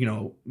 you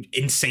know,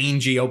 insane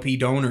GOP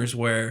donors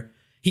where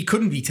he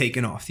couldn't be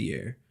taken off the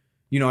air.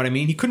 You know what I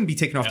mean? He couldn't be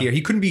taken off the air.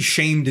 He couldn't be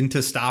shamed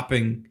into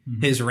stopping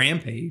his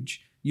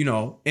rampage, you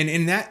know. And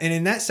in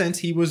that sense,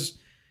 he was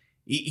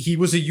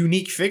a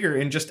unique figure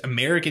in just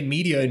American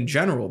media in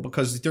general,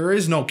 because there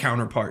is no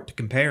counterpart to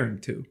compare him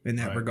to in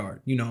that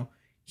regard. You know,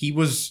 he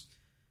was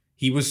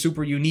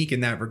super unique in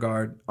that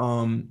regard.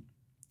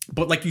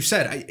 But like you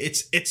said,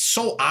 it's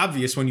so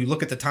obvious when you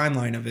look at the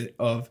timeline of it.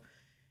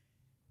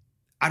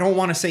 I don't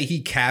want to say he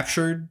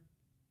captured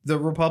the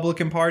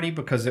Republican Party,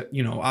 because,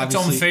 you know,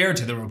 obviously it's unfair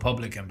to the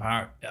Republican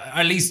Party,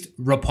 at least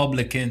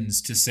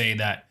Republicans, to say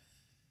that,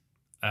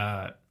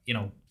 you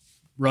know,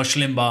 Rush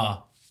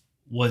Limbaugh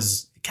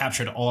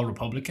captured all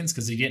Republicans,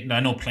 because he didn't.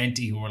 I know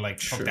plenty who were like,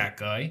 fuck that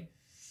guy.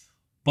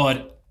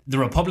 But the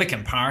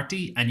Republican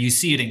Party, and you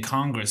see it in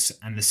Congress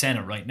and the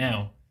Senate right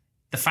now,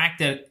 the fact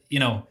that, you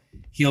know,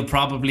 he'll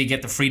probably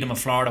get the freedom of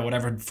Florida,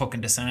 whatever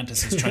fucking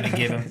DeSantis is trying to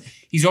give him.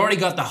 He's already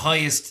got the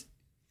highest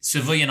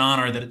civilian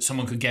honor that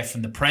someone could get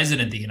from the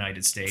president of the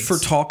United States. For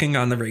talking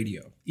on the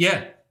radio.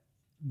 Yeah.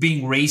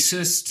 Being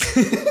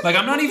racist. Like,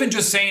 I'm not even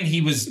just saying he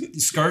was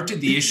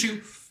skirted the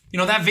issue. You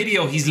know, that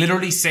video, he's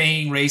literally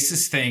saying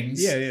racist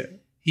things. Yeah, yeah.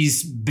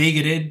 He's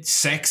bigoted,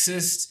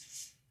 sexist,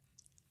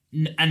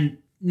 and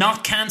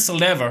not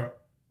cancelled ever.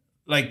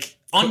 Like,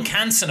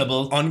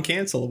 uncancelable.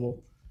 Uncancelable.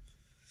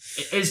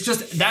 It's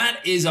just, that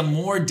is a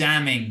more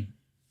damning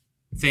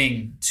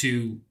thing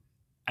to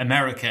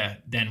America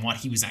than what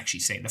he was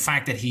actually saying. The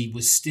fact that he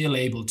was still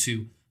able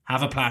to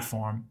have a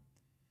platform.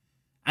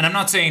 And I'm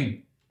not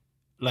saying,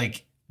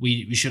 like,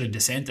 we should have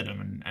dissented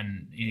him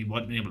and he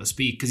wasn't able to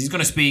speak, because he's going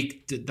to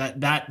speak.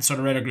 That sort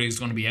of rhetoric is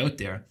going to be out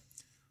there.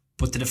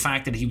 But to the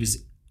fact that he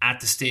was at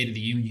the State of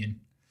the Union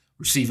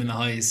receiving the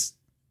highest,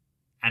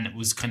 and it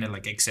was kind of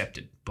like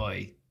accepted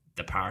by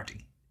the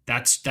party.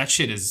 That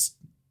shit is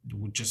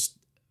just,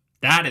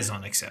 that is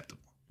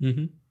unacceptable.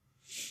 Mm-hmm.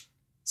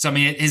 So, I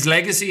mean, his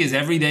legacy is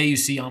every day you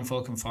see on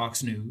fucking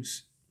Fox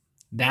News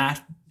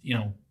that, you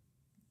know,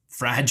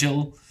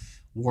 fragile,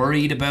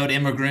 worried about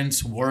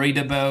immigrants, worried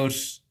about,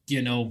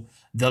 you know,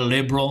 the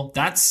liberal.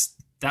 That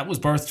was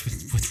birthed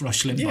with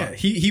Rush Limbaugh. Yeah,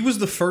 he was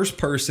the first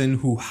person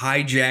who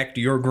hijacked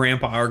your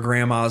grandpa or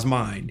grandma's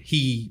mind.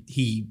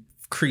 He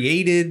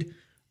created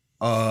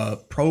a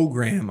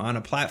program on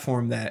a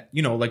platform that,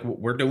 you know, like what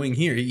we're doing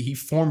here. He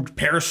formed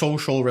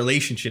parasocial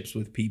relationships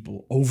with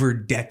people over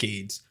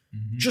decades.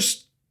 Mm-hmm.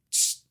 Just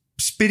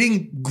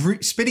spitting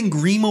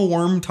Grima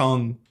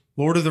Wormtongue,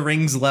 Lord of the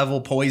Rings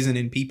level poison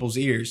in people's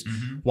ears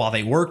while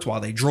they worked,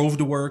 while they drove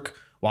to work,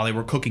 while they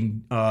were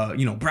cooking,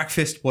 you know,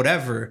 breakfast,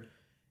 whatever.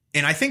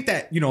 And I think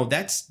that, you know,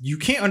 you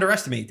can't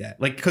underestimate that.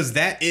 Like, because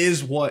that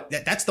is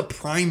that's the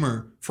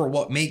primer for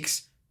what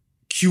makes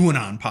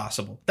QAnon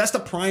possible. That's the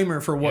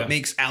primer for what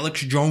makes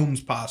Alex Jones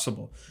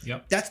possible.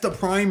 Yep. That's the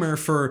primer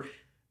for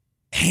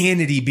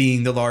Hannity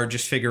being the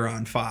largest figure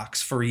on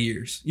Fox for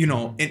years, you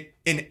know,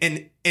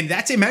 and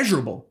that's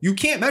immeasurable. You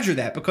can't measure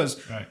that,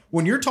 because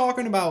when you're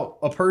talking about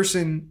a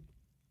person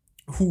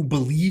who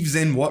believes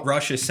in what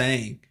Rush is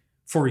saying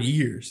for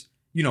years,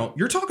 you know,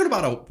 you're talking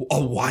about a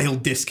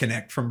wild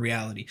disconnect from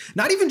reality.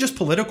 Not even just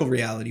political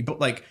reality, but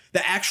like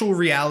the actual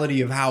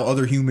reality of how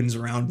other humans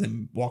around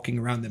them, walking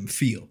around them,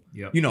 feel.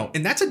 Yep. You know,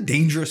 and that's a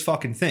dangerous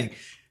fucking thing.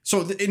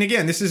 So, and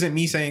again, this isn't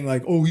me saying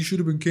like, oh, he should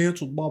have been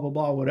canceled, blah, blah,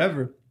 blah,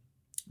 whatever.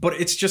 But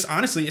it's just,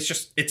 honestly,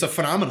 it's a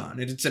phenomenon.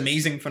 It's an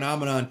amazing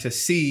phenomenon to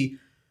see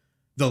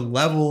the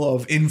level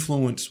of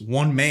influence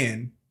one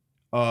man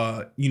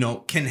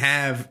can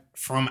have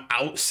from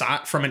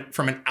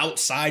an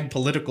outside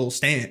political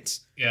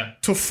stance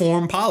to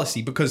form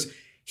policy, because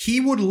he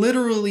would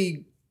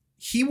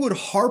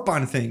harp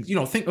on things,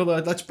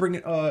 let's bring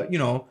it,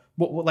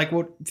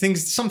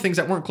 some things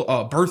that weren't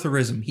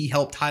birtherism. He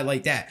helped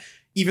highlight that,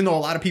 even though a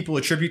lot of people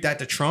attribute that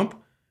to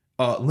Trump.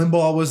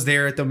 Limbaugh was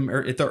there at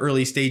the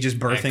early stages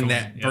birthing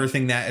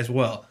that as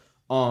well.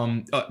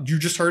 You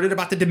just heard it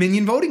about the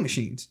Dominion voting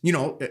machines.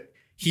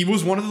 He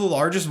was one of the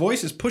largest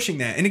voices pushing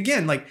that. And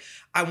again, like,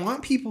 I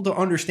want people to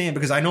understand,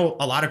 because I know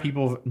a lot of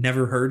people have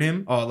never heard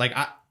him.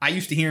 I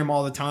used to hear him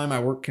all the time. I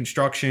worked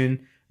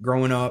construction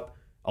growing up.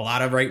 A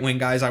lot of right-wing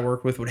guys I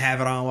worked with would have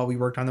it on while we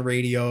worked on the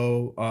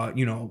radio,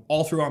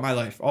 all throughout my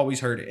life, always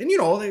heard it.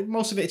 And,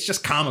 most of it's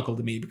just comical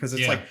to me, because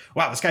it's like,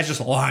 wow, this guy's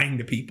just lying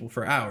to people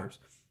for hours.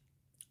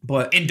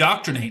 But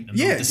indoctrinating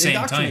them at the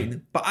same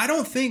time. But I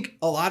don't think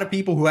a lot of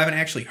people who haven't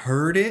actually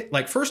heard it,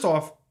 like, first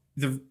off,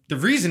 the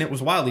reason it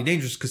was wildly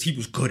dangerous is because he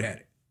was good at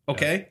it.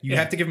 Okay? You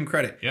have to give him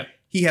credit. Yeah.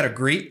 He had a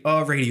great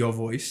radio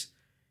voice.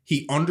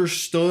 He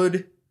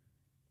understood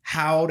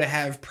how to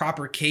have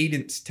proper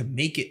cadence to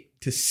make it,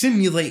 to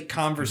simulate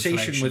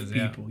conversation with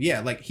people.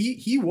 Yeah, like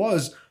he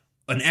was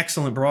an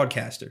excellent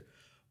broadcaster.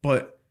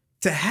 But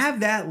to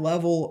have that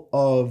level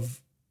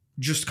of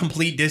just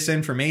complete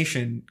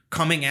disinformation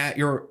coming at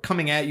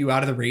you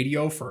out of the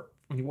radio for,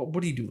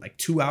 what do you do? Like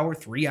 2-hour,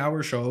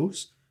 3-hour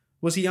shows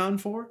was he on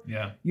for?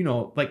 Yeah.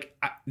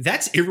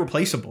 That's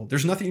irreplaceable.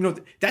 There's nothing,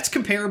 that's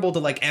comparable to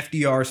like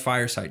FDR's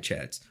fireside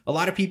chats. A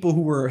lot of people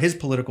who were his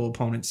political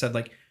opponents said,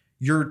 like,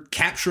 you're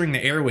capturing the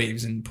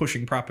airwaves and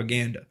pushing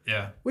propaganda.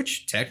 Yeah.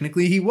 Which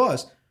technically he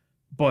was.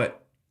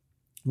 But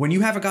when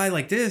you have a guy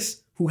like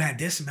this who had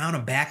this amount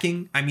of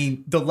backing, I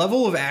mean, the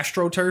level of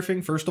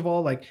astroturfing, first of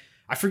all, like,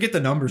 I forget the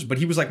numbers, but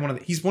he was like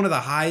he's one of the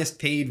highest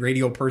paid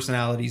radio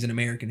personalities in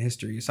American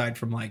history, aside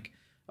from like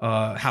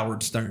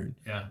Howard Stern.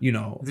 Yeah.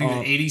 I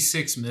think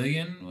 86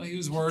 million he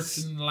was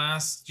worth in the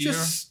last year.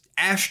 Just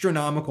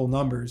astronomical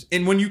numbers.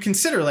 And when you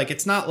consider, like,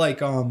 it's not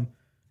like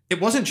it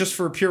wasn't just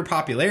for pure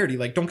popularity.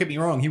 Like, don't get me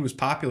wrong, he was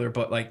popular,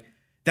 but like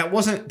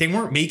they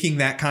weren't making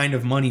that kind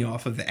of money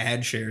off of the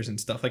ad shares and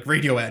stuff. Like,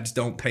 radio ads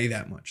don't pay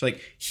that much.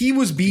 Like, he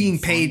was being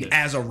paid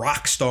as a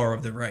rock star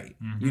of the right.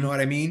 Mm-hmm. You know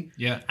what I mean?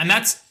 Yeah. And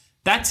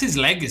that's his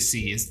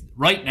legacy. Is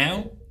right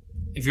now,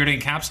 if you're to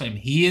encapsulate him,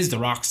 he is the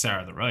rock star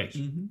of the right.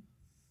 Mm-hmm.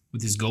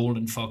 With his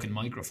golden fucking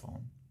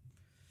microphone.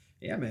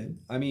 Yeah, man.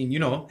 I mean,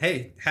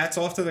 hey, hats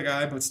off to the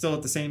guy, but still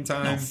at the same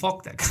time, no,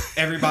 fuck that guy.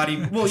 Everybody,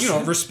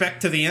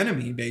 respect to the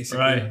enemy,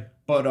 basically. Right.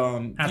 But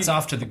hats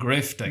off to the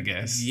grift, I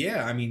guess.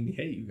 Yeah, I mean,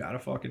 hey, you gotta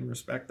fucking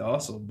respect the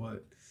hustle.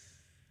 But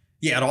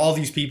yeah, to all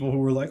these people who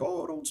were like,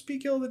 "Oh, don't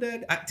speak ill of the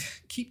dead,"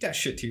 keep that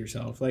shit to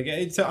yourself. Like,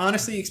 to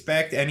honestly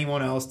expect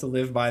anyone else to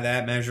live by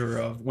that measure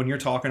of, when you're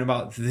talking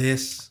about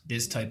this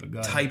type of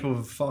guy, type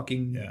of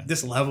fucking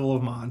this level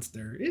of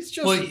monster, it's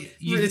just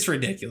it's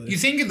ridiculous. You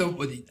think of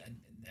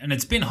and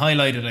it's been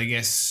highlighted, I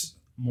guess,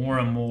 more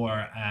and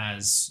more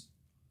as,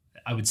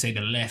 I would say,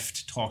 the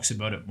left talks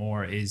about it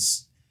more,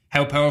 is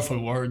how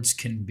powerful words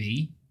can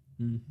be.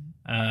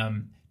 Mm-hmm.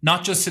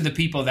 Not just to the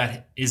people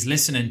that is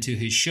listening to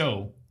his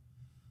show,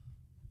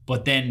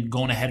 but then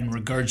going ahead and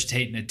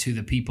regurgitating it to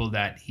the people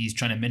that he's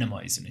trying to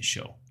minimize in his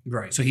show.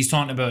 Right. So he's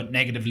talking about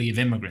negatively of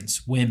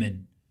immigrants,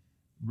 women,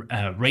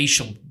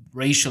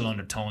 racial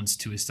undertones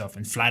to his stuff,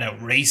 and flat out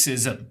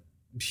racism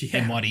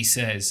in what he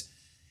says.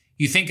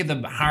 You think of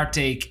the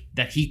heartache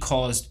that he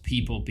caused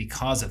people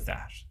because of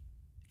that.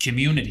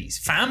 Communities,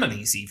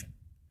 families even.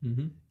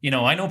 Mm-hmm.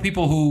 I know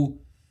people who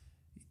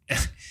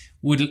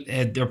would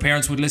their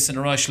parents would listen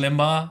to Rush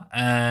Limbaugh,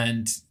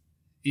 and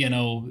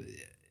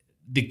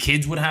the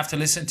kids would have to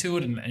listen to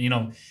it,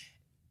 and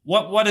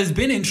what has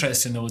been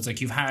interesting though is,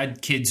 like, you've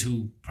had kids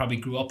who probably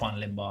grew up on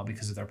Limbaugh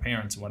because of their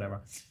parents or whatever.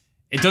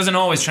 It doesn't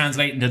always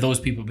translate into those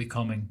people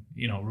becoming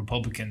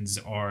Republicans,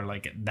 or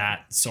like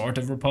that sort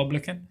of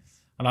Republican.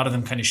 A lot of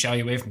them kind of shy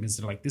away from it because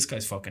they're like, this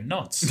guy's fucking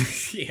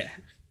nuts. Yeah.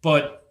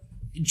 But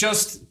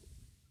just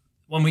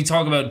when we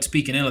talk about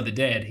speaking ill of the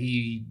dead,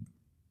 he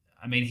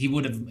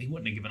wouldn't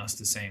have given us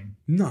the same.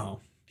 No.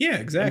 Yeah,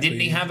 exactly. And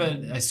didn't he have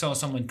I saw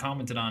someone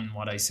commented on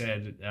what I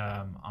said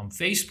on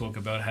Facebook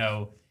about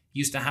how he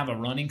used to have a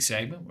running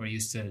segment where he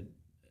used to,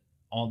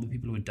 all the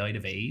people who had died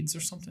of AIDS or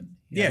something.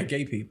 Yeah,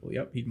 gay people.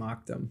 Yep, he'd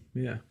mock them.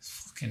 Yeah.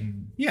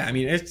 Fucking. Yeah, I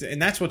mean,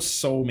 and that's what's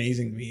so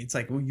amazing to me. It's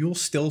like, well, you'll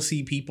still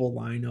see people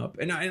line up,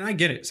 and I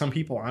get it. Some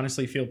people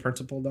honestly feel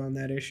principled on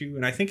that issue,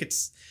 and I think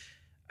it's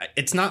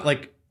not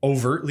like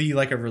overtly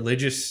like a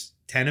religious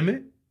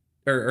tenement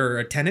or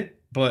a tenet,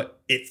 but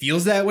it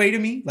feels that way to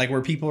me. Like,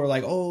 where people are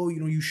like, oh,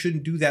 you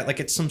shouldn't do that. Like,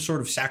 it's some sort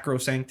of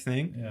sacrosanct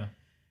thing. Yeah.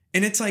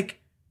 And it's like,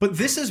 but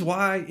this is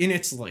why, and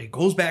it's like, it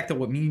goes back to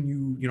what me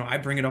and you, I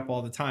bring it up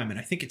all the time. And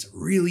I think it's a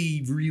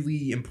really,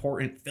 really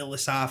important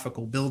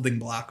philosophical building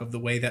block of the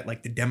way that,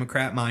 like, the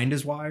Democrat mind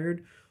is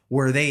wired,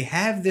 where they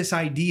have this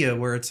idea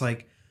where it's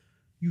like,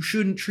 you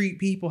shouldn't treat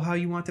people how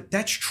you want to.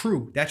 That's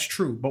true. That's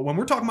true. But when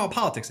we're talking about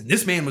politics, and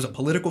this man was a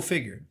political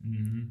figure,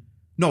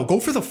 no, go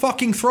for the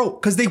fucking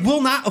throat, because they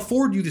will not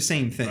afford you the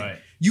same thing. Right.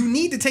 You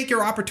need to take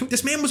your opportunity.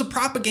 This man was a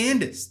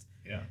propagandist.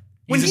 Yeah.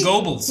 He's a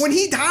Goebbels. When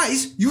he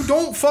dies, you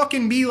don't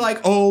fucking be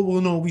like, oh,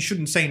 well, no, we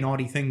shouldn't say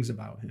naughty things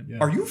about him. Yeah.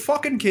 Are you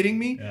fucking kidding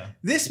me? Yeah.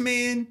 This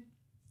man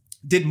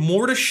did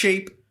more to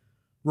shape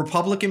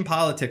Republican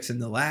politics in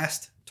the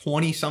last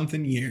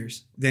 20-something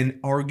years than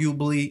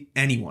arguably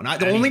anyone.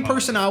 The only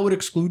person I would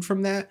exclude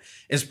from that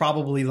is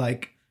probably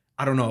like,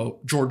 I don't know,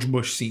 George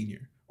Bush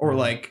Sr. or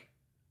like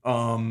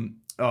Newt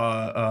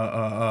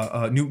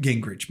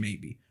Gingrich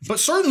maybe. But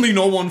certainly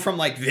no one from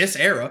like this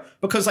era,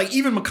 because like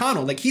even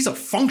McConnell, like he's a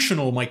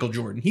functional Michael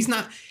Jordan. He's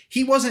not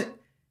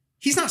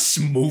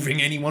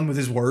smoothing anyone with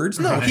his words.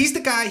 No, Right. he's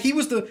the guy. He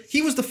was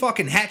the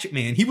fucking hatchet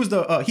man. He was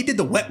he did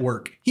the wet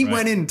work. He Right.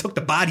 went in and took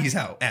the bodies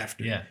out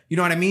after. Yeah. You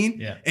know what I mean?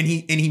 Yeah. And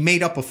he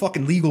made up a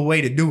fucking legal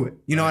way to do it.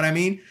 You know what I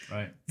mean?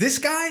 Right. This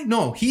guy,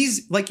 no,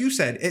 he's like you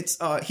said, it's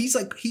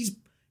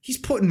he's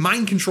putting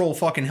mind control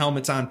fucking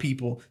helmets on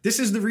people. This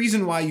is the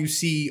reason why you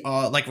see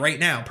like right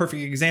now,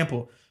 perfect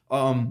example.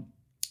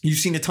 You've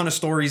seen a ton of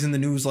stories in the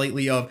news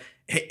lately of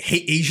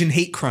Asian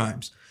hate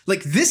crimes.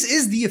 Like this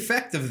is the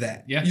effect of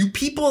that. Yeah. You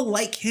people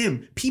like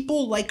him,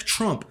 people like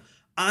Trump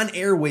on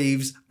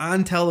airwaves,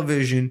 on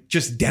television,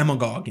 just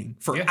demagoguing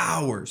for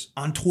hours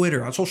on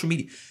Twitter, on social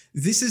media.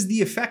 This is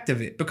the effect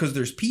of it because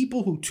there's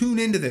people who tune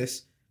into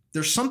this.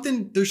 There's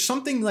something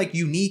like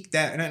unique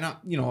that, and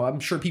I'm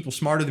sure people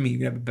smarter than me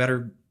have a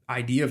better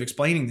idea of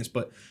explaining this,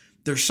 but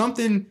there's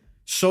something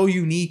so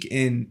unique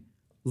in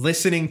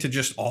listening to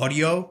just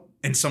audio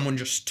and someone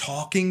just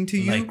talking to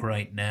you. Like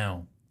right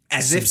now.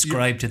 As if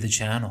subscribe to the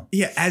channel.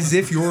 Yeah, as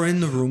if you're in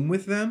the room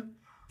with them.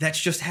 That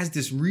just has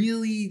this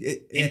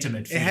really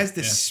intimate feel. It has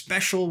this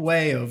special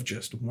way of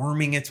just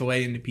worming its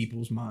way into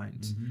people's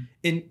minds. Mm-hmm.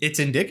 And it's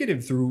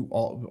indicative through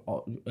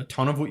a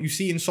ton of what you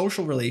see in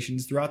social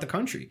relations throughout the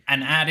country.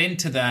 And add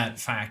into that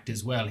fact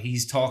as well,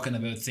 he's talking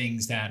about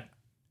things that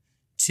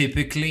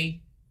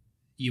typically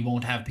you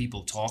won't have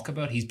people talk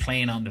about. He's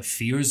playing on the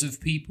fears of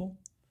people.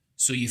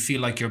 So you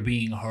feel like you're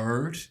being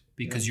heard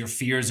because your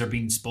fears are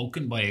being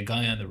spoken by a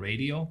guy on the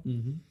radio.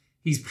 Mm-hmm.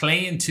 He's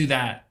playing to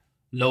that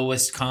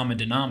lowest common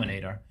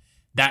denominator.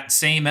 That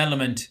same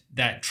element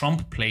that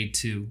Trump played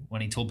to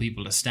when he told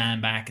people to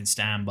stand back and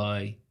stand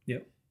by.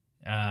 Yep.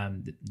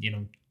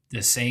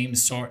 The same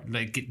sort,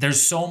 like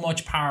there's so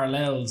much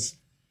parallels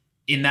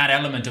in that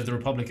element of the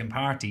Republican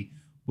Party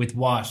with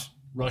what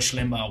Rush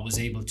Limbaugh was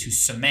able to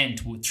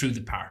cement through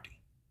the party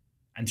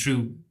and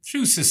through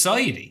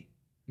society.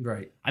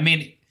 Right. I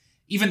mean,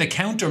 even the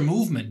counter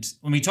movement,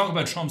 when we talk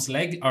about Trump's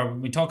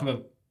when we talk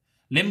about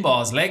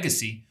Limbaugh's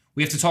legacy,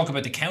 we have to talk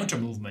about the counter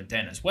movement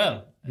then as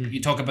well. Mm.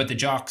 You talk about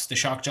the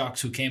shock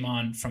jocks who came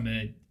on from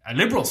a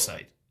liberal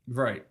side.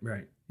 Right.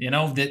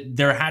 That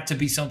there had to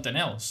be something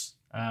else.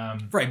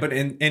 Right, but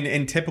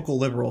in typical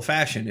liberal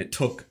fashion, it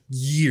took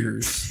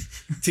years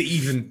to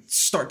even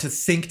start to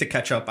think to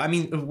catch up. I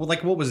mean,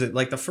 like what was it?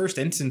 Like the first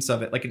instance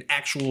of it, like an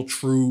actual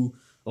true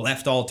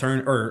left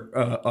opposition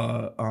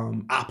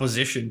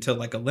to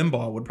like a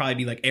Limbaugh would probably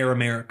be like Air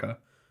America.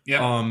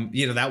 Yeah.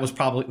 That was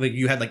probably like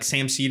you had like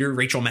Sam Cedar,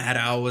 Rachel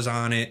Maddow was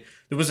on it.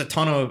 There was a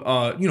ton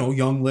of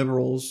young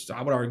liberals,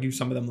 I would argue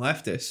some of them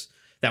leftists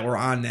that were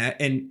on that.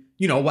 And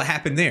what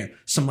happened there?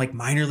 Some like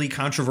minorly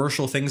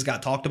controversial things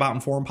got talked about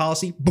in foreign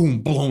policy,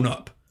 boom, blown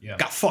up. Yeah.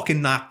 Got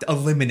fucking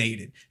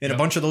eliminated. And a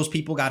bunch of those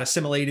people got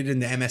assimilated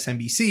into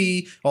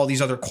MSNBC, all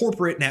these other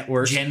corporate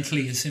networks.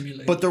 Gently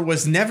assimilated. But there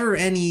was never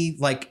any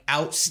like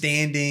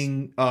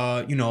outstanding,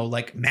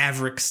 like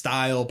Maverick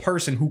style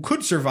person who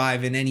could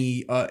survive in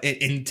any,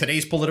 in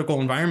today's political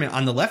environment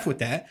on the left with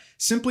that,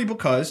 simply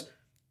because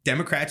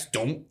Democrats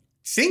don't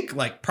think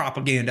like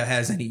propaganda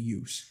has any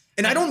use.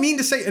 And I don't mean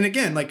to say, and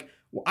again, like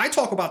I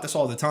talk about this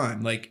all the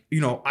time. Like,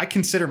 I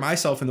consider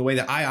myself in the way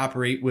that I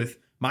operate with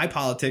my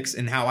politics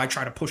and how I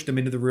try to push them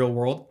into the real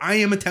world. I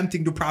am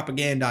attempting to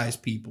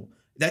propagandize people.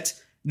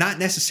 That's not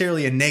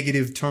necessarily a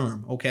negative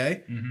term.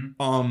 Okay.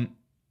 Mm-hmm.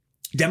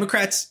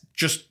 Democrats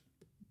just,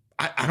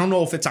 I don't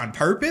know if it's on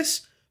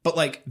purpose, but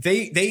like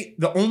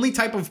the only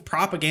type of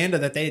propaganda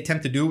that they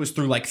attempt to do is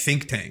through like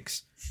think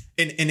tanks.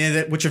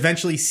 And which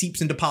eventually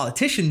seeps into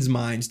politicians'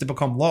 minds to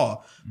become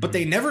law. But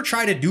they never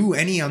try to do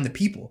any on the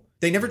people.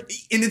 They never.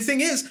 And the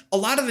thing is, a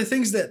lot of the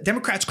things that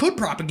Democrats could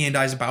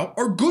propagandize about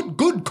are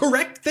good,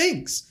 correct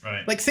things.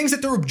 Right. Like things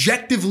that they're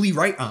objectively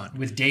right on.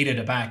 With data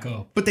to back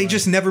up. But they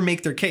just never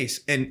make their case.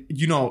 And,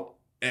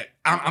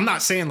 I'm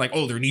not saying like,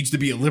 oh, there needs to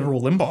be a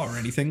liberal Limbaugh or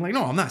anything. Like,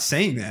 no, I'm not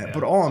saying that. Yeah.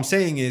 But all I'm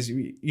saying is,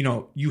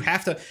 you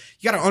got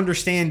to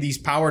understand these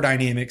power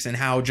dynamics and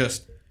how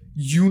just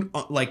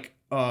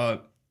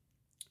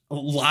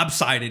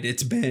lopsided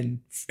it's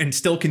been and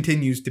still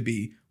continues to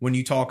be when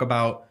you talk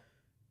about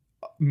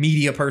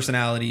media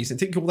personalities and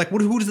think like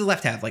who does the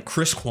left have? Like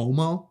Chris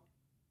Cuomo?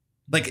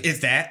 Like is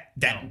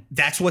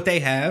that's what they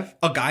have?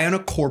 A guy on a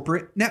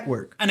corporate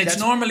network. And it's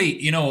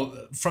normally,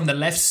 from the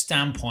left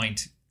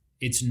standpoint,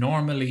 it's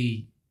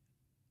normally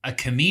a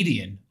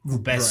comedian who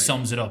best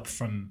sums it up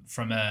from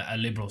a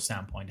liberal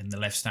standpoint and the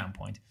left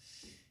standpoint.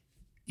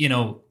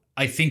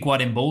 I think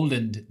what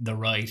emboldened the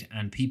right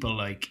and people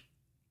like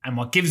and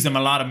what gives them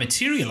a lot of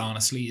material,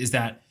 honestly, is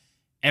that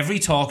every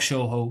talk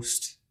show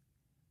host,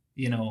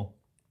 you know,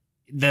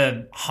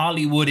 the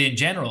Hollywood in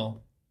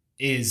general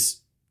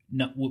is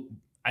not,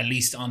 at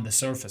least on the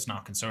surface,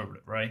 not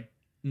conservative, right?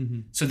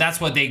 Mm-hmm. So that's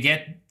what they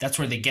get. That's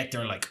where they get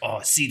their like, oh,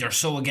 see, they're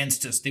so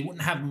against us. They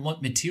wouldn't have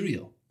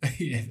material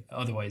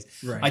otherwise.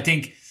 Right. I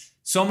think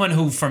someone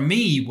who, for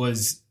me,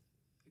 was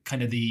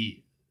kind of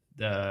the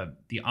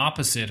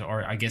opposite,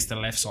 or I guess the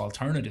left's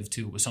alternative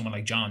to, was someone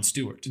like Jon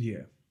Stewart.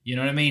 Yeah. You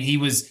know what I mean? He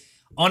was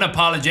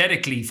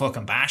unapologetically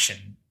fucking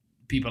bashing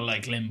people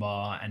like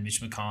Limbaugh and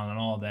Mitch McConnell and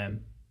all of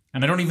them.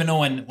 And I don't even know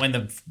when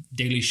the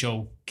Daily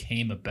Show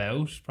came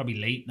about. Probably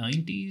late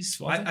 90s.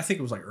 I think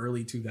it was like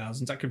early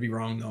 2000s. I could be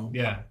wrong though.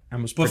 Yeah.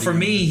 But for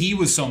me, he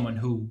was someone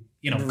who,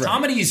 you know, Right.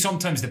 comedy is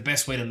sometimes the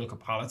best way to look at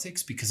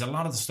politics, because a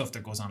lot of the stuff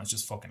that goes on is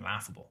just fucking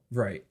laughable.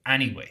 Right.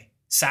 Anyway,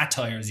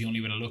 satire is the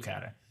only way to look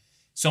at it.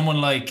 Someone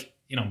like,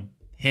 you know,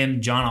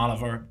 him, John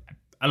Oliver,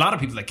 a lot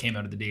of people that came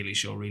out of the Daily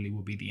Show really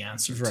would be the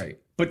answer. Right.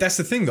 But that's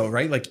the thing though,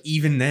 right? Like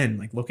even then,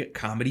 like look at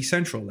Comedy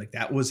Central. Like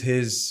that was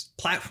his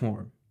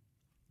platform.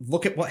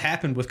 Look at what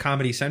happened with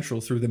Comedy Central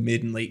through the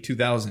mid and late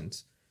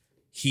 2000s.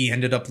 He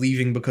ended up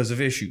leaving because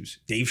of issues.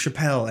 Dave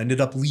Chappelle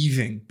ended up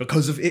leaving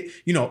because of it.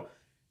 You know,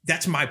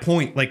 that's my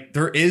point. Like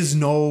there is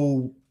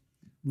no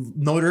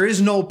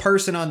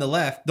person on the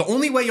left. The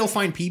only way you'll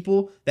find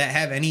people that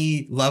have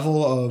any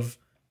level of,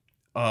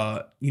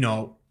 you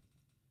know,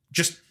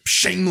 just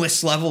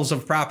shameless levels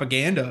of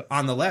propaganda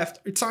on the left,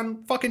 it's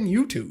on fucking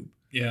YouTube.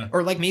 Yeah.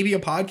 Or like maybe a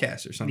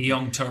podcast or something. The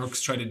Young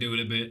Turks try to do it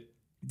a bit.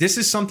 This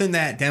is something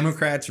that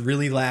Democrats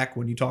really lack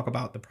when you talk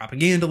about the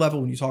propaganda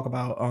level, when you talk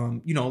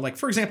about, you know, like,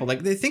 for example,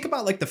 like they think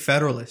about like the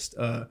Federalist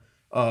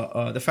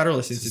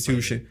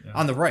Institution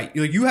on the right.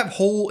 You have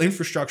whole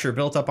infrastructure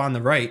built up on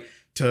the right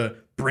to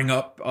bring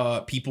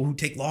up people who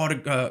take law,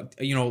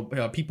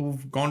 people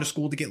who've gone to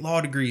school to get law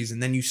degrees,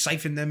 and then you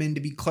siphon them in to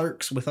be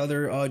clerks with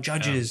other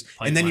judges.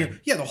 And then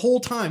the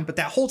whole time, but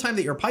that whole time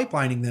that you're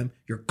pipelining them,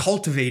 you're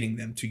cultivating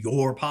them to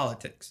your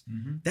politics.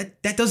 Mm-hmm.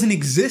 That doesn't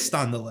exist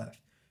on the left.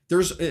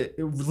 There's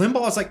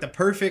Limbaugh is like the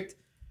perfect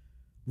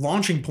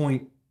launching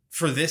point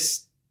for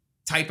this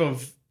type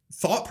of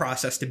thought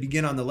process to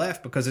begin on the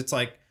left, because it's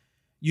like,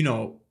 you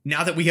know,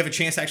 now that we have a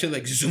chance to actually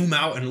like zoom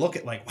out and look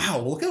at like, wow,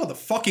 look at all the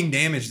fucking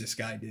damage this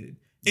guy did.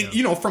 Yeah. And,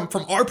 you know, from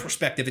our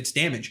perspective, it's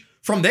damage.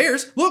 From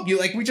theirs, look, you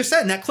like we just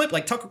said in that clip,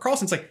 like Tucker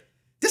Carlson's like,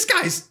 this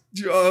guy's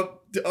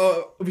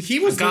he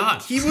was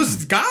God. He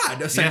was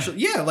God essentially.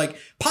 Yeah, like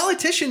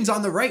politicians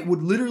on the right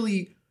would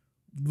literally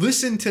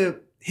listen to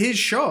his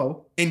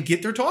show and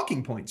get their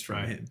talking points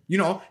from him, you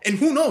know, and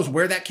who knows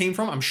where that came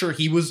from. I'm sure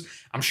he,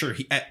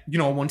 you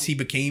know, once he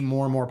became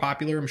more and more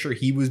popular, I'm sure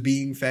he was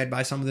being fed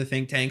by some of the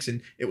think tanks,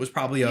 and it was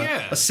probably a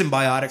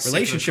symbiotic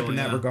relationship in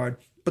that regard.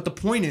 But the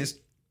point is,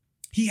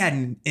 he had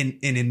an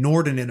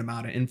inordinate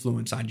amount of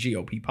influence on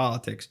GOP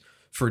politics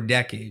for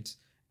decades.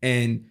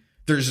 And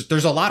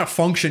there's a lot of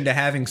function to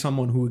having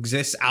someone who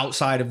exists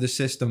outside of the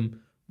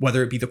system,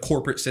 whether it be the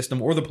corporate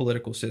system or the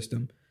political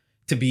system,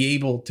 to be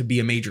able to be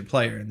a major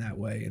player in that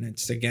way. And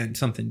it's, again,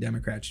 something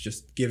Democrats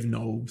just give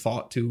no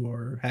thought to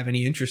or have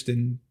any interest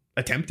in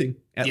attempting,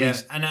 at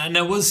least. And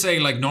I will say,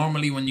 like,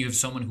 normally when you have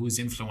someone who is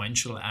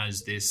influential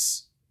as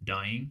this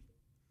dying,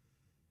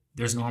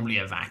 there's normally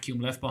a vacuum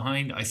left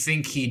behind. I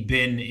think he'd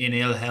been in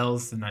ill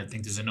health, and I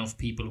think there's enough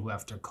people who,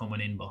 after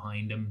coming in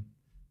behind him,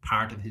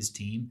 part of his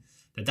team,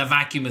 that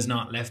vacuum is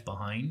not left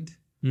behind.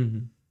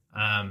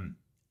 Mm-hmm.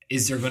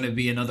 Is there going to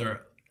be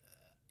another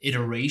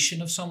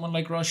iteration of someone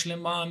like Rush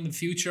Limbaugh in the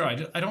future?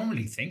 I don't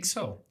really think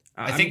so.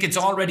 I think it's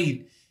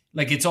already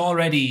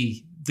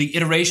the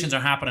iterations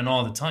are happening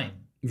all the time.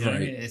 You know what I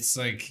mean? It's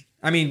like,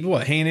 I mean,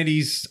 what,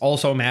 Hannity's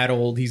also mad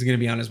old. He's going to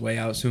be on his way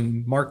out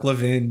soon. Mark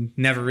Levin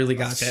never really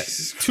got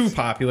that too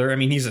popular. I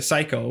mean, he's a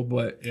psycho,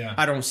 but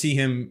I don't see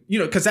him, you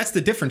know, because that's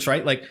the difference,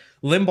 right? Like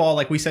Limbaugh,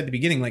 like we said at the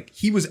beginning, like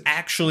he was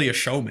actually a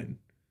showman.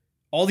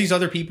 All these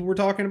other people we're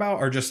talking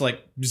about are just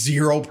like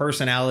zero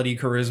personality,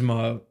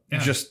 charisma. Yeah.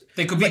 Just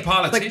they could be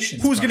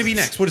politicians. Like, who's going to be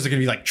next? What is it going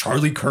to be, like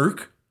Charlie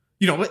Kirk?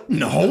 You know what?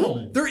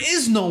 No, there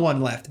is no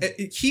one left.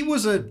 He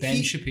was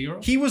Ben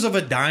Shapiro. He was of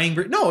a dying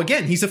breed. No,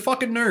 again, he's a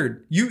fucking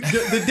nerd.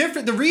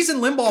 The reason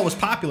Limbaugh was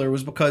popular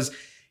was because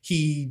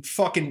he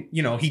fucking,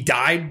 you know, he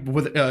died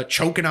with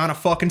choking on a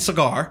fucking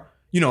cigar.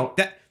 You know,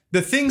 that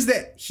the things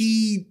that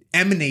he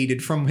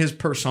emanated from his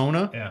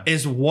persona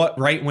is what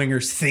right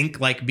wingers think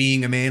like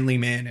being a manly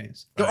man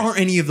is. There aren't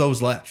any of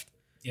those left.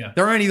 Yeah.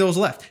 There aren't any of those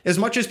left. As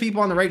much as people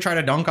on the right try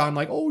to dunk on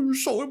like, oh, you're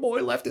soy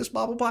boy leftist,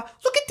 blah, blah, blah.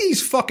 Look at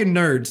these fucking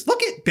nerds.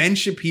 Look at Ben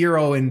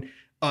Shapiro and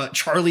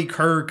Charlie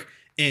Kirk.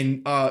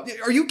 And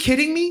are you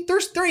kidding me?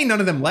 There ain't none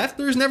of them left.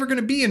 There's never going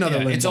to be another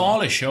Limbaugh. It's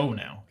all a show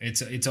now.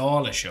 It's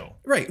all a show.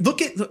 Right.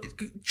 Look at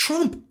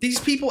Trump. These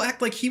people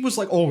act like he was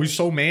like, oh, he's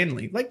so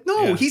manly. Like,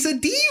 no, he's a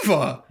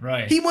diva.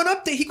 Right. He went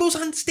up there. He goes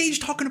on stage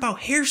talking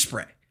about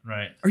hairspray.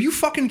 Right. Are you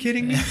fucking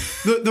kidding me?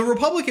 The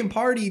Republican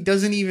Party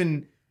doesn't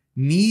even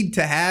need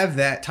to have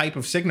that type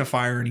of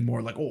signifier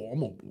anymore. Like,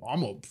 oh,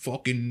 I'm a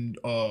fucking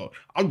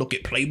I look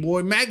at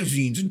Playboy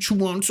magazines and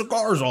chew on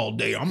cigars all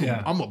day.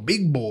 I'm a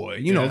big boy.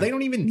 You know, they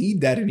don't even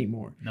need that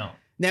anymore. No.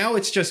 Now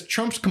it's just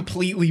Trump's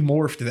completely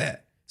morphed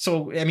that.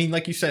 So I mean,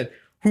 like you said,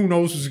 who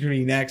knows what's going to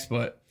be next?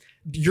 But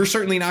you're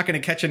certainly not going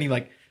to catch any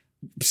like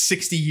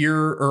 60-year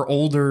or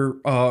older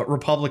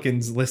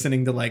Republicans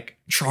listening to like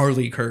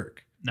Charlie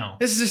Kirk. No,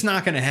 this is just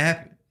not going to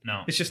happen.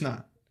 No, it's just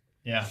not.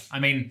 Yeah, I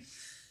mean,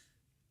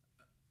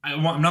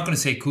 I'm not going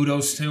to say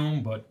kudos to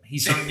him, but he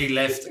certainly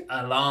left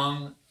a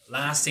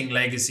long-lasting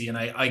legacy. And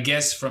I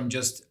guess from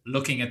just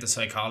looking at the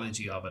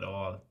psychology of it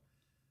all,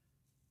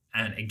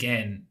 and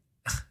again,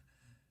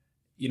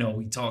 you know,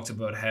 we talked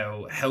about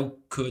how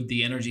could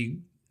the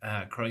energy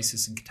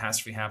crisis and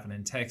catastrophe happen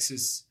in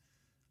Texas.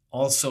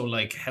 Also,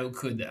 like, how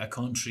could a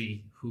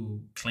country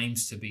who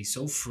claims to be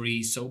so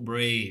free, so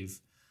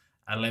brave,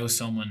 allow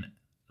someone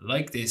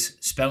like this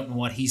spouting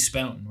what he's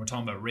spouting? We're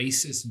talking about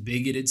racist,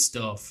 bigoted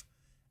stuff,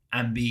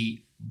 and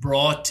be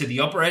brought to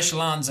the upper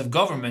echelons of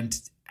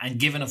government and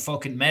given a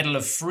fucking Medal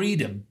of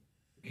Freedom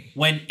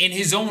when, in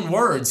his own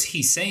words,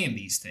 he's saying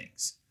these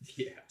things.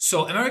 Yeah.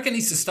 So America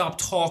needs to stop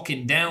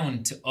talking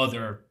down to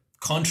other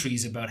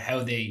countries about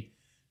how they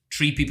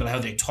treat people, how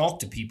they talk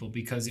to people,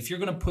 because if you're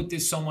going to put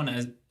this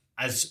someone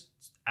as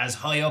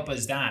high up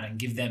as that and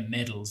give them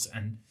medals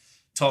and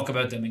talk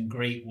about them in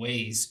great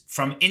ways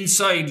from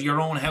inside your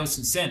own House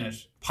and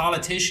Senate,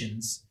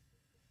 politicians,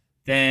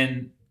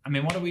 then, I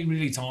mean, what are we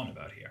really talking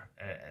about here?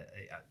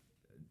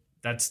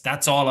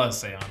 That's all I'll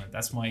say on it.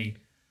 That's my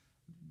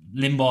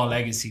Limbaugh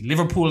legacy.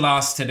 Liverpool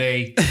lost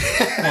today.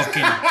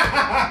 Fucking,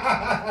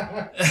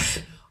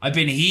 I've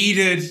been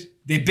heated.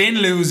 They've been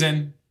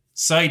losing.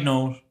 Side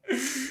note.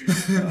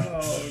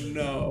 Oh,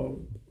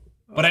 no.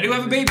 But I do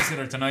have a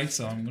babysitter tonight,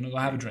 so I'm going to go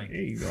have a drink.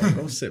 There you go.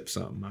 Go sip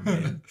something, my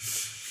man.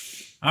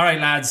 All right,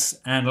 lads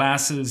and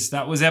lasses.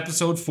 That was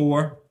episode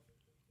 4.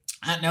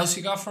 Anything else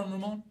you got from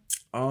Ramon?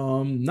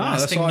 No,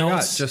 that's all I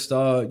got. Just,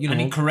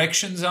 any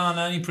corrections on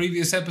any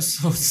previous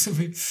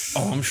episodes?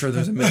 I'm sure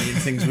there's a million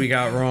things we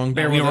got wrong.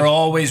 We were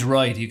always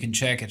right. You can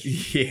check it.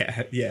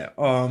 Yeah.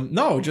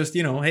 No, just,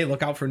 hey,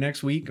 look out for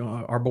next week.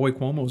 Our boy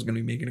Cuomo is going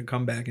to be making a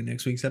comeback in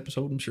next week's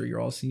episode. I'm sure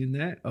you're all seeing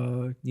that.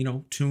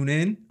 Tune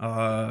in.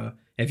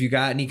 If you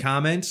got any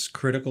comments,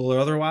 critical or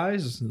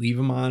otherwise, leave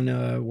them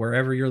on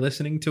wherever you're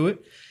listening to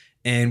it.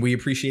 And we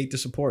appreciate the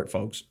support,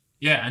 folks.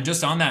 Yeah, and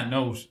just on that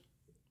note,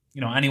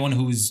 anyone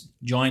who's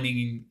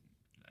joining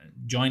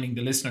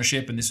the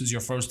listenership and this was your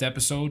first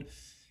episode,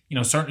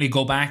 certainly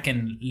go back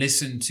and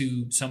listen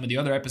to some of the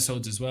other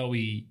episodes as well.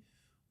 We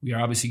are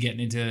obviously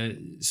getting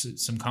into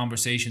some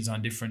conversations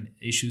on different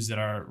issues that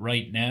are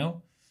right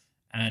now.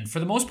 And for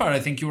the most part, I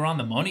think you were on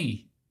the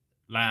money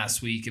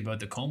last week about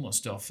the Como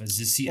stuff. As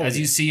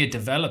you see it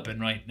developing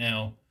right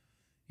now,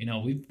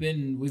 we've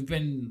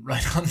been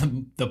right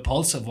on the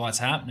pulse of what's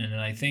happening.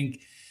 And I think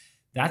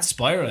that's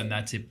spiraling,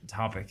 that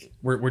topic.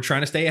 We're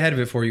trying to stay ahead of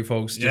it for you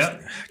folks. Just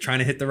trying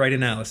to hit the right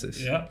analysis.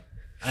 Yeah.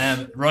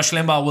 Rush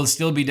Limbaugh will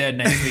still be dead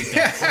next week.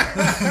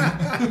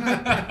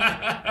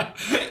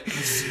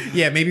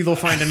 Yeah, maybe they'll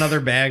find another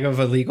bag of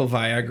illegal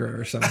Viagra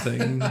or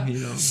something.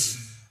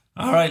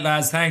 All right,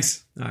 lads.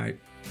 Thanks. All right.